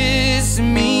 just kiss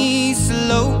me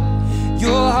slow.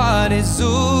 Your heart is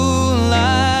all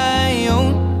I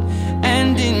own,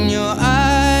 and in your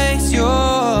eyes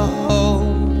you're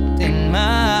holding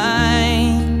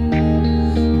mine.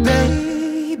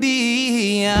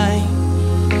 Baby, I'm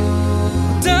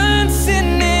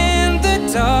dancing in the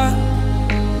dark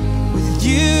with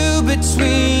you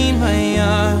between my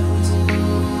arms,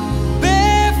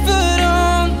 barefoot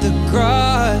on the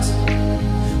grass.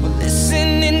 We're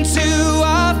listening to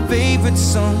our favorite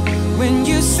song. When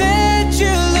you said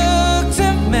you looked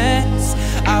a mess,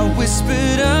 I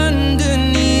whispered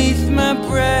underneath my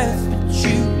breath, but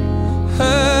you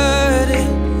heard it.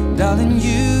 Darling,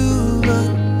 you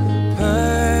look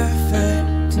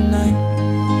perfect tonight.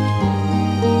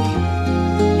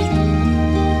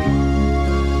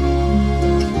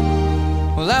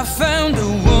 Well, I found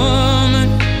a woman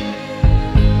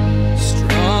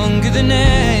stronger than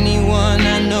anyone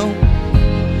I know.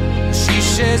 She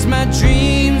shares my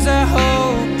dreams. I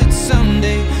hope that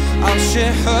someday I'll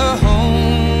share her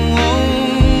home.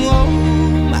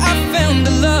 I found a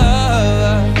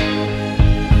love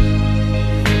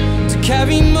to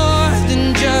carry more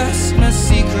than just my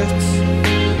secrets,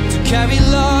 to carry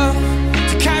love,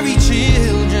 to carry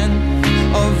children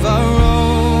of our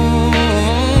own.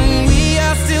 We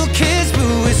are still kids, but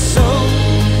we're so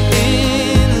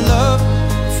in love,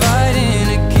 fighting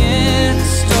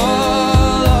against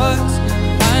all odds.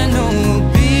 I know we'll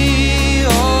be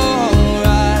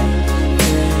alright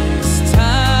this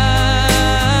time.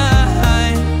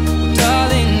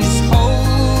 Darling, just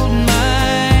hold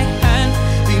my hand,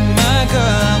 be my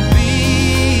girl, I'll be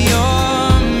your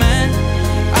man.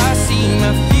 I see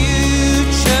my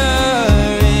future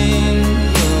in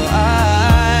your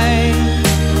eyes.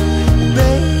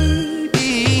 Baby,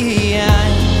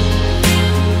 I'm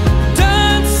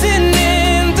dancing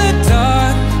in the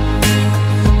dark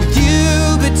with you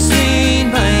between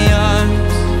my arms,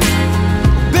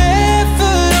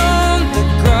 barefoot on the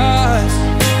grass,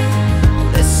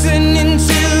 listening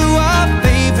to our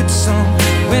favorite song.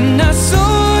 When I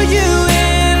saw you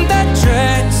in that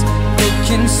dress,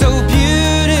 looking so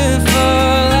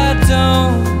beautiful, I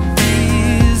don't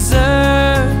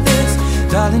deserve this.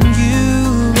 Darling, you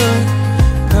look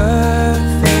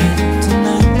perfect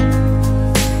tonight.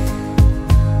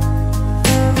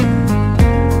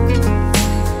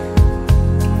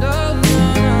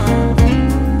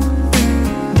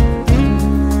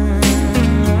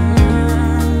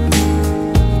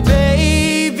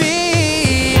 Baby,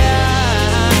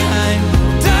 I'm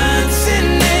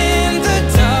dancing in the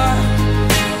dark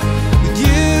with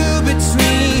you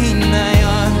between my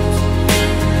arms,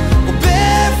 or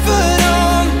barefoot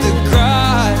on the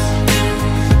grass,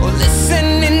 or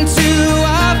listening to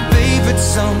our favorite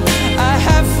song. I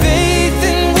have faith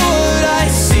in what I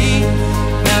see.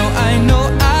 Now I know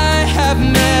I have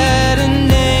met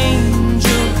an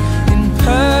angel in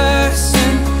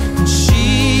person, and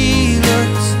she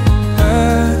looks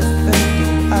perfect.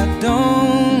 I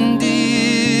don't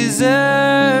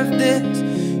deserve this.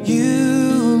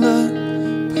 You look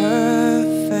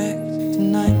perfect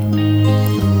tonight.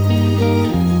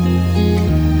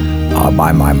 Ah,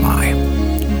 my.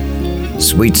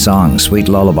 Sweet song, sweet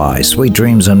lullaby, sweet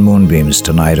dreams and moonbeams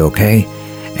tonight, okay?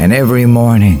 And every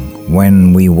morning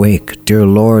when we wake, dear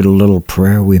Lord, a little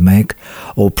prayer we make.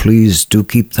 Oh, please do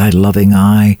keep thy loving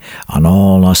eye on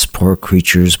all us poor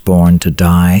creatures born to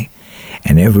die.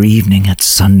 And every evening at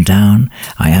sundown,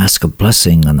 I ask a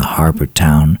blessing on the Harbour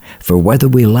town, for whether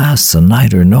we last the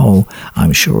night or no,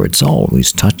 I'm sure it's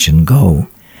always touch and go.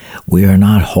 We are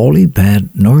not wholly bad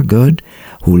nor good,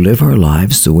 who live our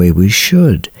lives the way we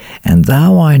should. And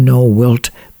thou, I know, wilt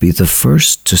be the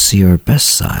first to see our best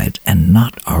side and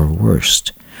not our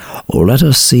worst. Oh, let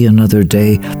us see another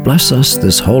day. Bless us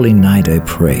this holy night, I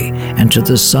pray. And to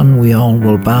the sun we all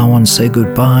will bow and say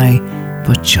goodbye,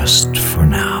 but just for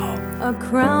now. A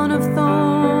crown of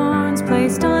thorns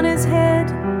placed on his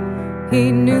head.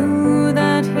 He knew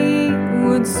that he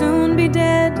would soon be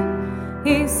dead.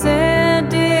 He said,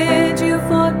 did you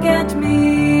forget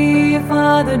me,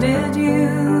 Father, did you?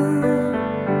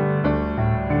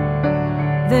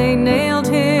 They nailed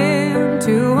him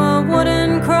to a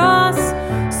wooden cross.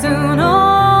 Soon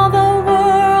all the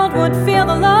world would feel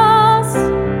the loss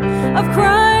of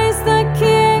Christ the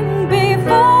King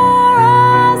before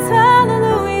us.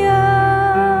 Hallelujah.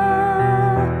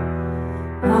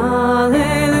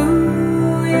 Hallelujah.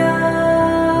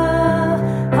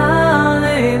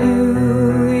 Hallelujah.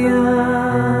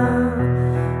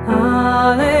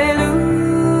 Hallelujah.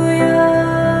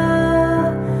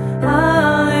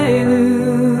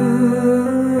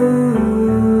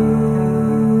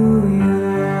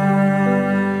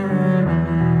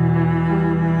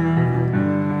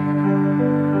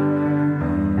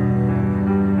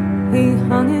 He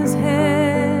hung his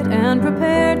head and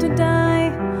prepared to die,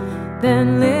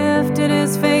 then lifted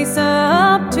his face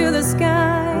up to the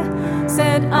sky,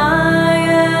 said, I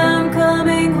am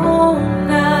coming home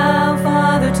now,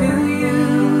 Father, to you.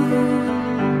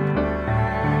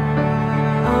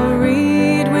 A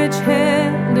reed which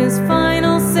held his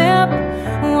final sip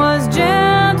was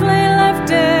gently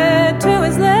lifted to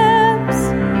his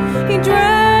lips. He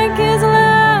drank his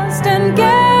last and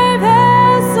gave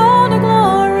his soul to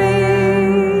glory.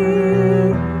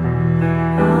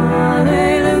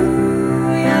 Hallelujah,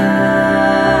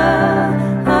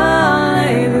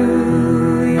 hallelujah,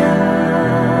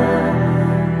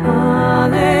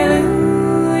 hallelujah,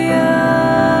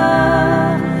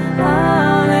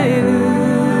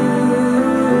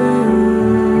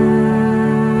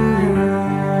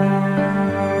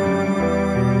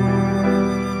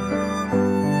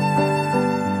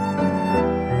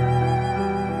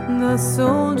 The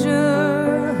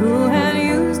soldier who had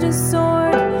used his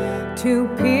sword to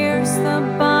pierce the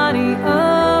body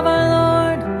of our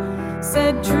Lord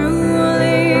said,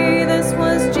 truly this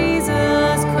was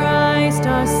Jesus Christ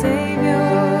our Savior.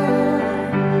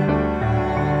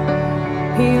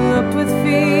 He looked with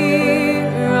fear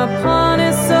upon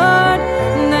his sword,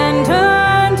 then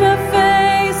turned to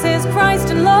face his Christ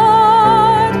and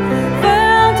Lord,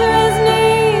 fell to his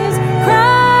knees,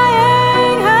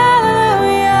 crying,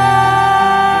 hallelujah,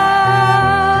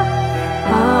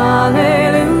 hallelujah,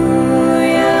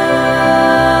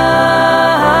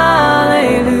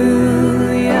 hallelujah,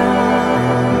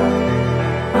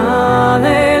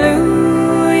 hallelujah,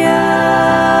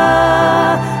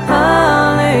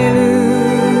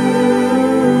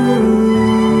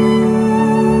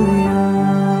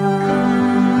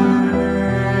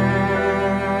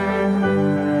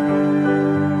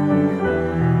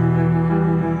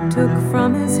 took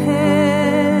from his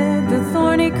head the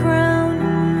thorny crown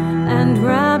and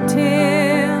wrapped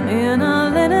him in a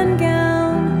linen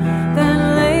gown,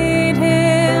 then laid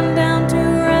him down to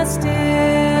rest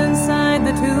inside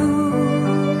the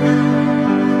tomb.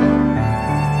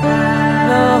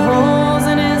 The holes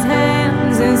in his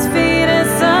hands, his feet, his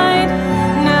side,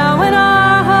 now in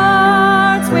our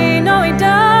hearts we know he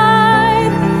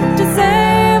died to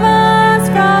save us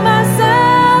from ourselves.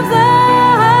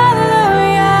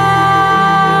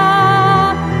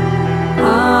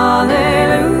 Hallelujah,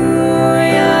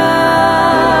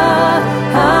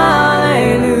 hallelujah,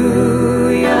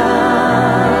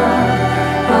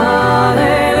 hallelujah,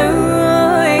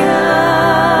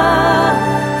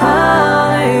 hallelujah.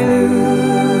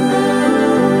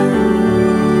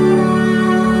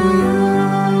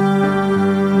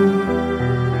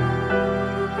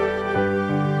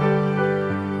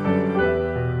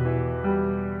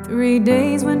 3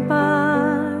 days went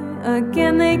by,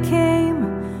 again they came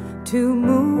to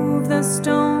move the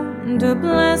stone, to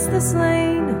bless the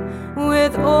slain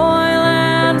with oil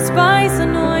and spice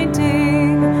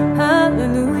anointing.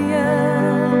 Hallelujah.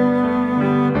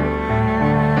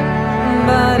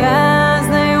 But as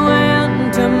they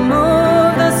went to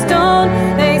move the stone,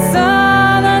 they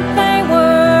saw that they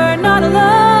were not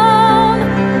alone,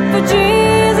 for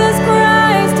Jesus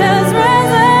Christ has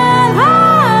risen.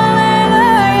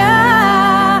 Hallelujah,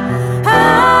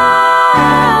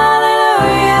 hallelujah,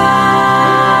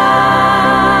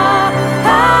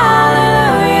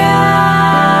 hallelujah,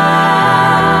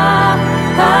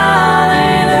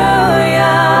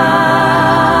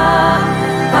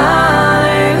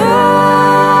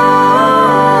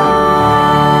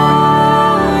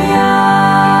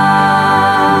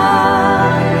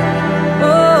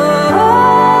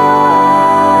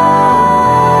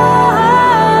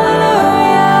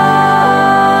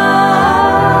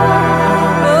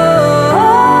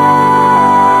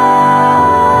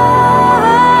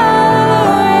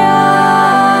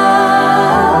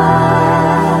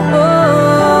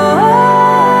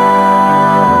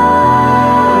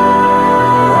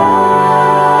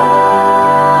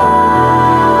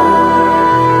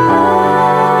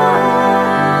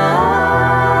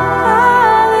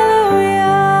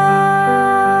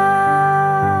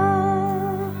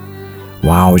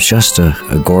 wow, it's just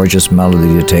a gorgeous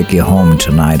melody to take you home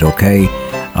tonight, okay?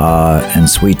 And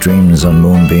sweet dreams on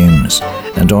moonbeams.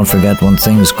 And don't forget, when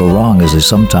things go wrong, as they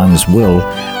sometimes will,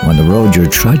 when the road you're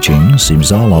trudging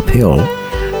seems all uphill,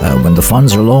 when the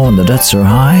funds are low and the debts are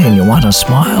high and you want to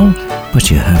smile, but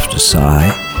you have to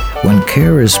sigh, when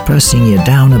care is pressing you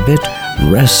down a bit,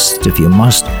 rest if you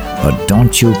must, but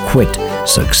don't you quit.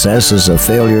 Success is a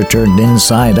failure turned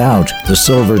inside out, the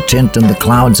silver tint in the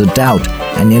clouds of doubt,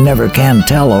 and you never can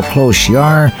tell how close you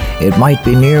are. It might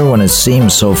be near when it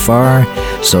seems so far,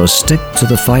 so stick to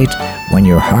the fight when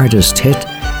you're hardest hit.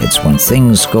 It's when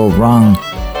things go wrong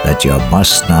that you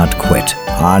must not quit.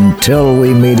 Until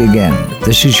we meet again,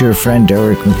 this is your friend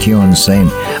Eric McEwen saying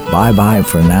bye-bye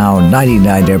for now.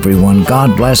 Nighty-night, everyone.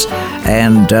 God bless.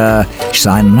 And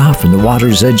signing off from the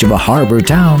water's edge of a harbor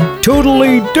town.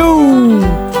 Toodly-doo!